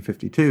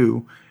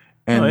 1952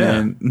 And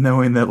then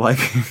knowing that like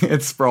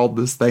it sprawled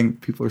this thing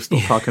people are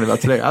still talking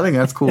about today, I think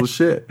that's cool as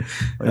shit.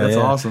 Like, that's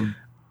awesome.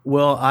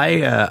 Well,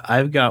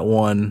 I've got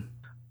one.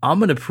 I'm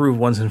going to prove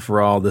once and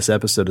for all this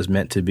episode is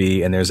meant to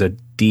be, and there's a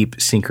deep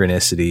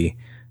synchronicity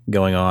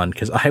going on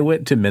because I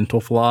went to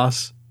Mental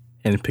Floss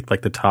and picked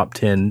like the top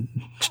 10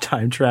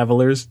 time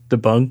travelers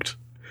debunked.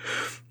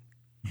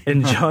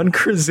 And John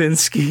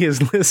Krasinski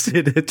is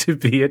listed to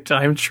be a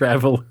time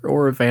traveler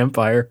or a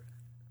vampire.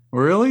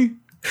 Really?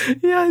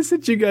 Yeah, I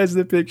sent you guys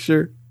the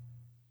picture.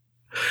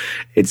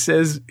 It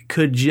says,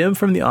 could Jim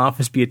from The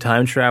Office be a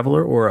time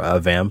traveler or a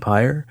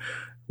vampire?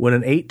 When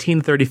an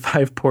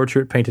 1835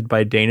 portrait painted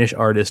by Danish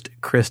artist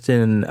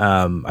Kristen,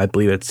 I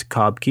believe it's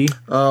Kobke.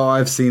 Oh,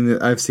 I've seen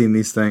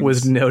these things.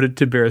 Was noted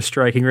to bear a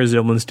striking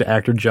resemblance to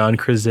actor John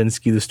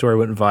Krasinski. The story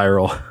went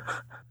viral.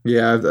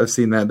 Yeah, I've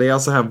seen that. They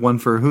also have one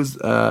for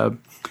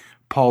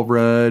Paul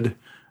Rudd.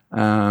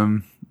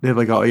 They have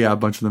like a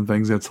bunch of them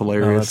things. That's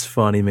hilarious. Oh, that's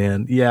funny,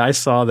 man. Yeah, I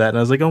saw that and I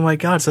was like, oh my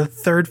God, it's a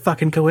third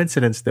fucking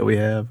coincidence that we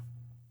have.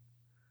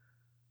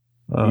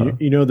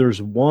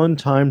 There's one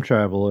time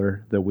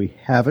traveler that we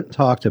haven't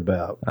talked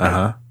about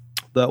that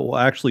will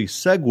actually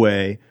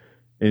segue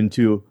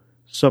into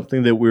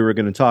something that we were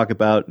going to talk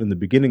about in the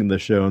beginning of the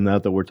show, and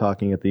that we're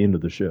talking at the end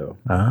of the show.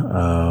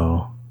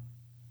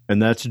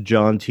 And that's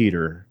John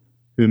Teeter,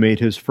 who made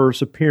his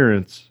first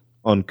appearance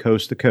on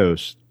Coast to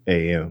Coast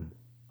AM.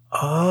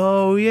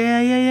 Oh,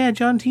 yeah.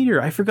 John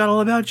Teeter. I forgot all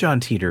about John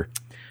Teeter.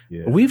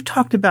 Yeah. We've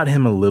talked about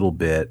him a little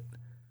bit.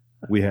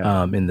 We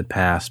have. In the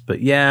past.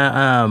 But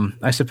yeah,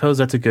 I suppose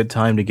that's a good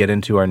time to get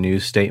into our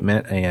news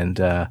statement. And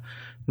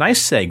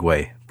nice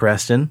segue,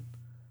 Preston.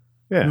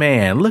 Yeah.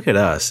 Man, look at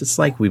us. It's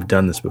like we've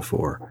done this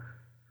before.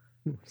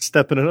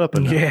 Stepping it up.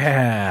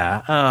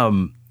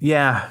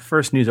 Yeah.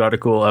 First news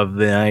article of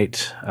the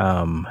night.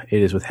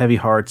 It is with heavy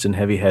hearts and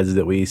heavy heads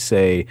that we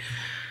say,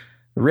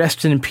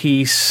 rest in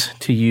peace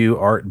to you,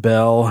 Art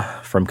Bell,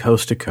 from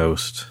Coast to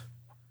Coast.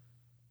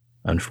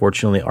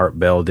 Unfortunately, Art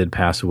Bell did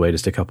pass away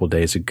just a couple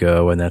days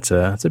ago, and that's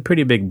a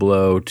pretty big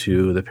blow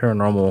to the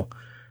paranormal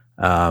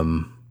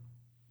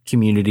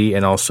community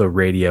and also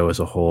radio as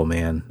a whole,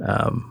 man.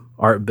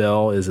 Art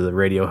Bell is the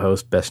radio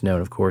host, best known,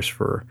 of course,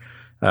 for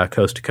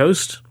Coast to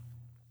Coast.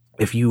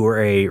 If you were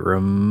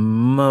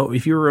remotely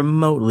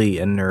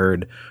a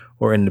nerd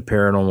or into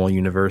paranormal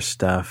universe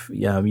stuff,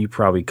 you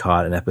probably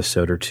caught an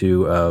episode or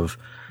two of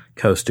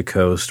Coast to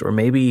Coast, or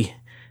maybe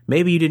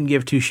you didn't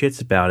give two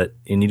shits about it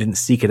and you didn't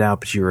seek it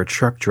out, but you were a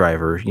truck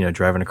driver,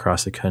 driving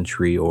across the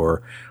country,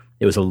 or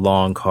it was a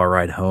long car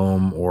ride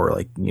home,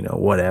 or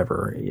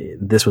whatever.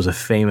 This was a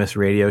famous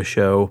radio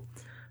show,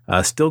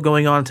 still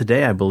going on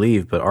today, I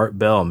believe, but Art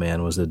Bell,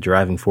 man, was the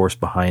driving force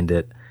behind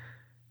it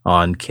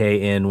on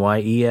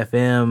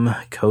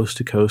KNYE-FM, Coast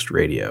to Coast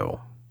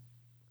Radio.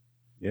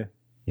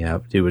 Yeah,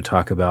 dude would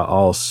talk about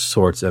all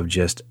sorts of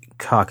just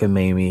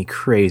cockamamie,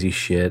 crazy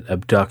shit,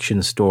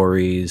 abduction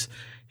stories,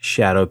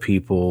 shadow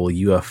people,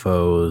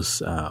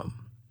 UFOs.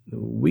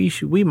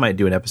 We might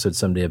do an episode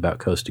someday about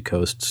Coast to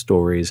Coast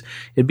stories.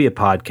 It'd be a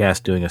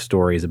podcast doing a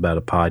stories about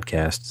a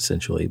podcast,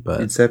 essentially.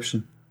 But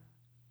Inception.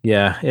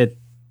 Yeah,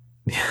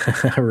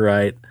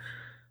 right.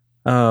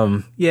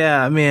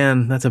 Yeah,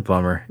 man, that's a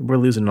bummer. We're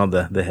losing all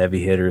the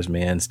heavy hitters,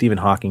 man. Stephen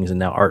Hawking and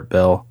now Art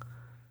Bell.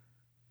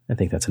 I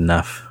think that's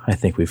enough. I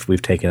think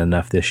we've taken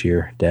enough this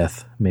year.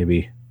 Death,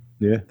 maybe.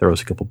 Yeah. Throws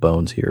a couple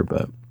bones here,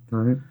 but. All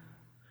right.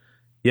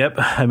 Yep.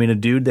 I mean, a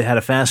dude that had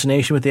a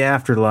fascination with the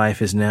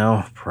afterlife is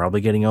now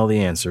probably getting all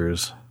the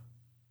answers.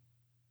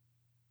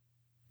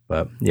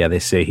 But yeah, they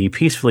say he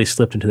peacefully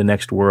slipped into the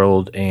next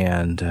world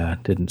and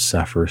didn't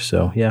suffer.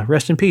 So yeah,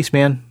 rest in peace,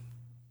 man.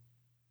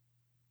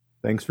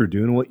 Thanks for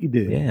doing what you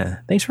did. Yeah.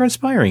 Thanks for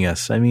inspiring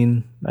us. I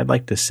mean, I'd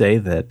like to say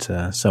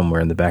that somewhere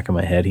in the back of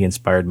my head, he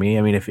inspired me.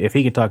 I mean, if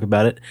he can talk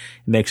about it,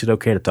 it makes it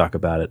okay to talk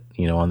about it,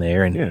 on the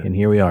air. And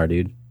here we are,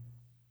 dude.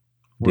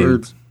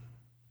 Words.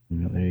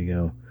 There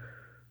you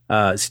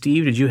go.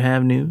 Steve, did you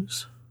have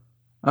news?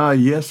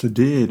 Yes, I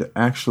did.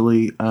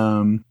 Actually,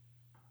 on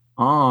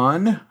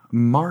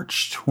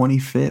March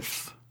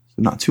 25th, so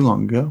not too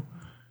long ago,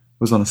 it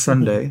was on a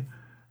Sunday,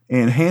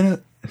 in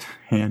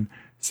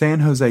San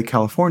Jose,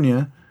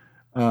 California,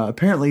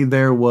 apparently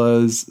there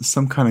was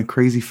some kind of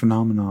crazy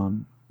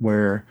phenomenon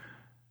where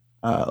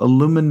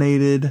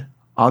illuminated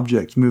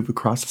objects move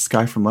across the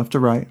sky from left to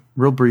right,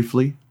 real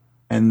briefly,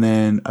 and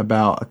then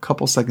about a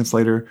couple seconds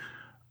later,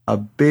 a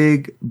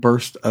big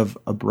burst of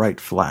a bright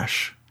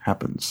flash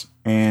happens.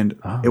 And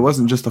it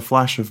wasn't just a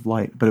flash of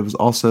light, but it was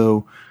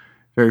also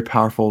very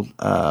powerful.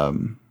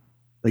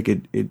 Like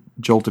it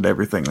jolted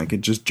everything. Like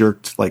it just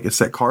jerked, like it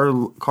set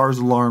cars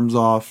alarms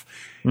off.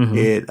 Mm-hmm.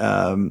 It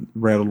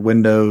rattled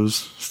windows,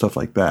 stuff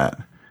like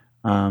that.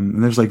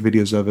 And there's like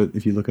videos of it.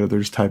 If you look at it,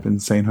 just type in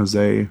San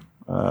Jose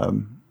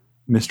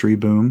mystery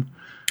boom.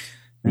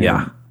 And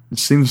yeah. It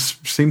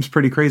seems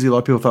pretty crazy. A lot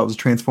of people thought it was a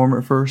transformer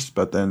at first,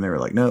 but then they were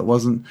like, no, it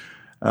wasn't.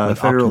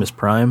 Optimus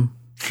Prime.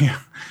 Yeah.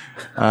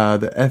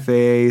 The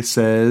FAA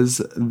says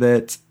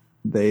that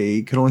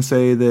they could only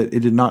say that it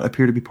did not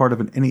appear to be part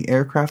of any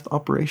aircraft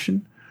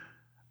operation.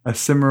 A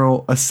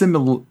similar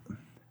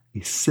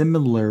a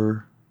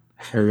similar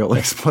aerial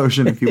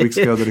explosion a few weeks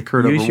ago that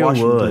occurred over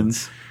Washington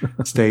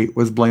state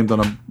was blamed on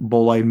a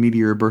bolide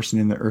meteor bursting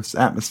in the Earth's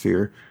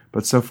atmosphere.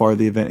 But so far,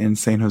 the event in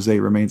San Jose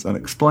remains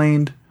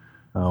unexplained.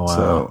 Oh, wow.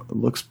 So it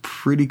looks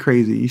pretty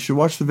crazy. You should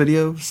watch the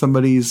video.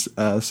 Somebody's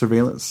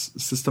surveillance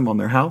system on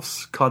their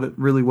house caught it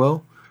really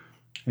well.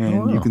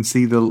 And you can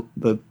see the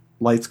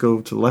lights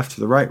go to the left, to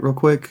the right real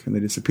quick, and they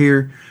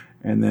disappear.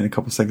 And then a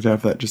couple seconds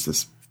after that, just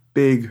this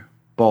big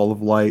ball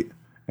of light.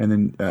 And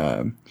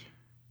then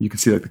you can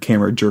see like the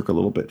camera jerk a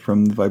little bit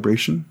from the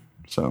vibration.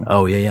 So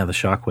the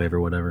shockwave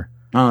or whatever.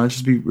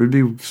 It'd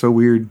be so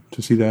weird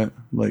to see that,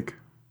 like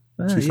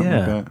see something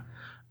like that.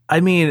 I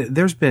mean,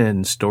 there's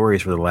been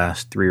stories for the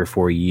last 3 or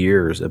 4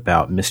 years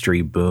about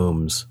mystery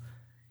booms,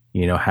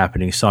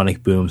 happening,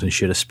 sonic booms and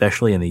shit,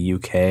 especially in the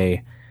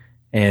UK,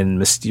 and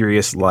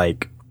mysterious,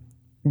 like,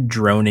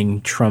 droning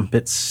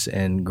trumpets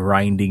and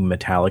grinding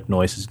metallic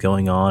noises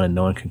going on, and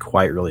no one can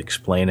quite really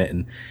explain it.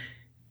 And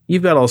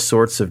you've got all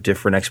sorts of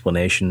different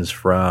explanations,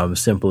 from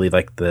simply,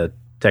 like, the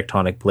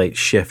tectonic plate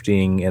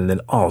shifting, and then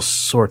all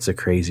sorts of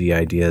crazy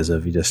ideas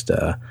of just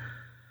the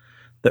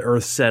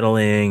Earth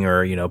settling,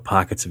 or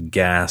pockets of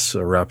gas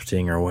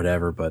erupting or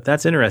whatever. But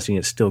that's interesting.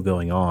 It's still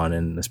going on,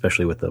 and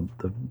especially with the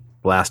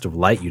blast of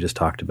light you just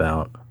talked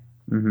about.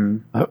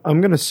 Mm-hmm.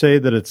 I'm going to say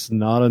that it's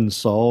not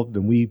unsolved,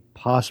 and we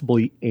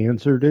possibly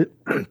answered it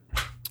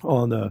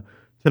on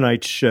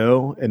tonight's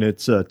show, and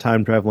it's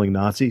time traveling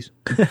Nazis.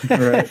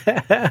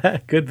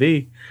 Right. Could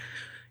be.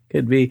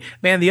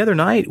 Man, the other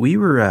night we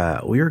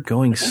were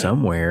going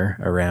somewhere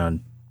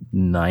around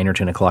 9 or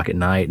 10 o'clock at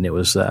night, and it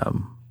was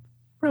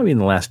probably in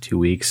the last 2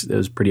 weeks. It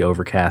was pretty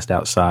overcast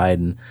outside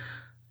and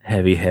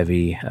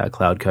heavy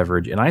cloud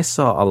coverage. And I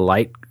saw a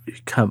light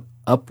come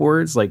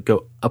upwards, like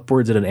go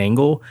upwards at an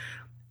angle,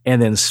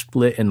 and then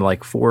split in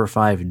like 4 or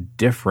 5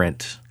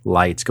 different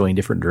lights going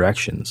different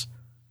directions.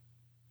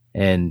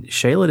 And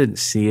Shayla didn't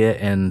see it,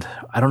 and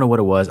I don't know what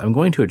it was. I'm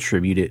going to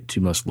attribute it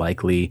to most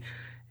likely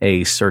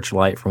a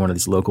searchlight from one of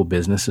these local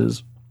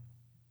businesses.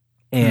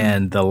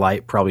 And the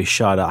light probably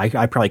shot up.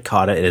 I probably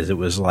caught it as it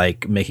was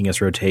like making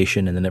its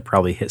rotation, and then it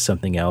probably hit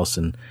something else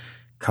and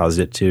caused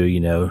it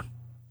to,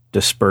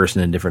 disperse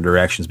in different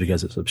directions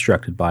because it's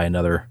obstructed by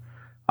another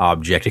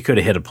object. It could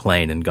have hit a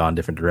plane and gone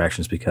different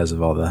directions because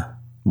of all the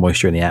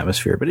moisture in the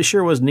atmosphere. But it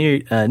sure was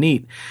neat, and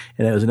it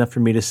was enough for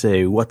me to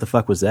say, "What the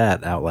fuck was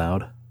that?" out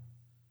loud.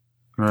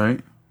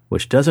 Right.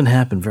 Which doesn't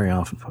happen very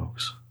often,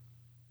 folks.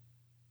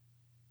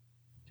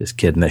 Just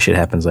kidding. That shit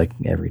happens like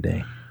every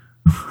day.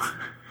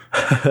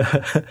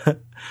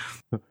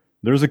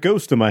 There's a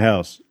ghost in my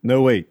house.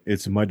 No, wait,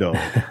 it's my dog.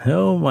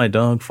 Oh, my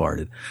dog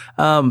farted.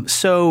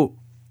 So,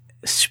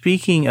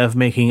 speaking of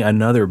making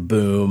another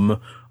boom,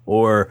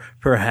 or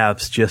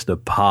perhaps just a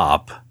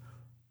pop,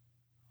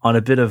 on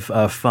a bit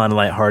of fun,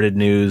 lighthearted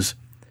news,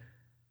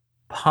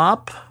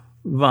 Pop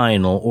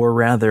Vinyl, or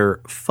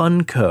rather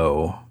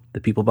Funko,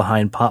 the people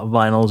behind Pop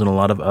Vinyls and a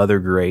lot of other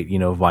great,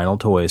 vinyl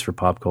toys for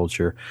pop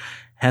culture,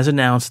 has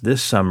announced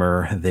this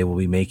summer they will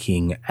be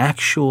making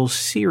actual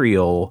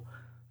cereal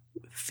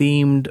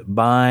themed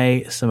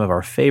by some of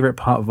our favorite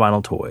Pop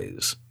Vinyl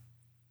toys.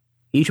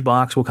 Each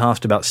box will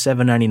cost about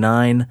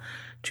 $7.99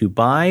 to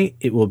buy.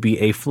 It will be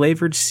a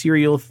flavored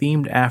cereal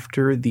themed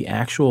after the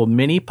actual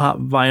mini Pop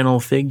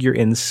Vinyl figure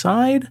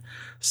inside,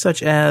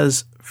 such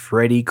as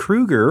Freddy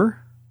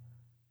Krueger,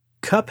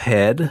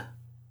 Cuphead,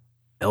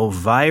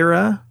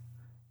 Elvira,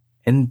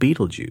 and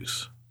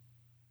Beetlejuice.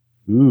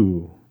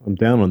 Ooh. I'm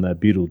down on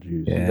that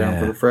Beetlejuice. Yeah. I'm down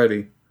for the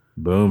Freddy.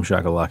 Boom,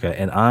 shakalaka.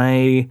 And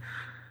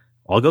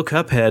I'll go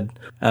Cuphead.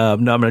 No,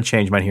 I'm going to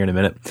change mine here in a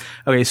minute.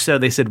 Okay, so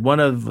they said one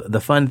of the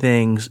fun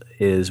things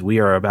is we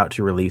are about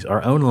to release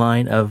our own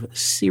line of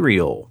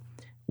cereal.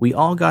 We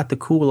all got the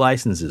cool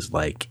licenses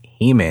like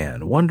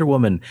He-Man, Wonder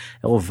Woman,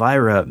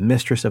 Elvira,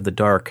 Mistress of the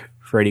Dark,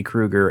 Freddy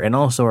Krueger, and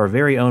also our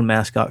very own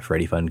mascot,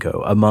 Freddy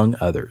Funko, among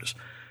others.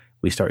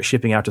 We start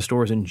shipping out to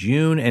stores in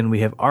June, and we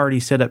have already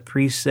set up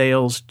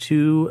pre-sales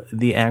to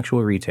the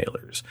actual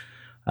retailers.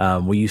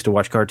 We used to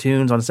watch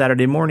cartoons on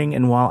Saturday morning,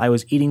 and while I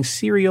was eating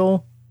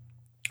cereal,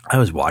 I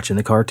was watching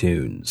the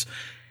cartoons.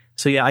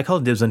 So yeah, I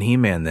call dibs on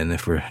He-Man then,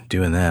 if we're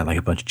doing that, like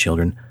a bunch of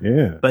children.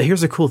 Yeah. But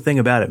here's the cool thing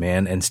about it,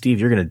 man, and Steve,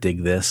 you're going to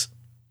dig this.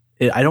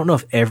 I don't know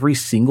if every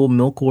single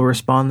milk will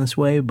respond this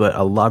way, but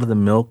a lot of the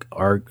milk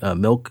are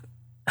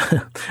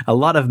a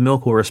lot of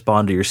milk will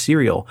respond to your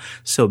cereal.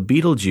 So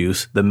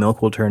Beetlejuice, the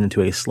milk will turn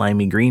into a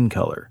slimy green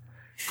color.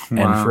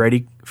 Wow.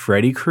 And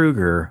Freddy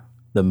Krueger,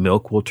 the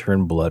milk will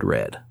turn blood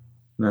red.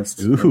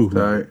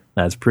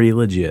 That's pretty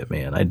legit,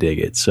 man. I dig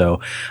it.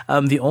 So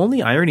the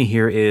only irony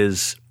here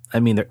is,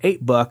 they're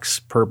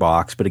 $8 per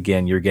box, but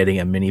again, you're getting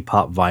a mini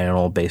Pop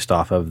Vinyl based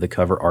off of the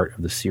cover art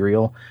of the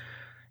cereal.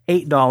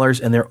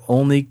 $8, and they're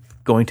only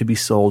going to be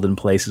sold in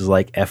places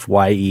like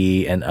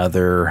FYE and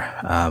other,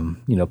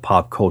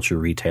 pop culture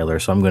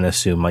retailers. So I'm going to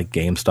assume like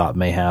GameStop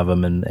may have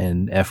them,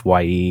 and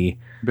FYE.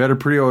 Better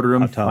pre-order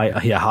them.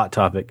 Hot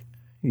Topic.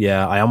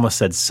 Yeah, I almost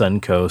said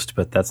Suncoast,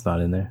 but that's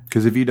not in there.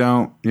 Because if you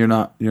don't, you're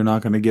not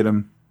going to get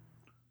them.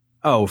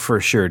 Oh,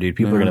 for sure, dude.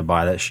 People are going to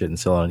buy that shit and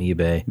sell it on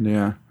eBay.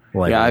 Yeah.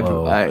 Like, yeah,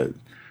 I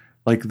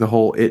like the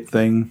whole It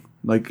thing.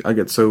 Like, I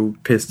get so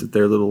pissed at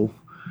their little.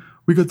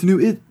 We got the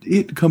new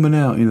It coming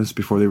out. You know, it's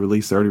before they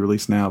released. They already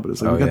released now, but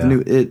it's like we got the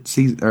new It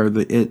season or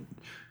the It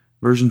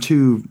version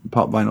 2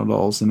 pop vinyl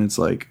dolls, and it's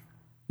like,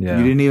 you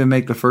didn't even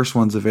make the first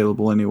ones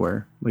available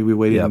anywhere. Like we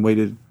waited and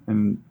waited,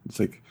 and it's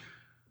like,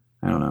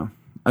 I don't know.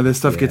 This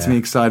stuff gets me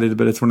excited,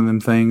 but it's one of them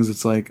things.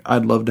 It's like,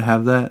 I'd love to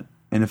have that,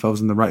 and if I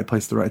was in the right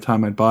place at the right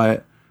time, I'd buy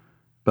it.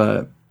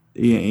 But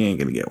you ain't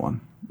gonna get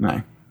one.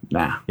 Nah.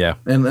 Yeah.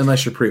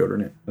 Unless you're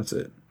pre-ordering it. That's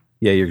it.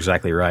 Yeah, you're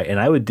exactly right. And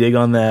I would dig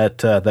on that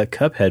that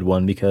Cuphead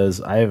one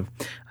because I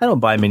don't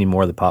buy many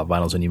more of the pop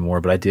vinyls anymore,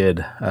 but I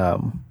did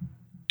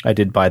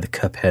buy the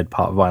Cuphead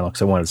pop vinyl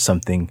because I wanted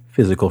something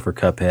physical for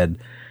Cuphead.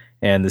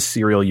 And the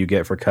cereal you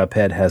get for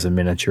Cuphead has a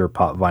miniature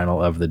pop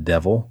vinyl of the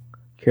devil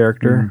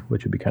character,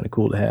 which would be kind of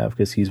cool to have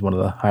because he's one of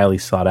the highly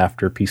sought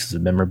after pieces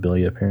of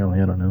memorabilia, apparently.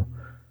 I don't know.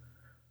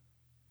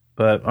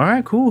 But all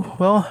right, cool.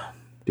 Well,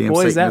 damn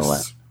boys,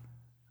 Satanists.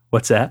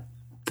 What's that?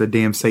 The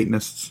damn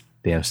Satanists.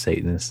 Damn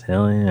Satanists.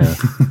 Hell yeah.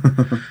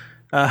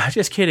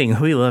 Just kidding.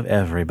 We love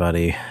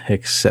everybody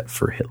except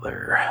for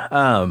Hitler.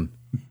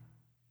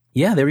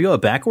 Yeah, there we go. A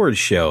backwards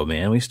show,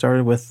 man. We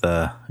started with,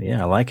 I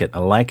like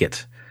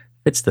it.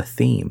 It's the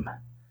theme.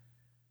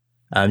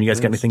 You guys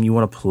got anything you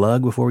want to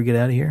plug before we get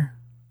out of here?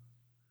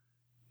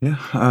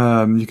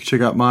 Yeah, you can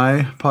check out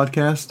my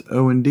podcast,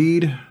 Oh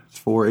Indeed. It's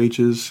 4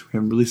 H's. We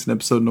haven't released an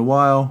episode in a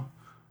while.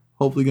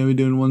 Hopefully going to be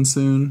doing one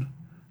soon.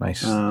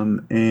 Nice.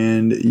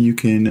 And you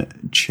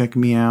can check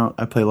me out.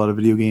 I play a lot of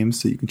video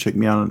games, so you can check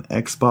me out on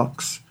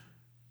Xbox.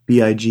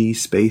 BIG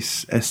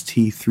space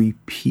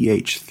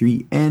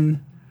ST3PH3N.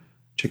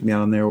 Check me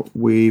out on there.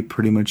 We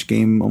pretty much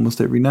game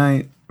almost every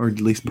night, or at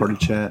least party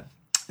chat.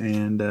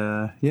 And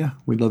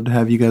we'd love to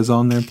have you guys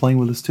on there playing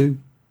with us too.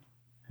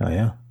 Oh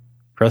yeah.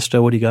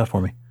 Presto, what do you got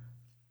for me?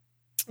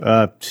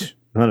 Not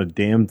a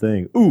damn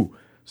thing. Ooh,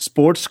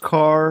 Sports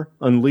Car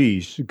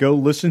Unleashed. Go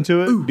listen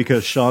to it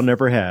because Sean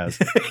never has.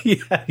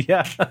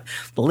 yeah.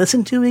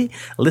 Listen to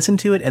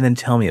it, and then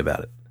tell me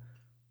about it.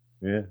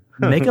 Yeah.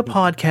 Make a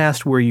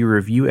podcast where you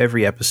review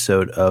every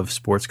episode of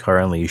Sports Car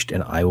Unleashed,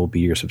 and I will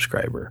be your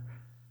subscriber.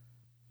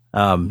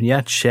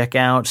 Check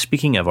out,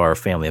 speaking of our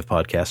family of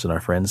podcasts and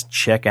our friends,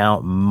 check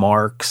out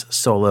Mark's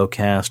solo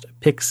cast,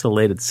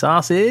 Pixelated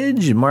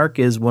Sausage. Mark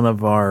is one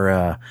of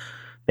our,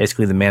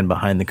 basically the man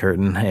behind the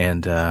curtain,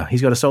 and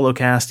he's got a solo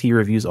cast. He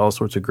reviews all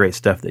sorts of great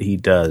stuff that he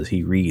does.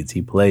 He reads,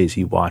 he plays,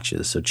 he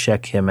watches. So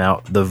check him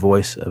out, the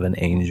voice of an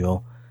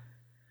angel.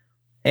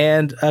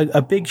 And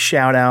a big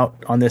shout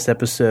out on this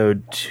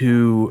episode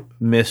to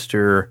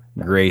Mr.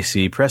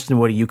 Gracie. Preston,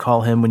 what do you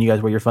call him when you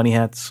guys wear your funny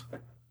hats?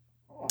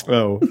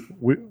 Oh,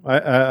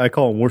 I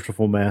call him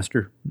Worshipful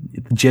Master.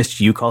 Just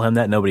you call him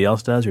that? Nobody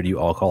else does? Or do you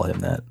all call him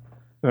that?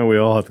 No, we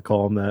all have to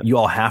call him that. You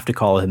all have to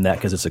call him that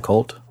because it's a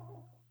cult?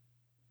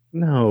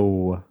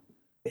 No.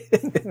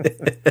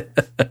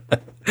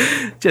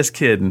 Just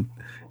kidding.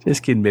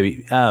 Just kidding,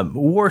 baby.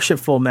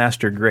 Worshipful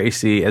Master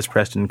Gracie, as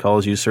Preston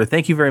calls you, sir.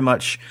 Thank you very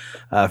much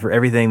for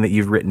everything that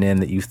you've written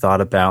in, that you've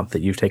thought about,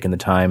 that you've taken the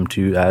time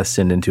to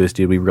send in to us,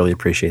 dude. We really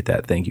appreciate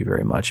that. Thank you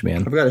very much,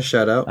 man. I've got a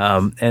shout out.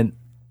 And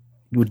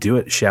we'll do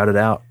it. Shout it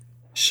out.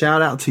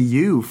 Shout out to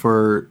you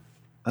for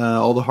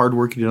all the hard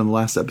work you did on the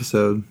last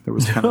episode. There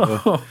was kind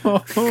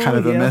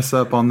of a mess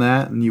up on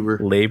that, and you were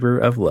labor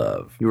of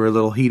love. You were a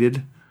little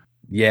heated.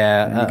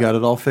 Yeah, you got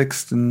it all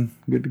fixed and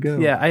good to go.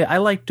 Yeah, I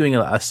like doing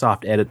a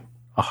soft edit,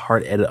 a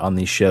hard edit on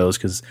these shows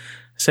because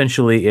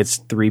essentially it's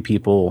 3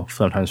 people,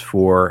 sometimes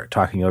 4,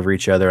 talking over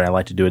each other, and I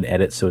like to do an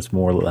edit so it's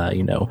more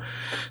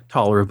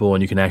tolerable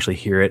and you can actually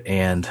hear it.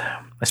 And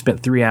I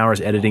spent 3 hours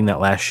editing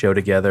that last show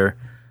together.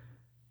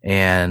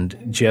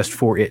 And just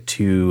for it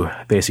to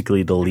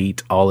basically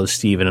delete all of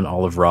Steven and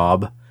all of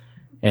Rob,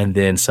 and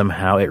then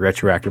somehow it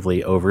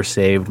retroactively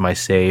oversaved my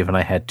save, and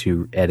I had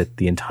to edit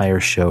the entire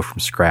show from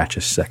scratch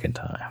a second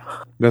time.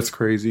 That's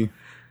crazy.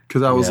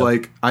 Because I was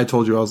I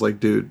told you, I was like,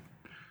 dude,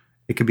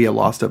 it could be a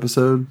lost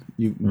episode.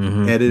 You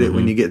edit it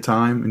when you get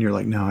time, and you're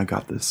like, no, I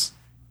got this.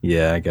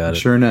 Yeah, I got it.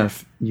 Sure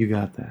enough, you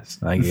got this.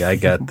 I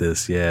got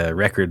this. Yeah,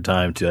 record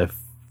time to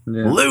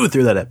flew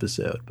through that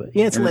episode, but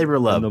it's a labor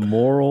of love. And the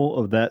moral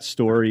of that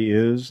story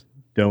is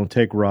don't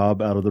take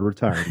Rob out of the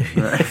retirement.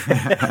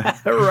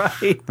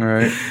 Right. All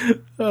right.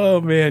 Oh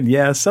man.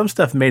 Yeah. Some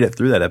stuff made it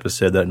through that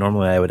episode that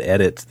normally I would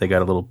edit. They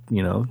got a little,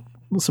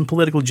 some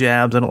political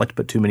jabs. I don't like to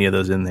put too many of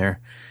those in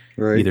there,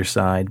 either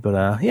side,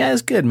 but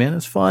it's good, man.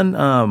 It's fun.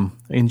 I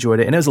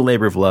enjoyed it. And it was a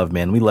labor of love,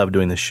 man. We love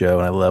doing this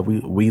show, and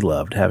we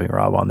loved having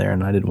Rob on there,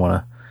 and I didn't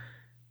want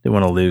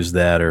to lose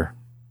that or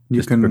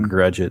just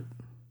begrudge it.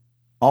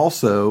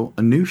 Also,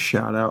 a new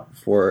shout out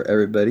for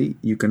everybody.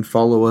 You can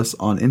follow us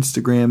on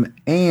Instagram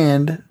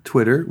and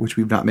Twitter, which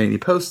we've not made any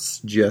posts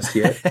just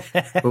yet,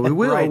 but we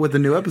will with the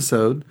new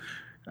episode.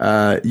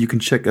 You can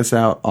check us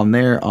out on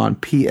there on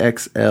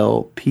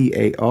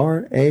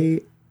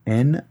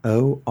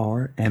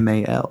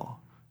PXLPARANORMAL.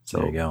 So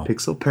there you go.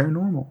 Pixel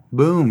Paranormal.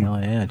 Boom. Oh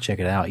yeah, check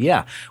it out.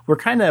 Yeah, we're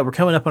coming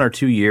up on our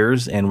 2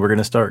 years, and we're going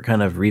to start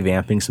kind of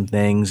revamping some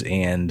things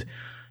and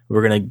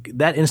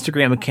That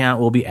Instagram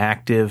account will be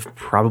active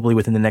probably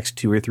within the next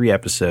 2 or 3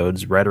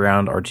 episodes, right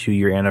around our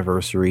 2-year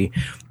anniversary.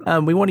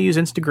 We want to use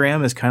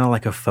Instagram as kind of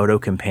like a photo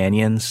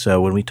companion. So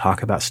when we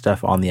talk about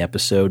stuff on the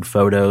episode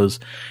photos,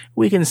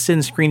 we can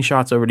send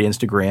screenshots over to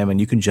Instagram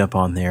and you can jump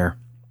on there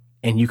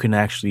and you can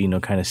actually,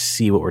 kind of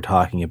see what we're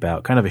talking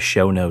about, kind of a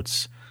show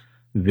notes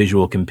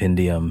visual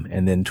compendium.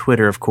 And then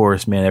Twitter, of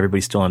course, man,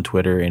 everybody's still on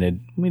Twitter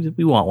and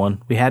we want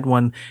one. We had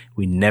one.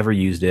 We never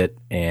used it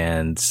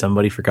and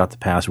somebody forgot the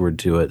password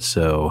to it.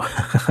 So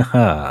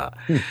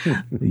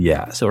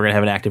yeah, so we're going to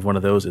have an active one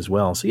of those as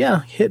well. So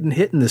yeah,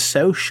 hitting the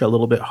social a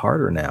little bit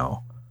harder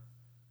now.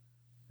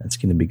 That's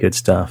going to be good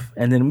stuff.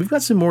 And then we've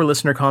got some more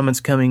listener comments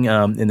coming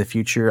in the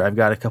future. I've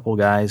got a couple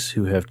guys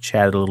who have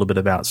chatted a little bit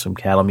about some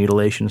cattle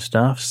mutilation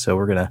stuff. So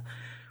we're going to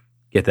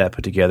get that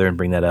put together and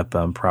bring that up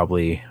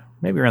probably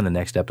maybe around the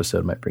next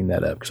episode. Might bring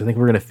that up because I think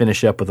we're going to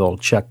finish up with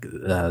old Chuck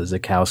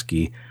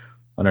Zukowski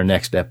on our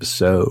next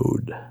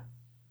episode.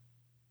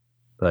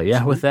 But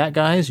yeah, with that,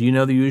 guys, the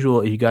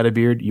usual. You got a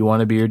beard, you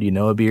want a beard, you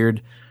know a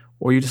beard,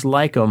 or you just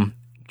like them,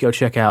 go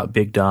check out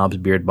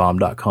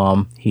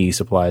BigDobsBeardBomb.com. He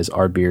supplies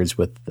our beards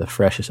with the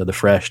freshest of the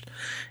fresh.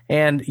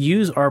 And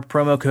use our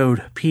promo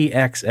code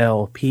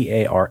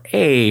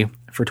PXLPARA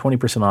for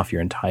 20% off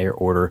your entire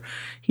order.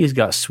 He's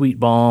got sweet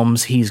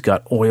balms, he's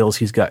got oils,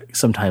 he's got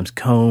sometimes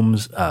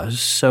combs,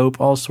 soap,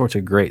 all sorts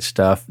of great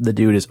stuff. The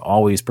dude is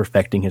always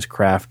perfecting his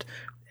craft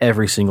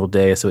every single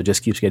day, so it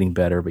just keeps getting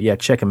better. But yeah,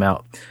 check him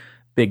out,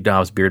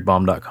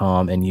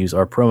 BigDobsBeardBomb.com, and use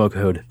our promo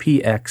code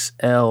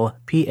PXLPARA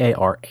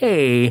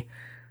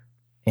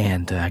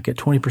and get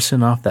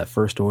 20% off that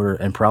first order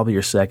and probably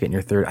your second,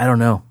 your third. I don't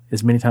know.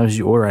 As many times as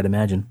you order, I'd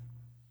imagine.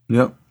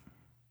 Yep.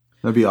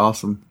 That'd be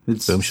awesome.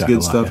 It's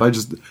good stuff.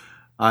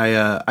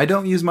 I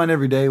don't use mine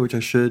every day, which I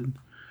should.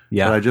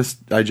 Yeah. But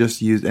I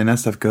just use, and that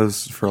stuff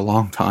goes for a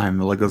long time.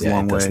 It goes a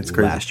long way. It's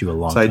crazy. Last you a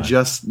long time. I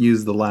just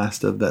used the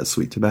last of that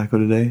sweet tobacco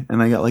today,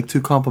 and I got like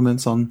 2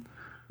 compliments on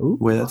the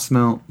way that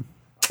smelled.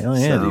 Hell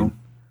yeah, dude.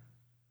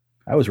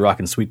 I was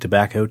rocking sweet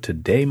tobacco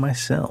today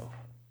myself.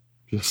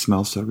 Just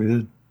smells so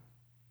good.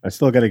 I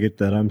still got to get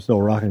that. I'm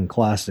still rocking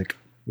classic.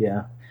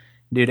 Yeah.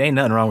 Dude, ain't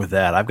nothing wrong with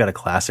that. I've got a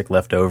classic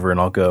left over, and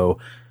I'll go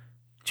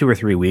 2 or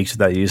 3 weeks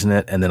without using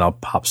it, and then I'll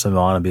pop some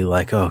on and be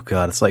like, oh,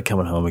 God, it's like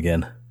coming home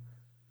again.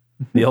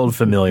 The old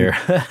familiar.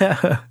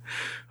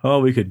 Oh,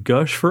 we could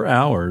gush for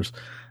hours.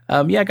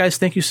 Yeah, guys,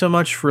 thank you so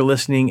much for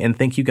listening, and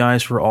thank you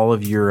guys for all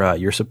of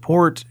your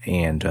support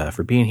and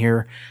for being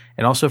here.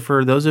 And also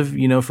for those of,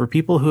 for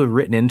people who have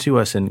written into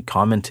us and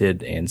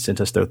commented and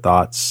sent us their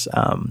thoughts,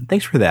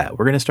 thanks for that.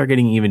 We're going to start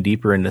getting even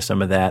deeper into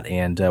some of that,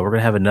 and we're going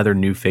to have another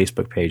new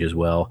Facebook page as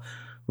well.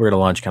 We're going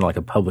to launch kind of like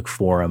a public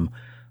forum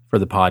for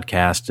the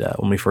podcast.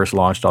 When we first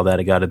launched all that,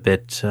 it got a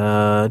bit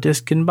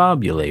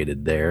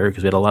discombobulated there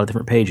because we had a lot of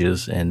different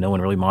pages and no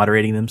one really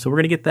moderating them. So we're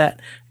going to get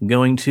that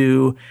going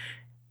too.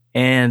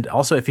 And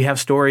also, if you have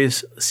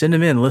stories, send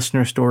them in,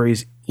 listener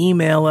stories.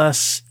 Email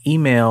us,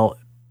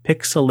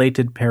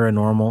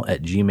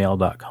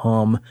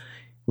 pixelatedparanormal@gmail.com.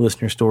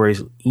 Listener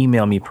stories,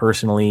 email me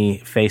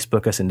personally,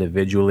 Facebook us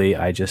individually.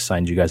 I just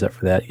signed you guys up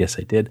for that. Yes,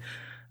 I did.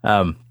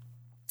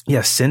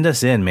 Yeah, send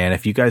us in, man.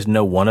 If you guys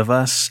know one of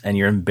us and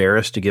you're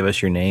embarrassed to give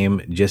us your name,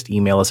 just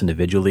email us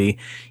individually.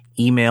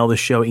 Email the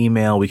show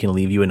email. We can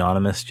leave you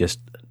anonymous.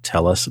 Just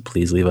tell us,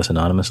 please leave us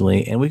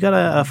anonymously. And we got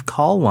a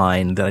call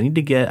line that I need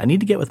to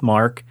get with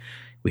Mark.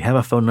 We have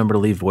a phone number to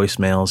leave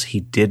voicemails. He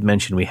did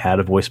mention we had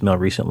a voicemail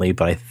recently,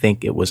 but I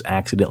think it was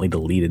accidentally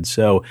deleted.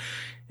 So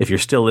if you're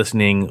still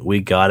listening,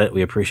 we got it.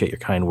 We appreciate your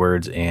kind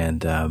words.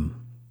 And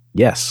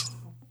yes,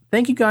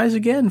 thank you guys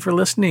again for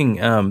listening.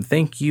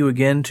 Thank you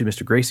again to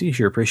Mr. Gracie.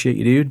 Sure appreciate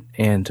you, dude.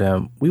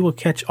 And we will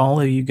catch all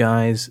of you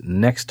guys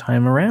next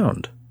time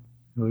around.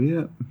 Oh,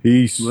 yeah.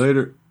 Peace.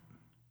 Later.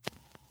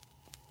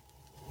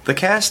 The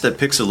cast at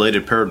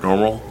Pixelated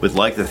Paranormal would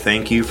like to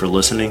thank you for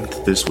listening to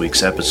this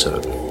week's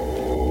episode.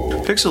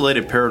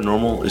 Pixelated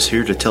Paranormal is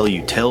here to tell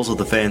you tales of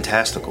the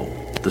fantastical,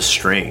 the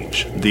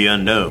strange, the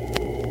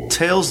unknown.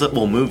 Tales that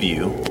will move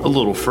you a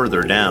little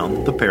further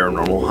down the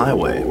paranormal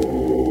highway.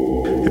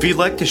 If you'd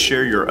like to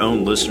share your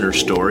own listener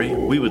story,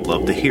 we would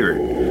love to hear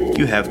it.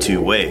 You have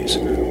 2 ways.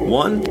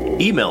 1,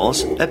 email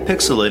us at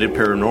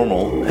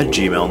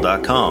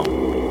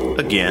pixelatedparanormal@gmail.com.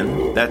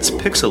 Again, that's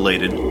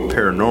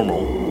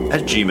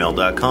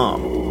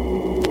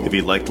pixelatedparanormal@gmail.com. If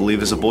you'd like to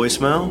leave us a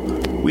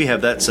voicemail, we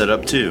have that set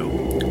up too.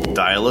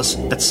 Dial us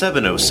at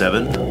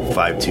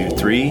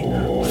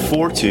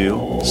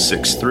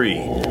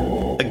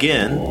 707-523-4263.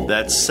 Again,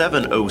 that's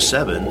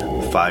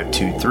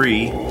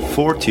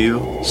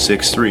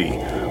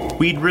 707-523-4263.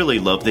 We'd really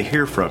love to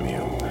hear from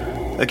you.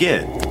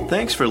 Again,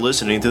 thanks for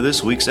listening to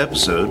this week's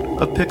episode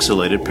of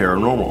Pixelated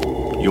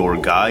Paranormal, your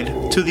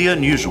guide to the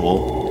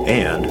unusual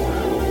and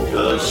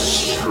the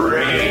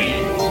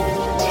strange.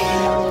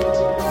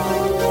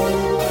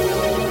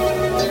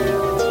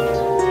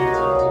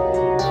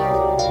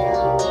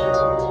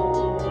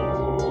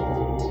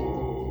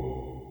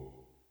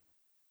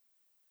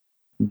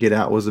 Get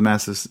Out was a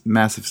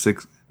massive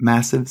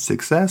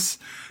success.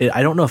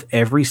 I don't know if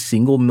every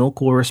single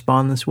milk will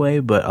respond this way,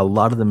 but a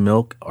lot of the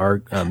milk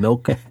are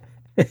milk.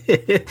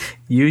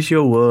 Use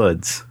your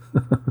words.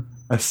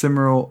 A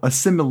similar